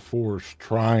primal force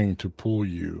trying to pull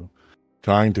you,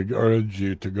 trying to urge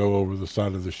you to go over the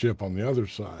side of the ship on the other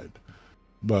side.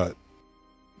 But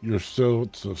your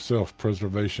sense of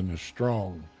self-preservation is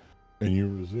strong, and you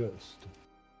resist.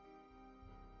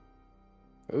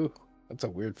 Ooh, that's a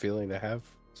weird feeling to have,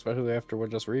 especially after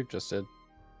what Reeve just did.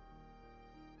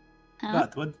 Huh?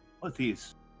 What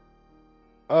these?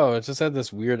 Oh, it just had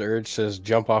this weird urge to just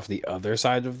jump off the other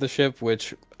side of the ship,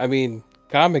 which, I mean,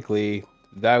 comically,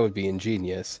 that would be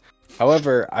ingenious.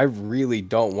 However, I really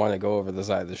don't want to go over the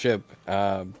side of the ship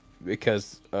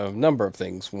because of a number of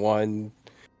things. One,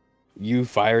 you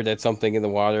fired at something in the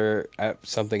water,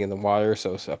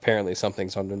 so apparently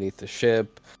something's underneath the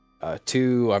ship.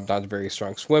 2, I'm not a very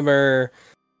strong swimmer.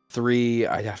 3,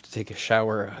 I'd have to take a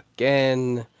shower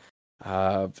again.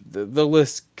 The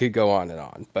list could go on and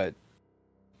on, but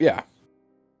yeah.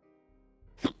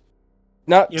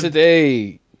 Not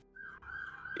today,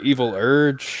 evil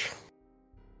urge.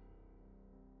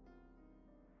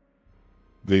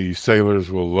 The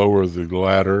sailors will lower the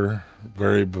ladder,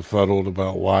 very befuddled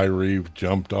about why Reeve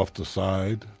jumped off the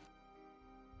side.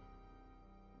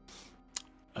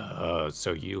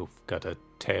 So you've got a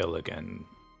tail again.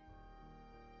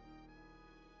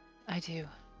 I do.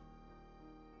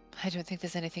 I don't think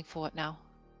there's anything for it now.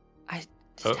 I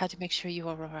just had to make sure you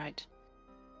are all right.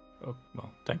 Oh, well,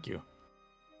 thank you.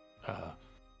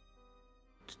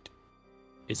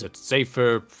 Is it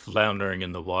safer floundering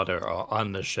in the water or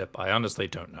on the ship? I honestly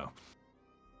don't know.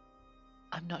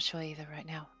 I'm not sure either right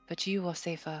now, but you are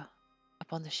safer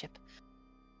up on the ship.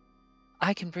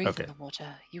 I can breathe in the water.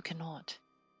 You cannot.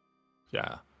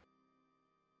 Yeah.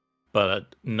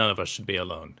 But none of us should be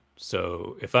alone.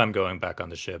 So if I'm going back on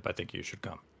the ship, I think you should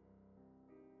come.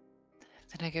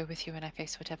 Then I go with you and I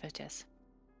face whatever it is.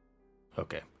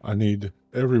 Okay. I need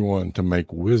everyone to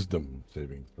make wisdom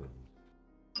saving throws.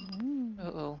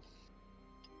 Uh-oh.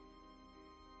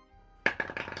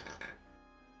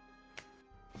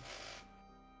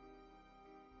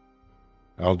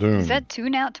 Aldoon. Is that 2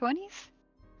 nat 20s?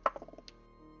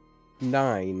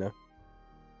 9.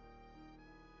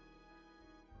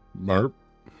 Merp.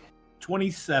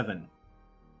 27.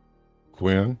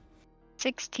 Quinn.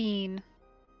 16.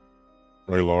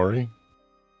 Raylari.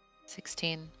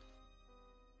 16.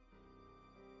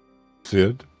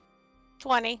 Sid.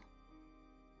 20.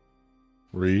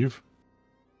 Reeve.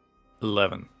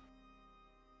 11.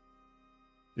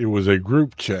 It was a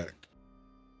group check.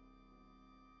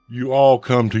 You all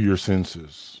come to your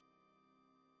senses.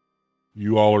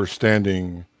 You all are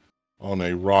standing on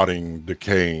a rotting,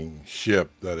 decaying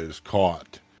ship that is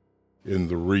caught in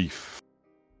the reef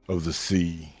of the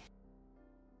sea.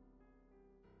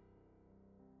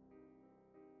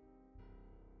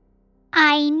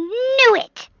 I knew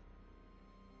it!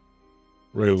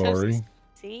 Raylari,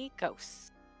 See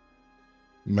ghosts.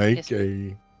 make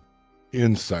a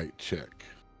insight check.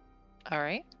 All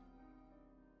right.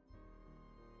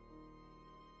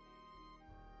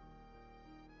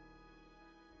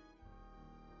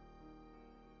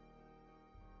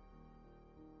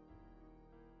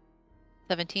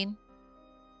 17.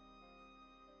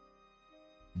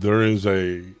 There is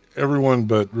everyone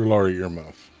but Rulari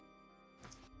earmuff.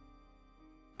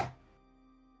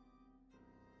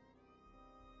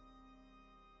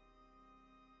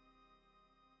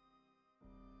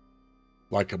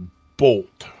 Like a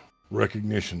bolt,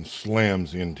 recognition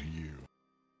slams into you.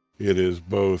 It is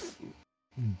both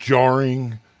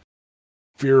jarring,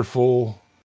 fearful,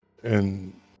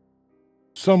 and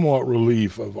somewhat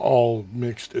relief of all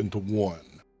mixed into one.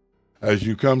 As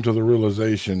you come to the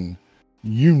realization,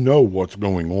 you know what's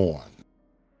going on.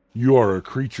 You are a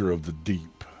creature of the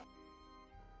deep.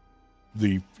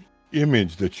 The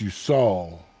image that you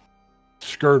saw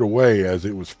skirt away as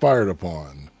it was fired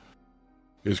upon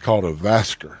is called a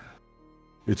Vasker.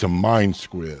 It's a mind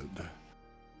squid.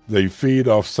 They feed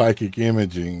off psychic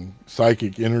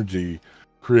energy,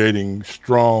 creating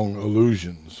strong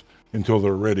illusions until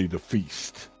they're ready to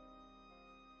feast.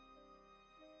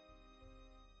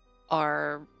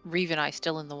 Are Reeve and I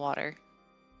still in the water?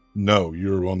 No,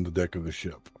 you're on the deck of the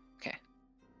ship. Okay.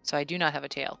 So I do not have a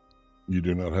tail. You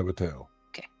do not have a tail.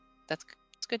 That's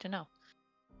good to know.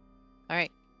 All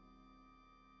right.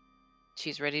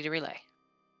 She's ready to relay.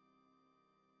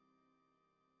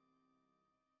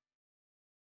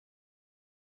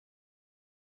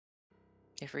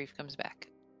 If Reeve comes back.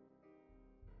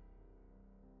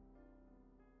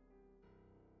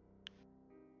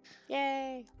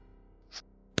 Yay.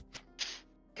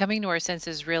 Coming to our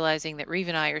senses, realizing that Reeve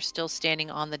and I are still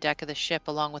standing on the deck of the ship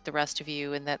along with the rest of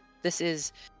you, and that this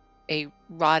is a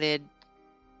rotted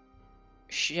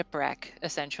shipwreck,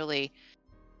 essentially,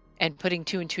 and putting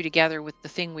two and two together with the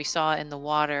thing we saw in the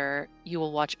water, you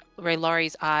will watch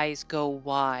Raylari's eyes go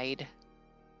wide.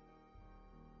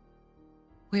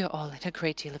 We are all in a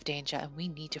great deal of danger, and we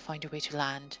need to find a way to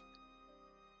land.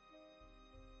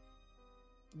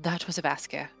 That was a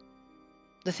Vasker,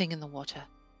 the thing in the water.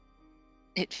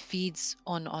 It feeds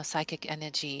on our psychic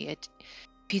energy. It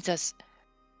feeds us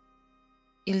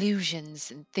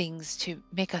illusions and things to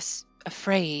make us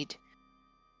afraid.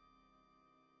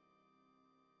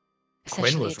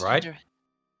 Quinn was right.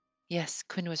 Yes,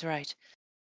 Quinn was right.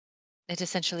 It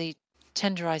essentially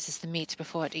tenderizes the meat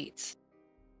before it eats.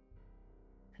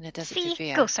 And it does it through See,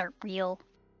 fear. ghosts aren't real.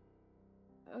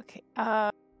 Okay.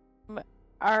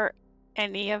 Are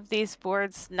any of these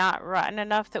boards not rotten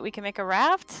enough that we can make a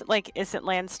raft? Like, isn't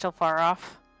land still far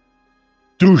off?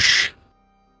 Douche!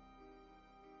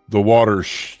 The water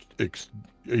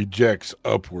ejects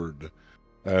upward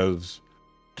as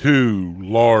two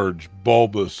large,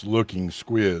 bulbous-looking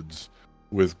squids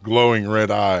with glowing red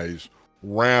eyes,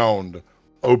 round,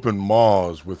 open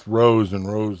maws with rows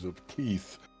and rows of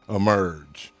teeth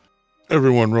emerge.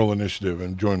 Everyone roll initiative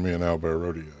and join me in Owlbear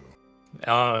Rodeo.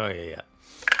 Oh, yeah.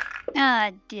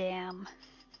 Ah, damn.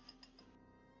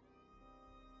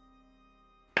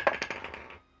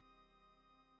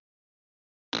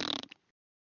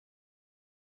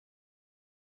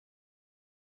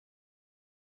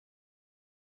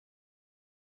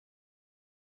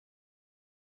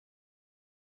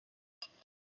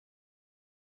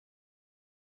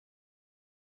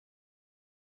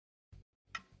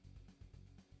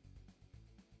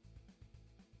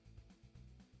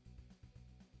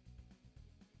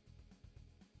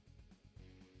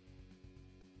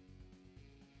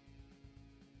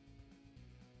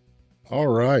 All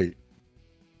right.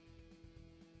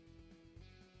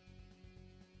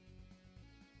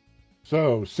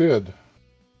 So, Sid.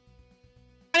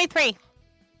 23.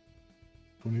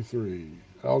 23.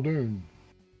 Aldoon.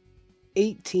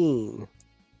 18.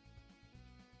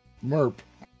 Merp.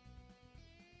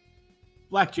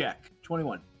 Blackjack,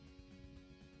 21.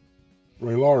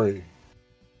 Raylari.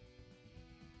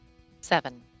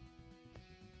 7.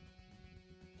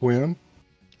 Quinn.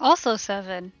 Also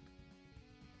 7.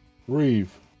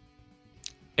 Reeve.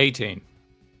 18.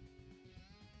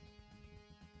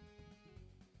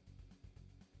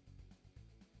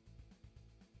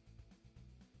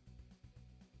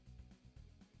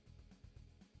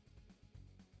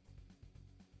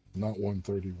 Not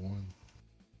 131.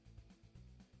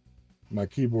 My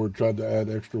keyboard tried to add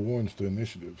extra ones to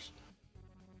initiatives.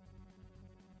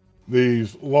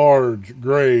 These large,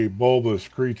 gray, bulbous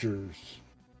creatures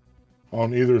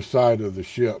on either side of the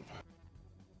ship.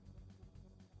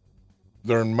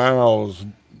 Their mouths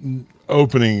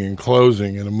opening and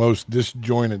closing in a most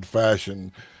disjointed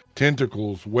fashion,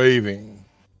 tentacles waving,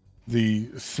 the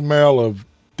smell of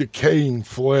decaying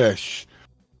flesh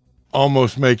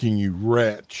almost making you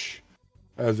retch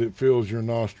as it fills your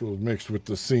nostrils mixed with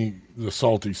the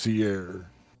salty sea air.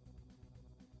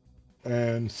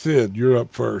 And Sid, you're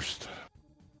up first.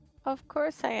 Of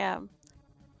course I am.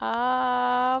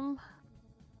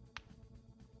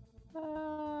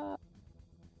 How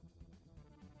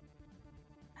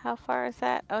far is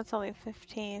that? Oh, it's only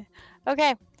 15.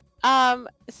 Okay.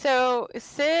 So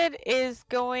Sid is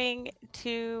going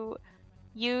to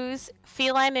use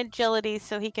feline agility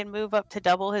so he can move up to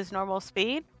double his normal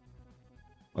speed.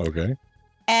 Okay.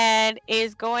 And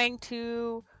is going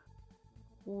to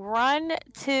run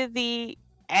to the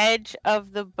edge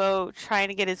of the boat, trying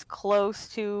to get as close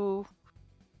to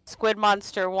Squid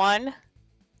Monster 1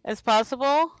 as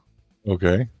possible.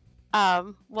 Okay.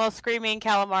 While screaming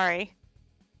calamari.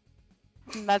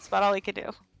 And that's about all he could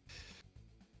do.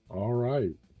 All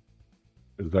right.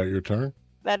 Is that your turn?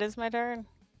 That is my turn.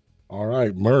 All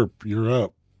right, Merp, you're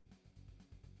up.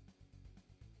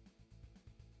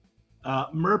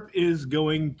 Merp is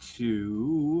going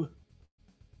to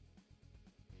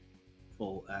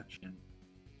full action.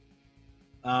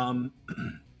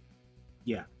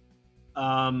 Yeah.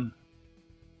 Can't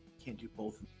do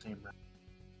both in the same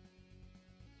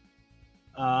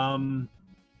round.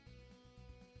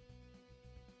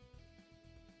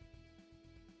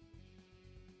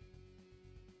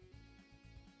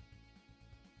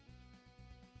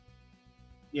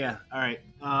 Yeah, all right.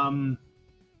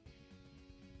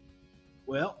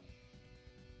 Well,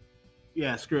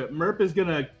 yeah, screw it. Merp is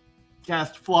gonna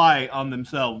cast Fly on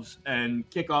themselves and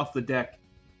kick off the deck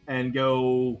and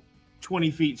go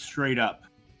 20 feet straight up.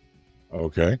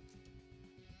 Okay.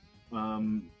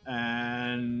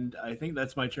 And I think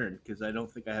that's my turn because I don't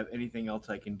think I have anything else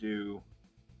I can do.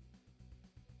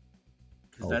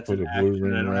 Because that's put an a blue action.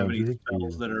 ring I don't have around any you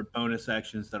spells to- that are bonus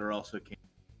actions that are also canceled.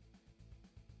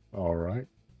 All right.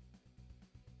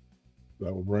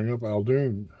 That will bring up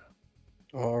Aldoon.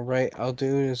 All right,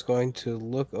 Aldoon is going to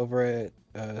look over at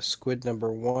squid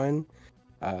number 1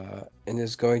 and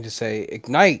is going to say,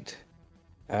 Ignite!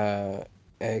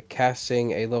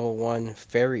 Casting a level 1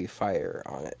 fairy fire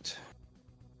on it.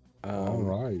 All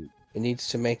right. It needs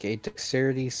to make a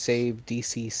dexterity save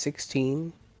DC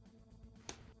 16.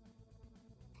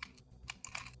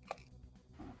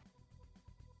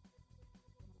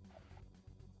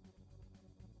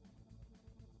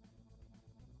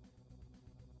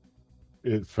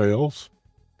 It fails.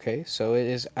 Okay, so it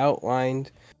is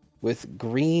outlined with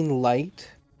green light.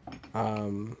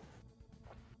 And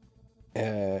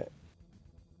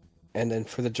then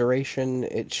for the duration,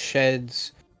 it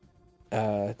sheds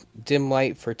dim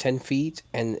light for 10 feet,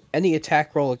 and any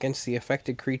attack roll against the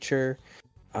affected creature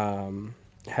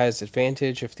has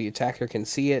advantage if the attacker can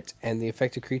see it, and the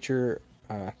affected creature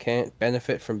can't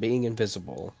benefit from being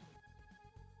invisible.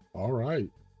 All right.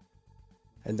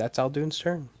 And that's Aldoon's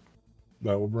turn.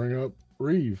 That will bring up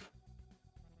Reeve.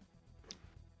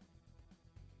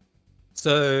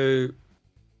 So,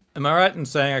 am I right in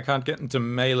saying I can't get into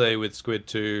melee with Squid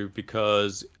 2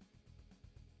 because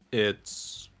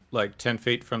it's like 10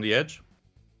 feet from the edge?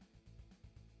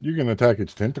 You can attack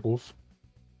its tentacles.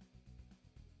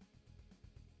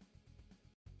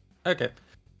 Okay.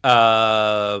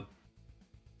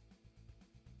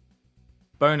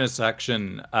 Bonus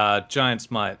action, Giant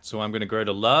Smite. So I'm going to grow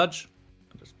to large.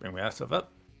 I'll just bring myself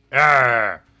up.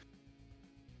 Arrgh!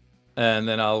 And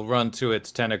then I'll run to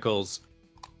its tentacles.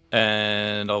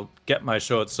 And I'll get my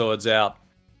short swords out.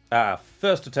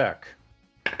 First attack.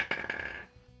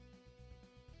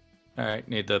 Alright,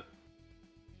 need the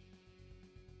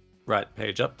right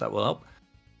page up. That will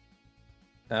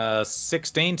help.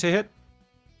 16 to hit.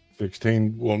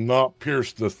 16 will not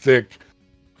pierce the thick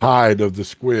hide of the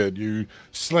squid. You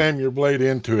slam your blade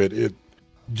into it. It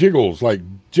jiggles like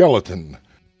gelatin,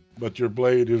 but your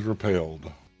blade is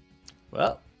repelled.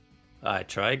 Well, I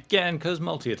try again because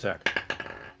multi-attack.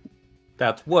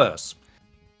 That's worse.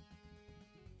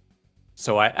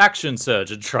 So I action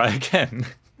surge and try again.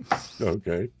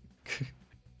 Okay.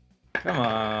 Come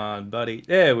on, buddy.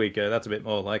 There we go. That's a bit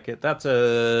more like it. That's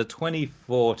a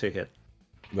 24 to hit.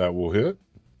 That will hit.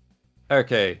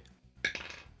 Okay.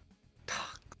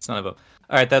 Son of a...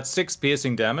 Alright, that's 6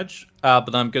 piercing damage.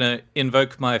 But I'm going to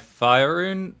invoke my fire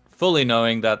rune, fully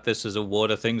knowing that this is a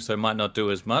water thing, so it might not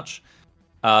do as much.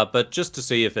 But just to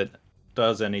see if it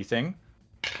does anything.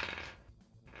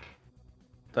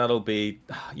 That'll be...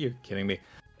 You're kidding me.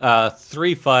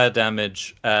 3 fire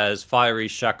damage as fiery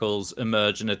shackles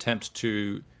emerge and attempt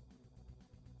to...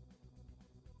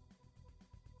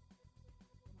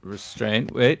 restrain...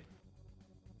 Wait.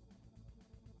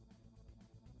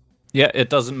 Yeah, it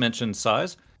doesn't mention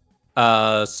size.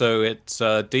 So it's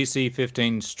DC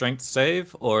 15 strength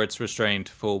save, or it's restrained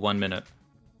for 1 minute.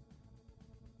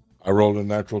 I rolled a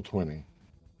natural 20.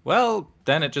 Well,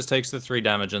 then it just takes the 3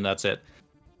 damage and that's it.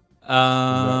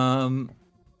 And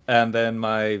then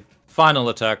my final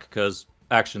attack, because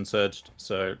action surged.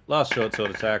 So last short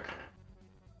sword attack.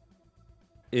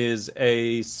 is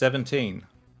a 17.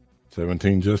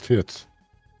 17 just hits.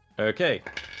 Okay.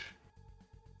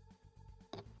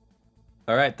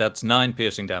 All right, that's 9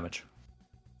 piercing damage.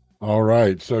 All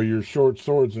right, so your short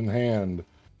swords in hand.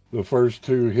 The first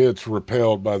 2 hits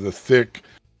repelled by the thick,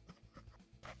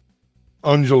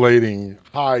 undulating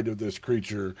hide of this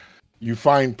creature. You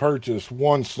find purchase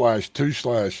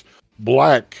 1/2/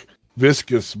 black,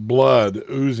 viscous blood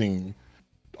oozing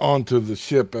onto the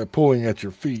ship, pulling at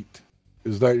your feet.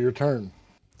 Is that your turn?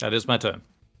 That is my turn.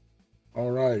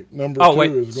 All right, number Oh 2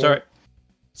 wait, is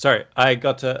sorry. I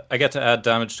get to add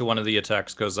damage to one of the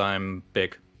attacks because I'm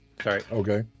big. Sorry.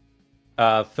 Okay.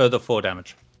 Further 4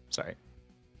 damage. Sorry.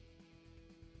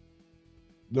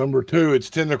 Number 2, its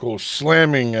tentacles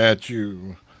slamming at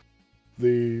you.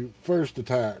 The first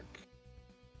attack.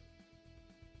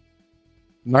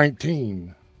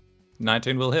 19.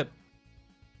 19 will hit.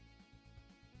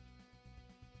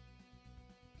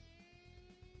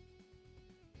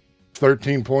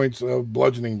 $13 points of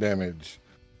bludgeoning damage.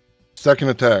 Second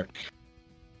attack.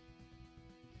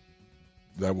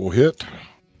 That will hit.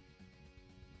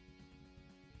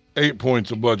 8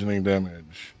 points of bludgeoning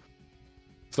damage.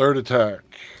 Third attack.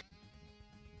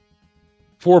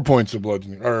 9 points of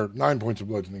bludgeoning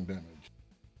damage.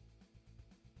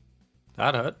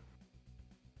 That hurt.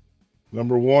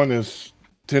 Number 1 is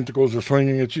tentacles are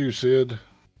swinging at you, Sid.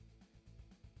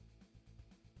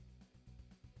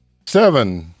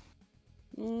 7.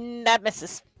 That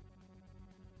misses.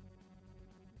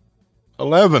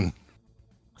 11.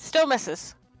 Still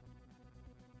misses.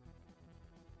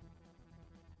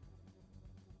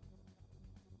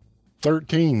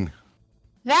 13.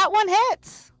 That one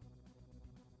hits.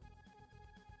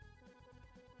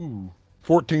 Ooh.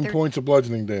 14 points of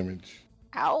bludgeoning damage.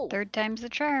 Ow. 3rd time's the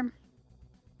charm.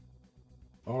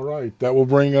 All right, that will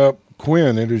bring up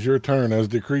Quinn. It is your turn. As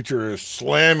the creature is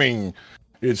slamming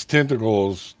its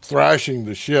tentacles, thrashing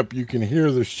the ship, you can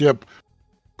hear the ship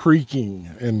creaking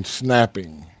and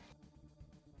snapping.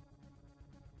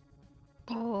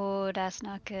 Oh, that's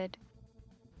not good.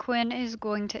 Quinn is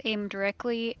going to aim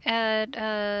directly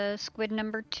at squid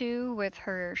number 2 with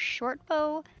her short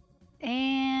bow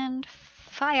and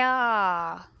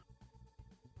fire.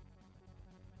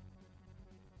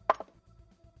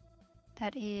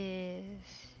 That is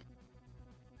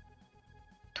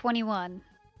 21.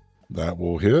 That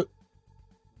will hit.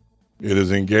 It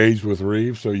is engaged with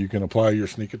Reeve, so you can apply your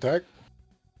sneak attack.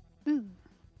 Ooh.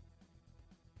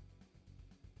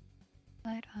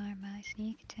 What are my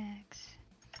sneak attacks?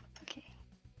 Okay.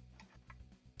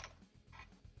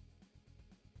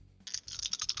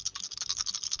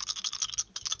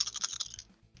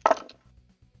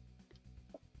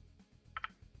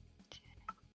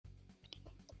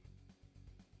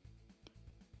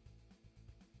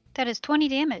 That is 20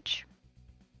 damage.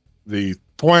 The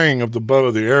twang of the bow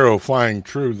of the arrow flying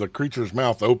true, the creature's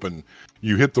mouth open.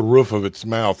 You hit the roof of its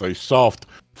mouth, a soft,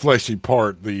 fleshy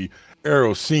part, the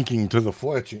arrow sinking to the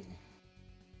fletching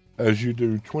as you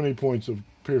do 20 points of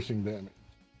piercing damage.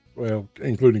 Well,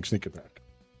 including sneak attack.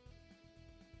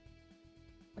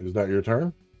 Is that your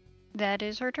turn? That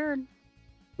is her turn.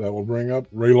 That will bring up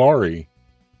Raylari.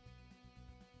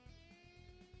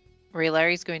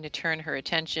 Larry's going to turn her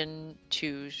attention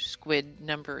to squid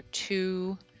number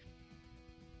 2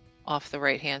 off the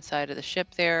right-hand side of the ship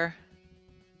there.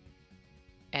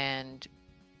 And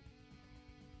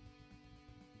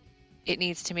it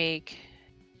needs to make,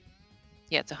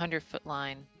 it's a 100-foot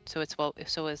line, so it's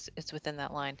within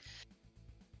that line.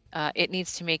 It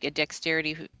needs to make a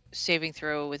dexterity saving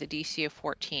throw with a DC of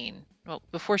 14. Well,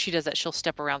 before she does that, she'll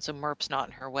step around so Merp's not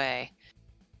in her way.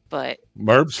 But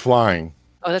Merp's flying.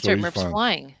 oh, that's so right, he's Merp's fine.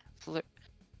 flying.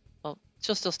 Well,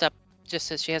 she'll still step just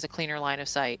so she has a cleaner line of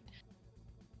sight.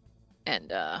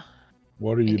 And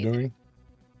What are you doing?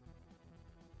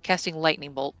 casting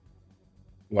lightning bolt.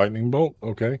 Lightning bolt.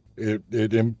 Okay.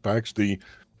 It impacts the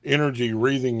energy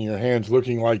wreathing your hands,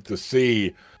 looking like the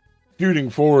sea, shooting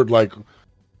forward like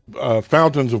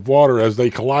fountains of water. As they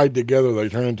collide together, they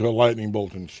turn into a lightning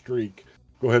bolt and streak.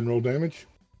 Go ahead and roll damage.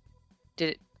 Did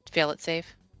it fail its save?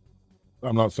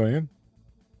 I'm not saying.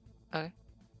 Okay.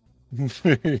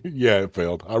 Yeah, it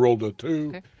failed. I rolled a 2.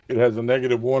 Okay. It has a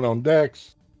 -1 on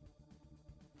dex.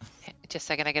 Just a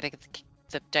second, I gotta get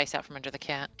the dice out from under the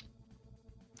cat.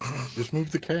 Just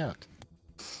move the cat.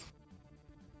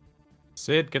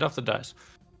 Sid, get off the dice.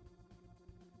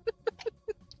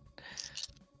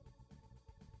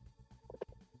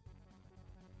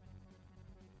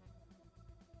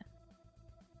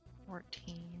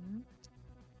 $14.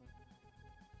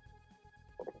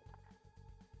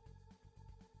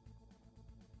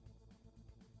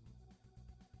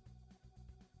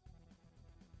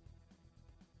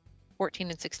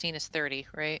 14 and 16 is 30,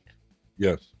 right?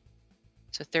 Yes.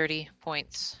 So 30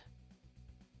 points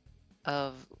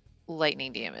of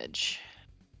lightning damage.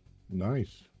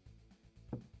 Nice.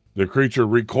 The creature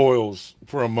recoils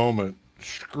for a moment,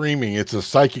 screaming. It's a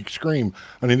psychic scream.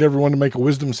 I need everyone to make a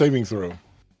wisdom saving throw.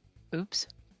 Oops.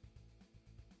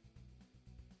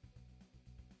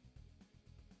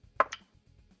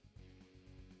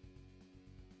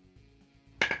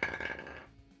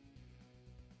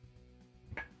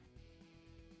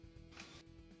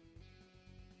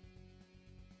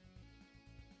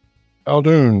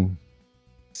 Aldoon,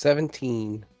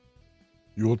 17.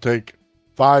 you will take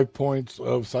 5 points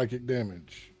of psychic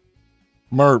damage.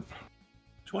 Merp,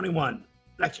 21.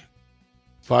 Gotcha.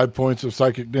 5 points of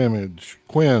psychic damage.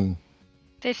 Quinn,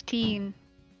 15.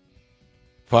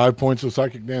 5 points of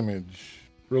psychic damage.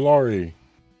 Rilari,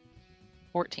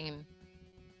 14.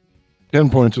 10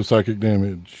 points of psychic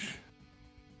damage.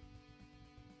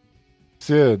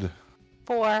 Sid,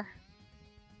 4.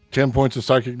 10 points of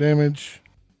psychic damage.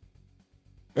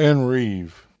 And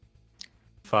Reeve,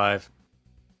 5.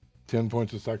 10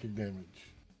 points of psychic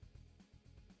damage.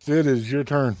 Sid, it's your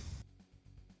turn.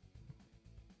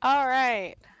 All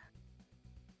right.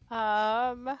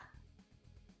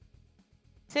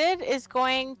 Sid is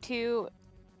going to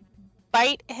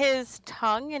bite his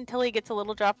tongue until he gets a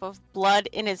little drop of blood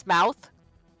in his mouth,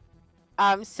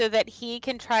 so that he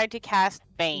can try to cast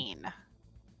Bane.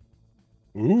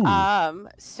 Ooh.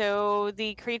 So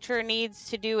the creature needs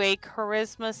to do a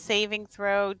Charisma saving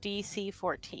throw, DC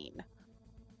 14.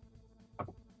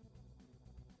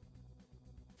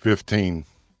 15.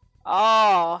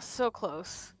 Oh, so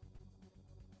close.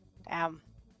 Damn.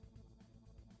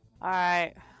 All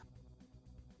right.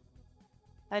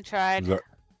 I tried. Is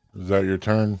that your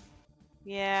turn?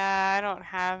 Yeah, I don't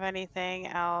have anything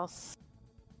else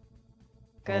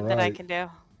good All that I right. can do.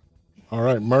 All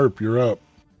right, Merp, you're up.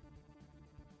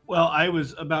 Well, I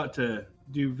was about to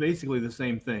do basically the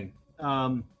same thing.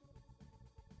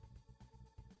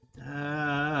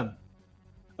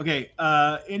 Okay,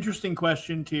 interesting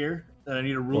question, Tier, that I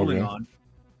need a ruling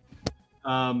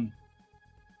on.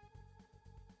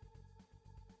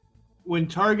 When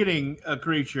targeting a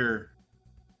creature,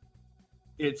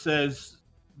 it says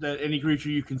that any creature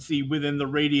you can see within the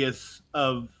radius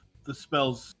of the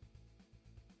spell's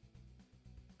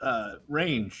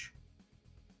range.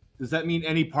 Does that mean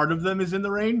any part of them is in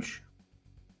the range?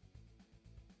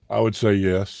 I would say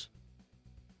yes.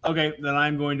 Okay, then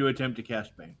I'm going to attempt to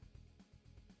cast Bane.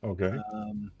 Okay.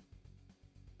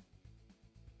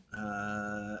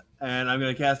 And I'm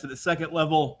going to cast it at second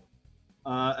level,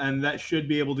 and that should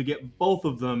be able to get both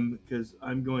of them, because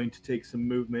I'm going to take some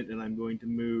movement, and I'm going to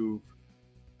move.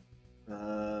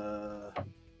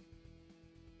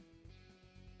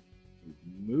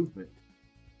 Movement.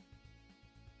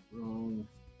 Wrong.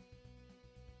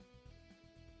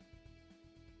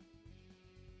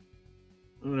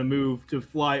 I'm going to move to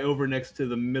fly over next to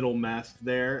the middle mast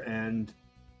there and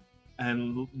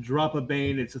drop a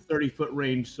Bane. It's a 30-foot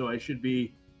range, so I should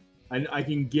be... I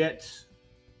can get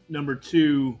number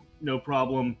 2, no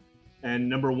problem, and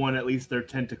number 1, at least their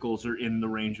tentacles are in the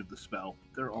range of the spell.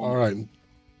 They're All right.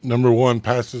 Number 1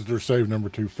 passes their save. Number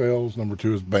 2 fails. Number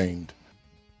 2 is baned.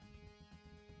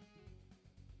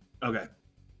 Okay.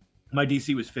 My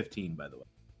DC was 15, by the way.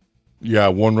 Yeah,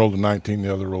 one rolled a 19,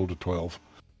 the other rolled a 12.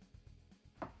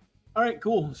 All right,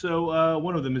 cool. So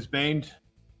one of them is baned.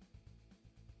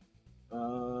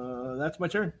 That's my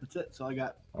turn. That's it. That's all I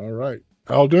got. All right.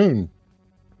 Aldoon.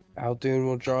 Aldoon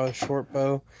will draw a short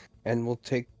bow and will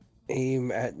take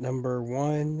aim at number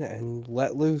 1 and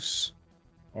let loose.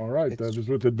 All right. That is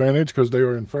with advantage because they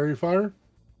are in fairy fire.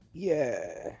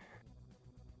 Yeah.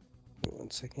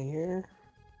 1 second here.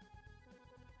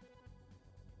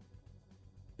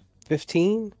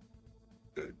 15.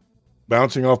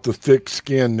 Bouncing off the thick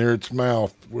skin near its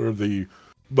mouth where the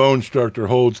bone structure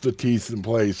holds the teeth in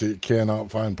place. It cannot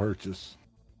find purchase.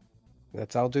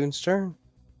 That's Aldoon's turn.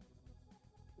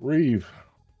 Reeve.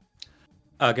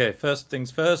 Okay, first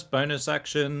things first. Bonus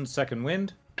action, second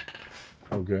wind.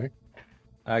 Okay.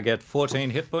 I get 14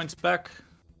 hit points back.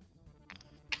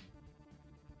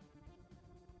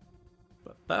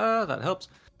 That helps.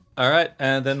 All right,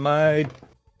 and then my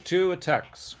 2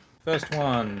 attacks. First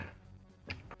one.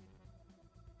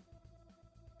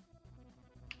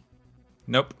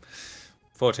 Nope.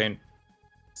 14.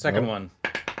 Second one.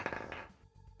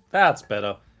 That's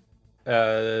better.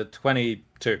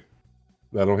 22.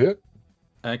 That'll hit.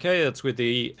 Okay, that's with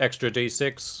the extra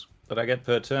d6 that I get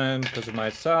per turn because of my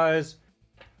size.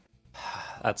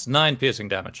 That's 9 piercing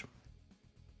damage.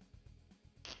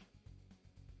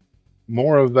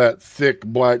 More of that thick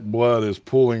black blood is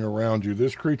pooling around you.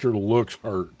 This creature looks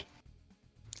hurt.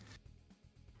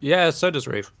 Yeah, so does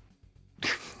Reeve.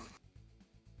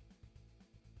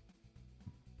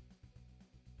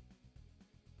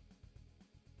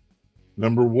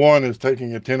 Number 1 is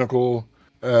taking a tentacle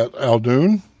at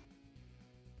Aldoon.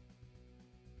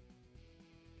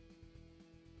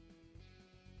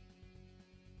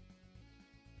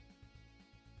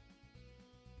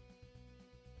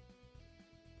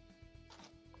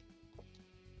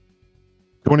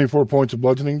 "24 points of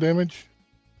bludgeoning damage.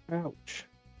 Ouch.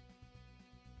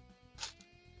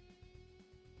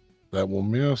 That will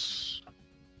miss.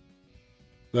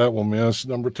 That will miss.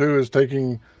 Number 2 is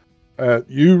taking at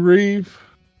you, Reeve.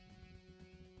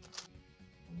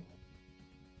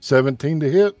 17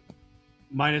 to hit.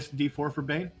 Minus D4 for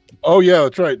Bane. Oh, yeah,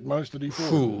 that's right. Minus the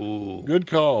D4. Ooh. Good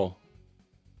call.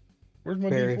 Where's my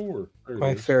Fairy- D4? There it My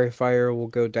is. fairy fire will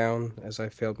go down as I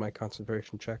failed my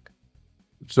concentration check.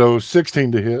 So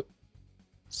 16 to hit.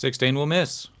 16 will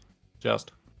miss.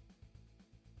 Just.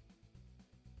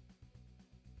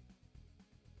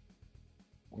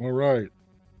 All right.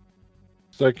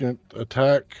 Second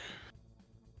attack.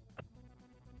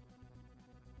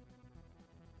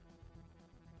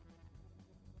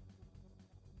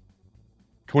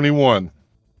 "21.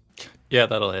 Yeah,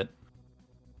 that'll hit.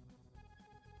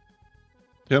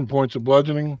 10 points of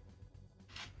bludgeoning.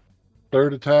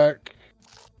 Third attack.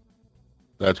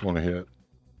 That's going to hit.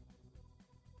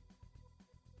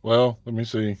 Well, let me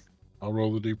see. I'll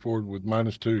roll the D4 with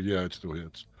 -2. Yeah, it still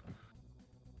hits.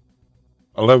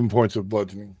 11 points of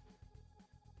bludgeoning.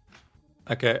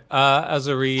 Okay. As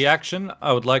a reaction,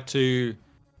 I would like to.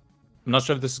 I'm not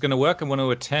sure if this is going to work. I want to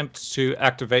attempt to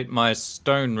activate my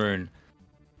stone rune.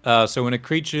 So when a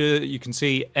creature you can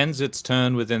see ends its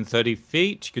turn within 30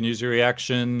 feet, you can use your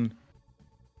reaction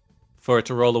for it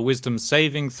to roll a wisdom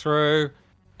saving throw.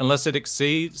 Unless it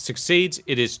succeeds,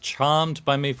 it is charmed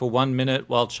by me for 1 minute.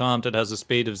 While charmed, it has a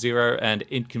speed of 0 and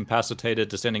incapacitated,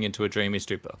 descending into a dreamy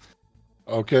stupor.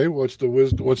 Okay, what's the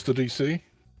DC?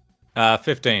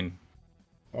 15.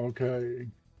 Okay.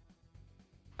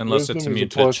 Unless Wisdom it's is a immune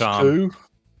to plus charm. 2.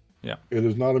 Yeah. It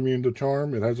is not immune to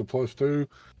charm. It has a +2.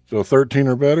 So 13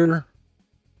 or better.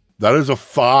 That is a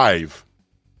 5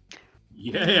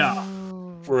 Yeah.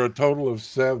 for a total of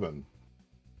 7.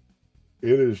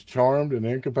 It is charmed and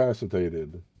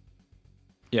incapacitated.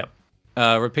 Yep.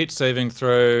 Repeat saving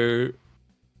throw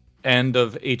end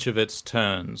of each of its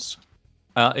turns.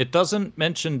 It doesn't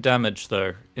mention damage,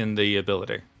 though, in the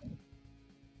ability.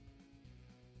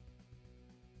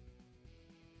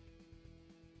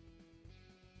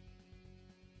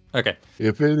 Okay.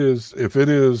 If it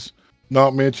is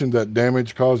not mentioned that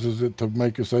damage causes it to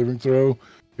make a saving throw,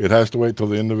 it has to wait till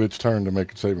the end of its turn to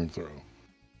make a saving throw.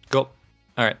 Cool.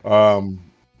 All right.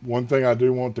 One thing I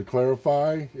do want to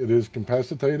clarify, it is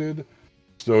incapacitated,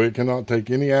 so it cannot take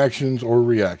any actions or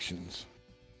reactions.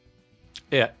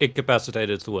 Yeah,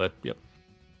 incapacitated is the word. Yep.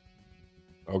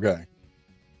 Okay.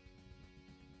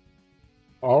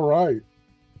 All right.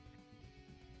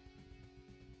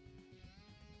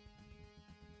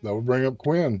 That will bring up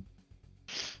Quinn.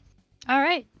 All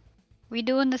right. We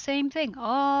doing the same thing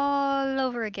all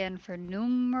over again for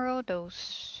numero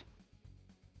dos.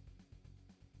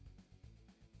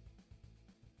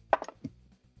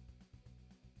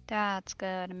 That's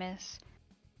gonna miss.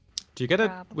 Do you get it?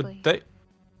 Probably.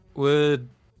 Would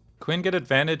Quinn get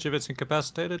advantage if it's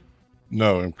incapacitated?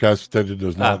 No, incapacitated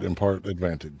does not impart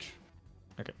advantage.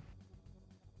 Okay.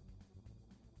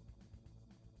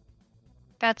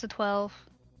 That's a 12.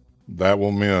 That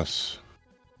will miss.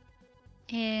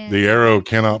 In The arrow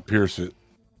cannot pierce it.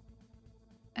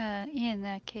 in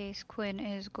that case, Quinn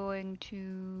is going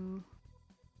to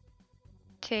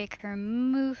take her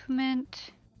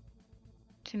movement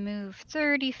to move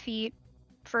 30 feet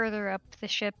further up the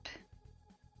ship.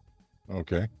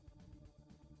 Okay.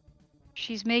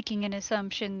 She's making an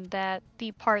assumption that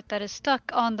the part that is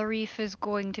stuck on the reef is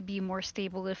going to be more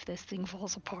stable if this thing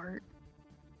falls apart.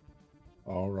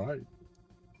 All right.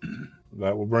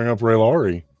 That will bring up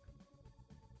Raylari.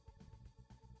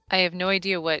 I have no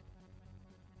idea what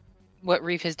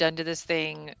Reef has done to this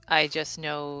thing. I just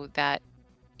know that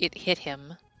it hit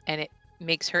him, and it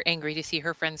makes her angry to see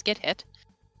her friends get hit.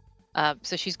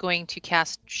 So she's going to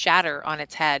cast Shatter on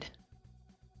its head.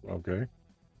 Okay.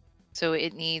 So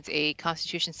it needs a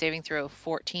Constitution saving throw of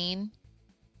 14.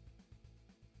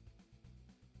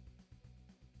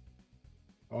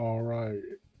 All right.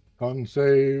 Con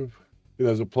save. It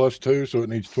has a +2, so it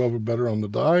needs 12 or better on the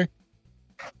die.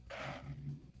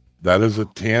 That is a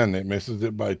 10. It misses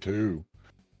it by 2.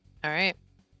 All right.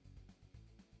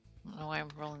 I don't know why I'm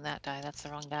rolling that die. That's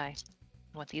the wrong die.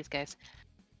 I want these guys.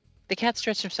 The cat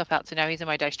stretched himself out, so now he's in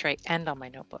my dice tray and on my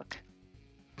notebook.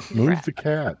 Move Rat. the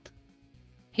cat.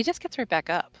 He just gets right back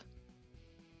up.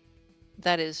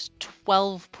 That is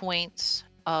 12 points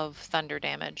of thunder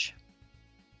damage.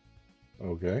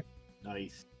 Okay.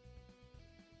 Nice.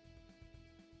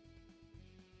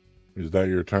 Is that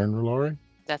your turn, Laurie?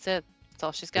 That's it. That's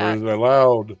all she's There got. is a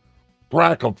loud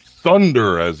crack of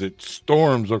thunder as it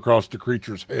storms across the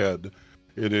creature's head.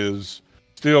 It is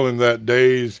still in that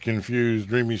dazed, confused,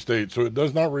 dreamy state, so it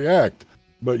does not react.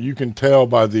 But you can tell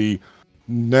by the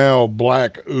now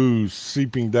black ooze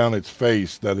seeping down its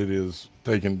face that it is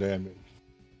taking damage.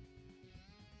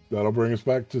 That'll bring us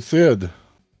back to Sid.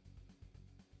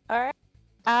 All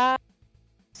right.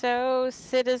 So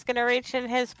Sid is going to reach in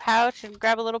his pouch and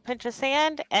grab a little pinch of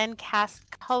sand and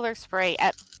cast color spray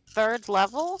at 3rd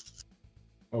level.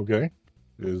 Okay.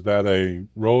 Is that a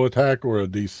roll attack or a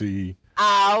DC?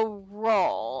 I'll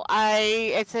roll.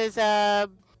 It says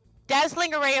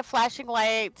dazzling array of flashing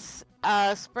lights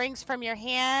springs from your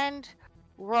hand.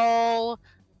 Roll,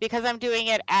 because I'm doing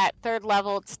it at 3rd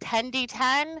level, it's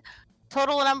 10d10.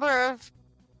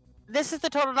 This is the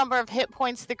total number of hit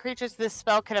points the creatures this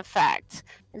spell can affect.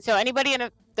 And so anybody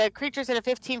the creatures in a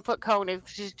 15-foot cone,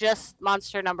 which is just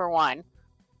monster number 1.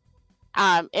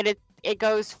 It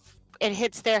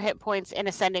hits their hit points in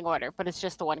ascending order, but it's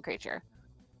just the one creature.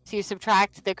 So you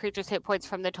subtract the creature's hit points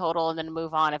from the total and then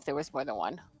move on if there was more than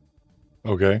one.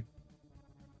 Okay.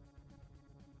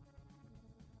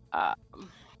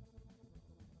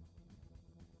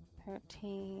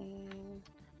 13,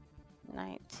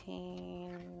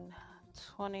 19,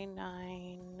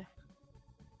 29,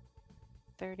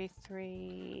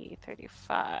 33,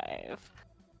 35,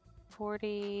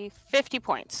 40, 50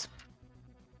 points.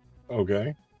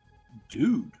 Okay.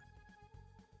 Dude.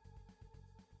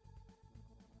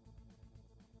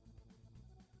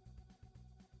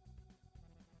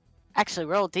 Actually,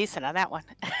 rolled decent on that one.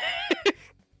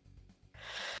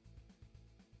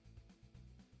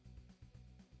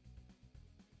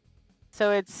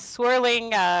 So it's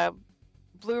swirling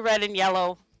blue, red, and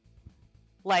yellow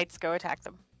lights. Go attack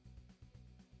them.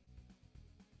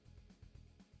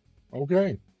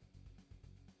 Okay.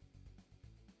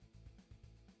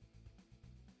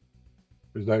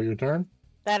 Is that your turn?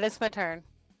 That is my turn.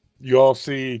 You all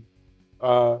see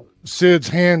Sid's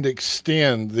hand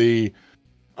extend, the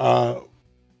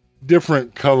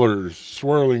different colors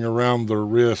swirling around their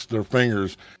wrists, their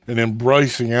fingers, and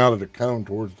embracing out of the cone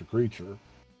towards the creature.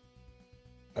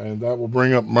 And that will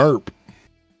bring up Merp.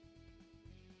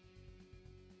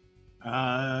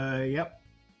 Yep.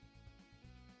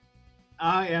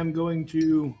 I am going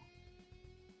to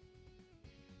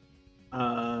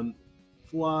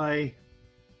fly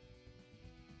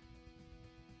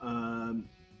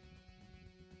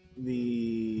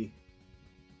the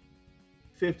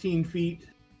 15 feet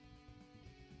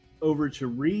over to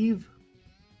Reeve,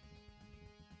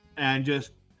 and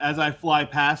just as I fly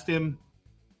past him,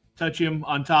 touch him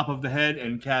on top of the head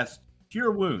and cast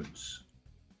Cure Wounds.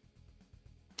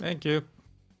 Thank you.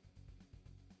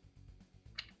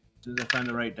 As soon as I find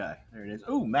the right die. There it is.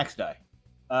 Oh, max die.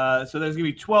 So there's going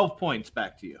to be 12 points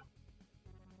back to you.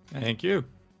 Thank you.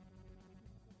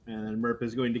 And then Merp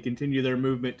is going to continue their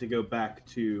movement to go back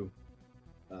to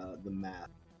the map.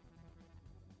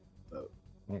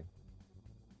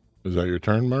 Is that your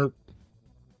turn, Merp?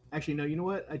 Actually, no, you know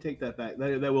what? I take that back.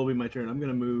 That will be my turn. I'm going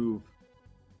to move...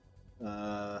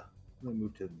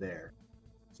 to there.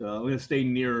 So I'm going to stay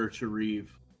nearer to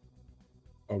Reeve.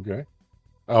 Okay.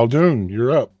 Aldoon,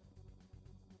 you're up.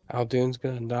 Aldoon's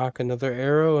going to knock another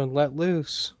arrow and let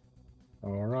loose,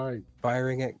 All right.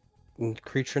 firing at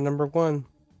creature number 1.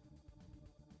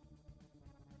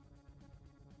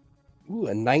 Ooh,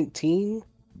 a 19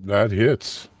 That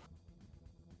hits.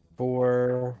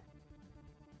 for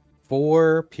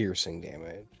 4 piercing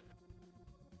damage.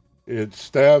 It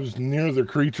stabs near the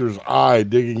creature's eye,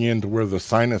 digging into where the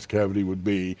sinus cavity would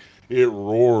be. It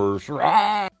roars.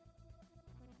 Rah!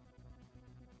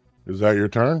 Is that your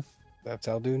turn? That's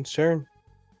Aldoon's turn.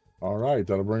 All right.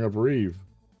 That'll bring up Reeve.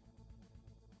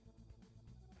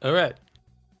 All right.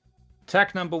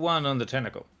 Attack number 1 on the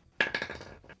tentacle.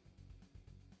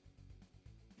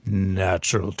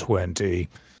 Natural 20.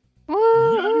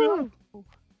 Woo!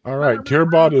 All right.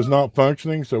 Tearbot is not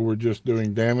functioning, so we're just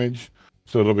doing damage.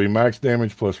 So it'll be max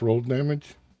damage plus rolled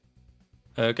damage.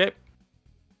 Okay.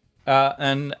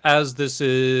 And as this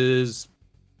is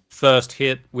first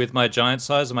hit with my giant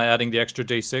size, am I adding the extra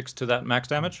d6 to that max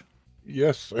damage?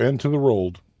 Yes, and to the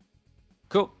rolled.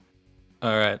 Cool.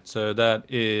 All right, so that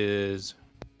is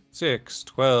 6,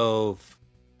 12,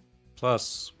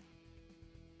 plus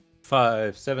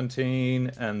 5,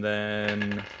 17, and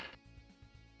then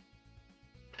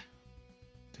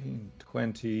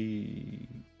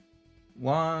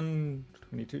 21,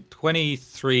 22,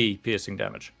 23 piercing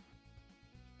damage.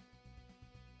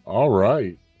 All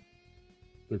right.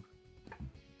 All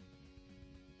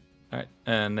right,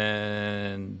 and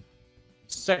then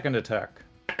second attack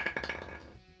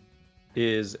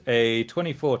is a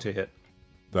 24 to hit.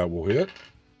 That will hit.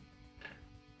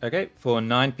 Okay, for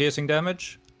 9 piercing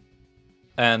damage.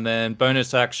 And then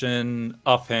bonus action,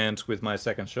 offhand with my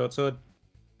second short sword.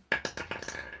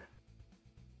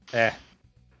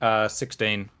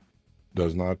 16.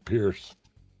 Does not pierce.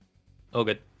 All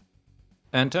good.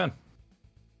 And turn.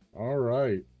 All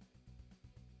right.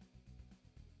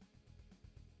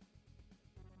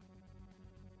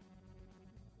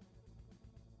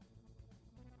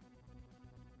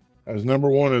 As number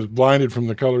one is blinded from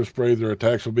the color spray, their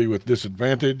attacks will be with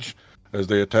disadvantage as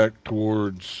they attack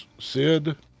towards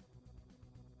Sid.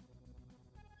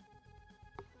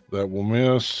 That will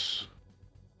miss.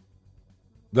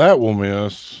 That will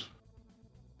miss.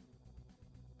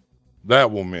 That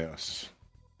will miss.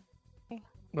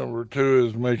 Number two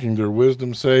is making their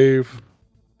wisdom save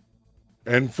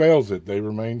and fails it. They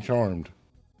remain charmed.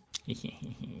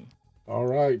 All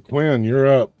right, Quinn, you're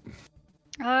up.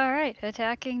 All right,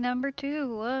 attacking number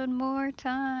 2 one more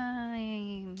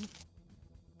time.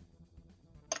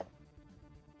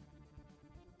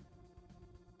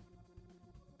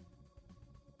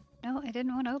 No, I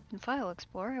didn't want to open File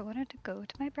Explorer. I wanted to go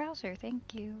to my browser.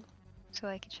 Thank you. So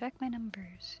I can check my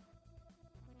numbers.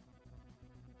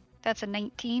 That's a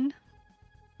 19.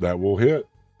 That will hit.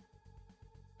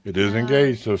 It is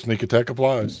engaged, so sneak attack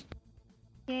applies.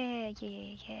 Yeah.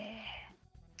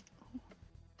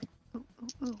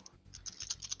 Ooh.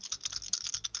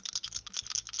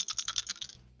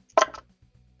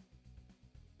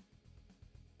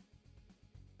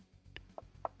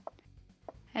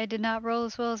 I did not roll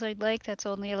as well as I'd like. That's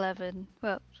only 11.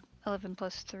 Well, 11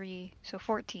 plus 3, so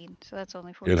 14. So that's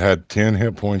only 14. It had 10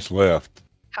 hit points left.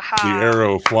 Ha-ha. The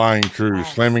arrow flying true,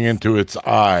 slamming into its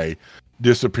eye,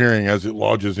 disappearing as it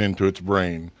lodges into its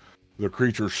brain. The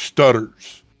creature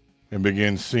stutters and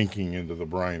begins sinking into the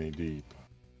briny deep.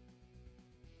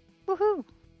 Woohoo!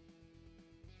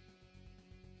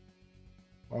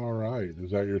 All right.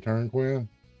 Is that your turn, Quinn?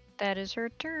 That is her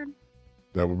turn.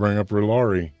 That will bring up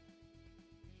Rilari.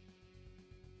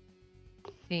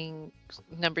 Seeing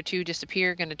number 2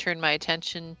 disappear, going to turn my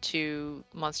attention to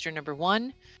monster number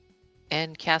 1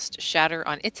 and cast Shatter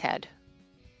on its head.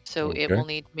 So it will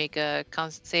need to make a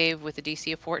con save with a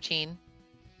DC of 14.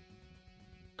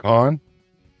 Con?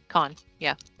 Con,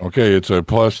 yeah. Okay, it's a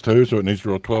 +2, so it needs to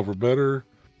roll 12 or better.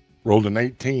 Rolled an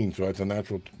 18, so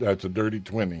that's a dirty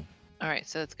 20. All right,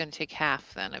 so it's going to take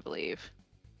half then, I believe.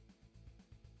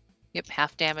 Yep,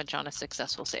 half damage on a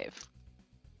successful save.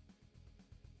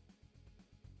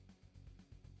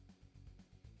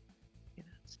 Okay,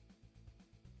 that's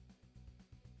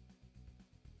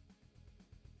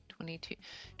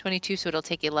 22, so it'll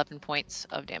take 11 points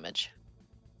of damage.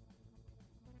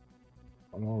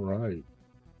 All right.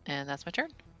 And that's my turn.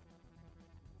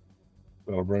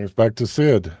 That'll bring us back to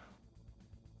Sid.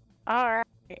 All right.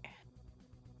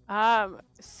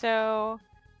 So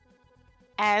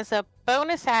as a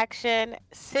bonus action,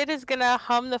 Sid is gonna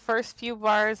hum the first few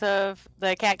bars of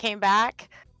The Cat Came Back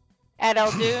at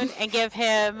Eldoon and give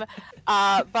him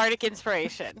bardic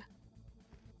inspiration.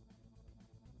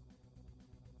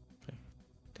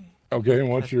 Okay, and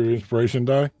what's your inspiration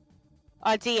die?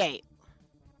 A D8.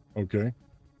 Okay.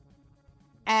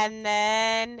 And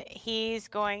then he's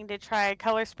going to try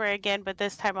color spray again, but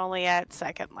this time only at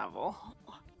second level.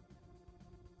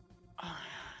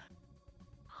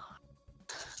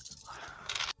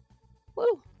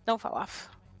 Woo! Don't fall off.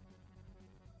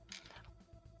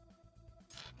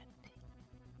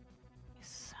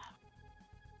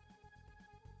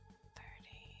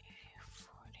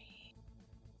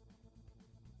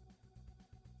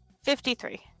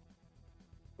 53.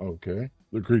 Okay.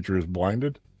 The creature is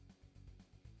blinded.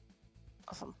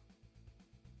 Awesome.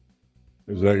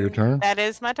 Is that your turn? That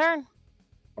is my turn.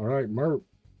 All right, Merp.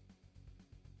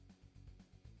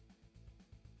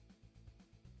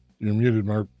 You're muted,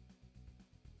 Merp.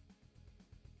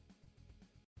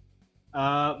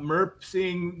 Merp,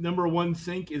 seeing number 1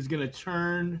 sink, is going to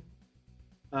turn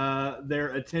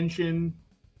their attention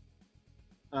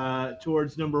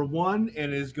towards number 1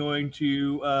 and is going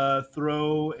to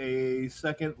throw a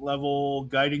second level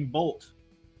guiding bolt.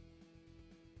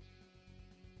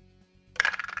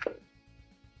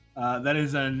 That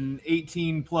is an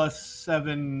 18 plus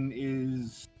 7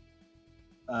 is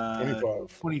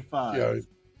 25. 25. Yeah,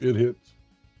 it hits.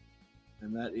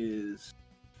 And that is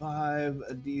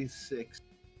 5d6.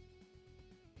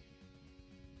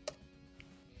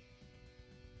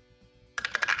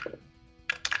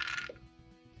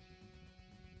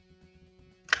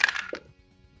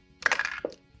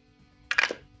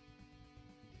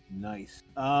 Nice.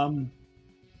 That's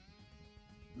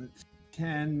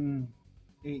 10,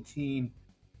 18,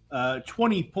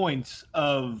 20 points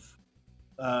of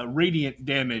radiant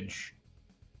damage.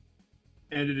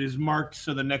 And it is marked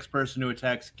so the next person who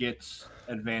attacks gets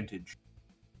advantage.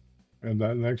 And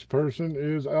that next person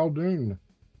is Aldoon.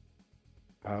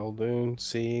 Aldoon,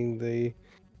 seeing the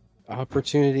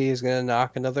opportunity, is going to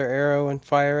knock another arrow and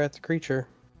fire at the creature.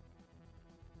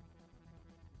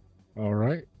 All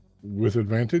right. With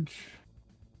advantage.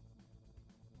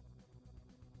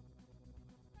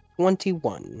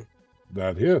 21.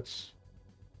 That hits.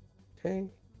 Okay.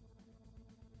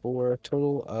 For a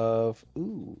total of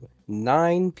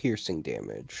 9 piercing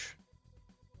damage.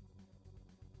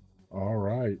 All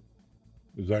right.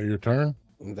 Is that your turn?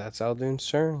 And that's Aldoon's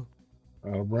turn.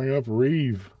 I'll bring up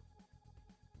Reeve.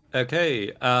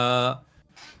 Okay.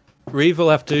 Reeve will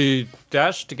have to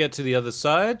dash to get to the other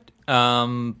side.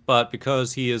 But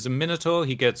because he is a Minotaur,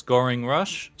 he gets Goring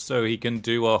Rush, so he can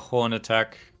do a horn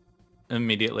attack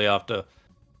immediately after.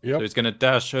 Yep. So he's going to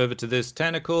dash over to this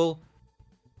tentacle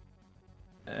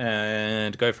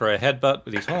and go for a headbutt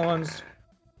with his horns.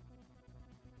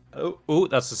 Oh,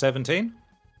 that's a 17.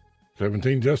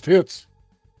 17 just hits.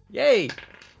 Yay!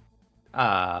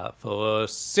 For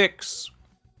 6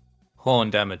 horn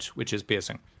damage, which is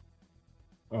piercing.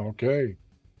 Okay.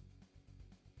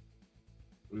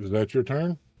 Is that your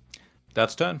turn?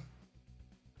 That's turn.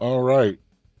 All right.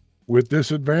 With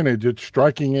disadvantage, it's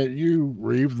striking at you,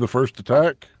 Reeve, the first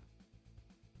attack.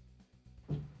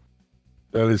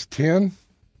 That is 10.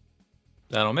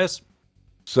 That'll miss.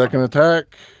 Second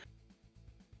attack.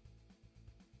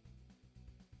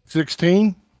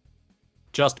 16.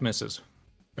 Just misses.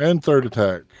 And third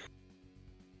attack.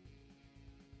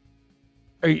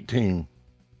 18.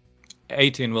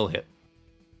 18 will hit.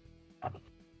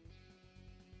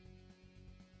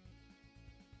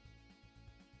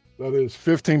 That is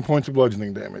 15 points of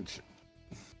bludgeoning damage.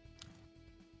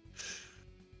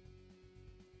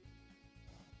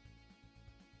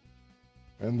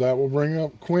 And that will bring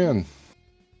up Quinn.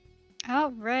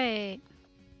 All right.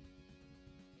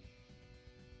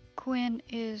 Quinn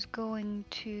is going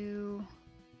to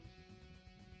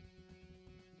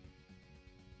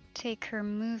take her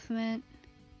movement,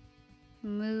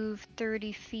 move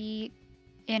 30 feet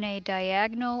in a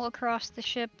diagonal across the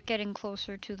ship, getting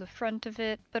closer to the front of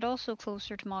it, but also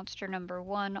closer to monster number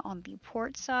 1 on the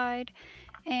port side,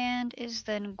 and is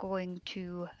then going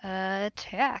to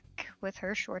attack with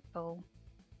her short bow.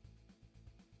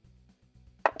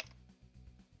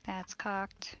 That's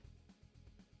cocked.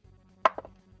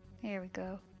 There we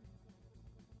go.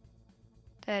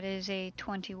 That is a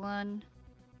 21.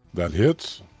 That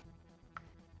hits.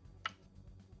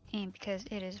 And because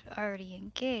it is already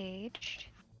engaged,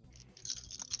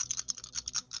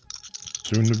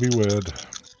 Soon to be wed.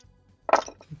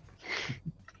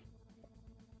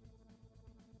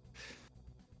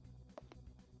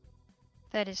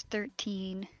 that is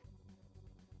 13.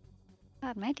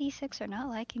 God, my d6 are not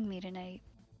liking me tonight.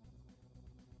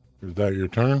 Is that your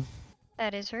turn?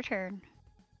 That is her turn.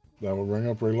 That will bring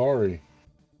up Raylari.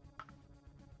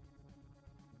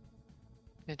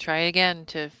 Gonna try again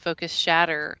to focus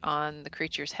Shatter on the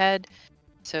creature's head.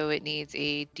 So it needs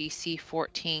a DC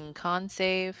 14 con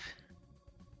save.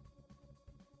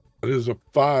 It is a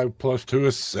 5 plus 2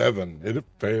 is 7. It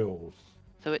fails.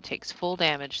 So it takes full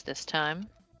damage this time.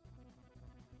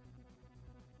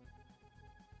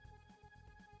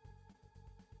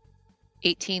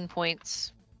 $18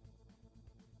 points.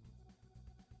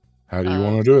 How do you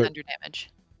want to do it? Thunder damage.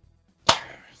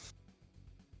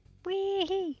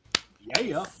 Whee!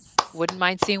 Yeah. Wouldn't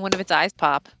mind seeing one of its eyes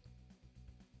pop.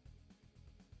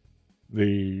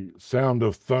 The sound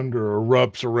of thunder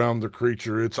erupts around the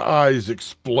creature, its eyes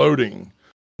exploding,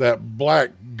 that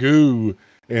black goo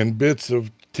and bits of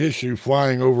tissue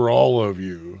flying over all of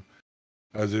you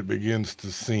as it begins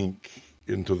to sink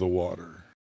into the water.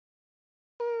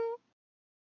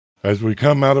 As we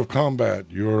come out of combat,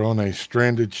 you are on a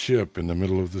stranded ship in the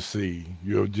middle of the sea.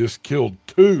 You have just killed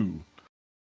 2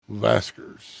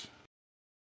 Vaskers.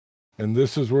 And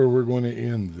this is where we're going to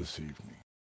end this evening.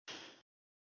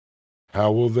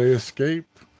 How will they escape?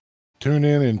 Tune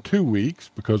in 2 weeks,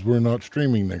 because we're not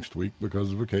streaming next week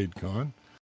because of ArcadeCon,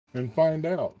 and find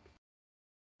out.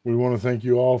 We want to thank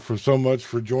you all for so much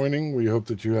for joining. We hope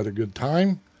that you had a good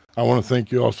time. I want to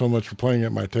thank you all so much for playing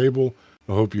at my table.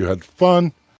 I hope you had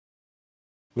fun.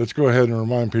 let's go ahead and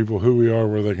remind people who we are,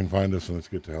 where they can find us, and let's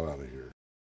get the hell out of here.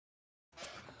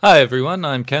 Hi everyone,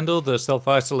 I'm Kendall, the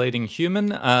self-isolating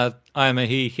human. I'm a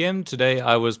he/him. Today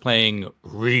I was playing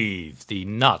Reeve, the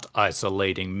not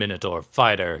isolating Minotaur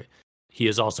fighter. He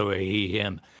is also a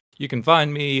he/him. You can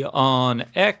find me on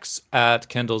X at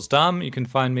Kendall's Dumb. You can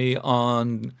find me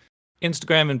on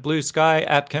Instagram and Blue Sky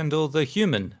at Kendall the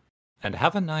Human. And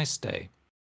have a nice day.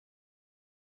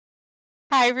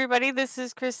 Hi, everybody. This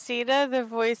is Christina, the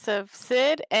voice of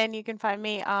Sid, and you can find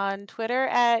me on Twitter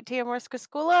at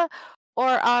Tiamorskascula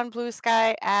or on Blue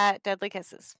Sky at Deadly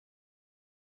Kisses.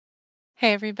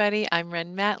 Hey everybody, I'm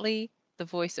Ren Matley, the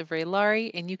voice of Ray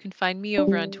Laurie, and you can find me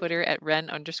over on Twitter at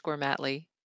Ren_Matley.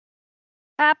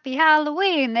 Happy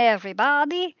Halloween,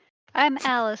 everybody! I'm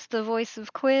Alice, the voice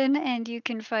of Quinn, and you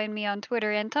can find me on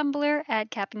Twitter and Tumblr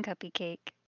at Cap'n Cupcake.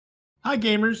 Hi,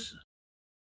 gamers.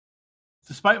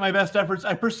 Despite my best efforts,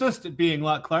 I persist at being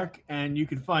Locke Clark, and you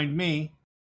can find me,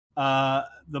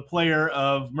 the player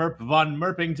of Merp von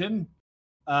Merpington,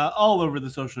 all over the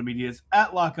social medias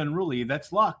at Locke Unruly.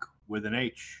 That's Locke with an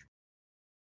H.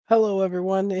 Hello,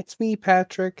 everyone. It's me,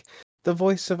 Patrick, the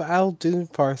voice of Al Dune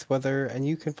Farthweather, and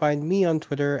you can find me on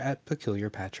Twitter at Peculiar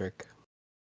Patrick.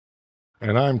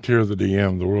 And I'm Tier the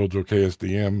DM, the world's okayest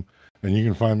DM, and you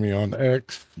can find me on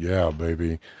X, yeah,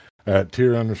 baby, at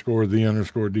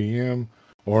Tier_the_DM,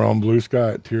 or on Blue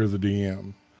Sky at Tier the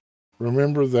DM.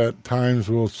 Remember that times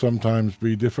will sometimes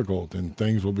be difficult and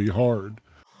things will be hard.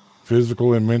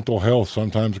 Physical and mental health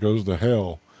sometimes goes to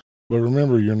hell. But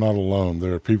remember, you're not alone.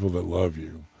 There are people that love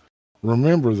you.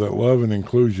 Remember that love and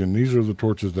inclusion, these are the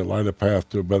torches that light a path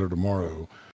to a better tomorrow.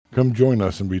 Come join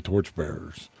us and be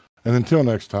torchbearers. And until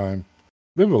next time,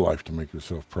 live a life to make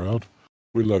yourself proud.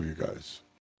 We love you guys.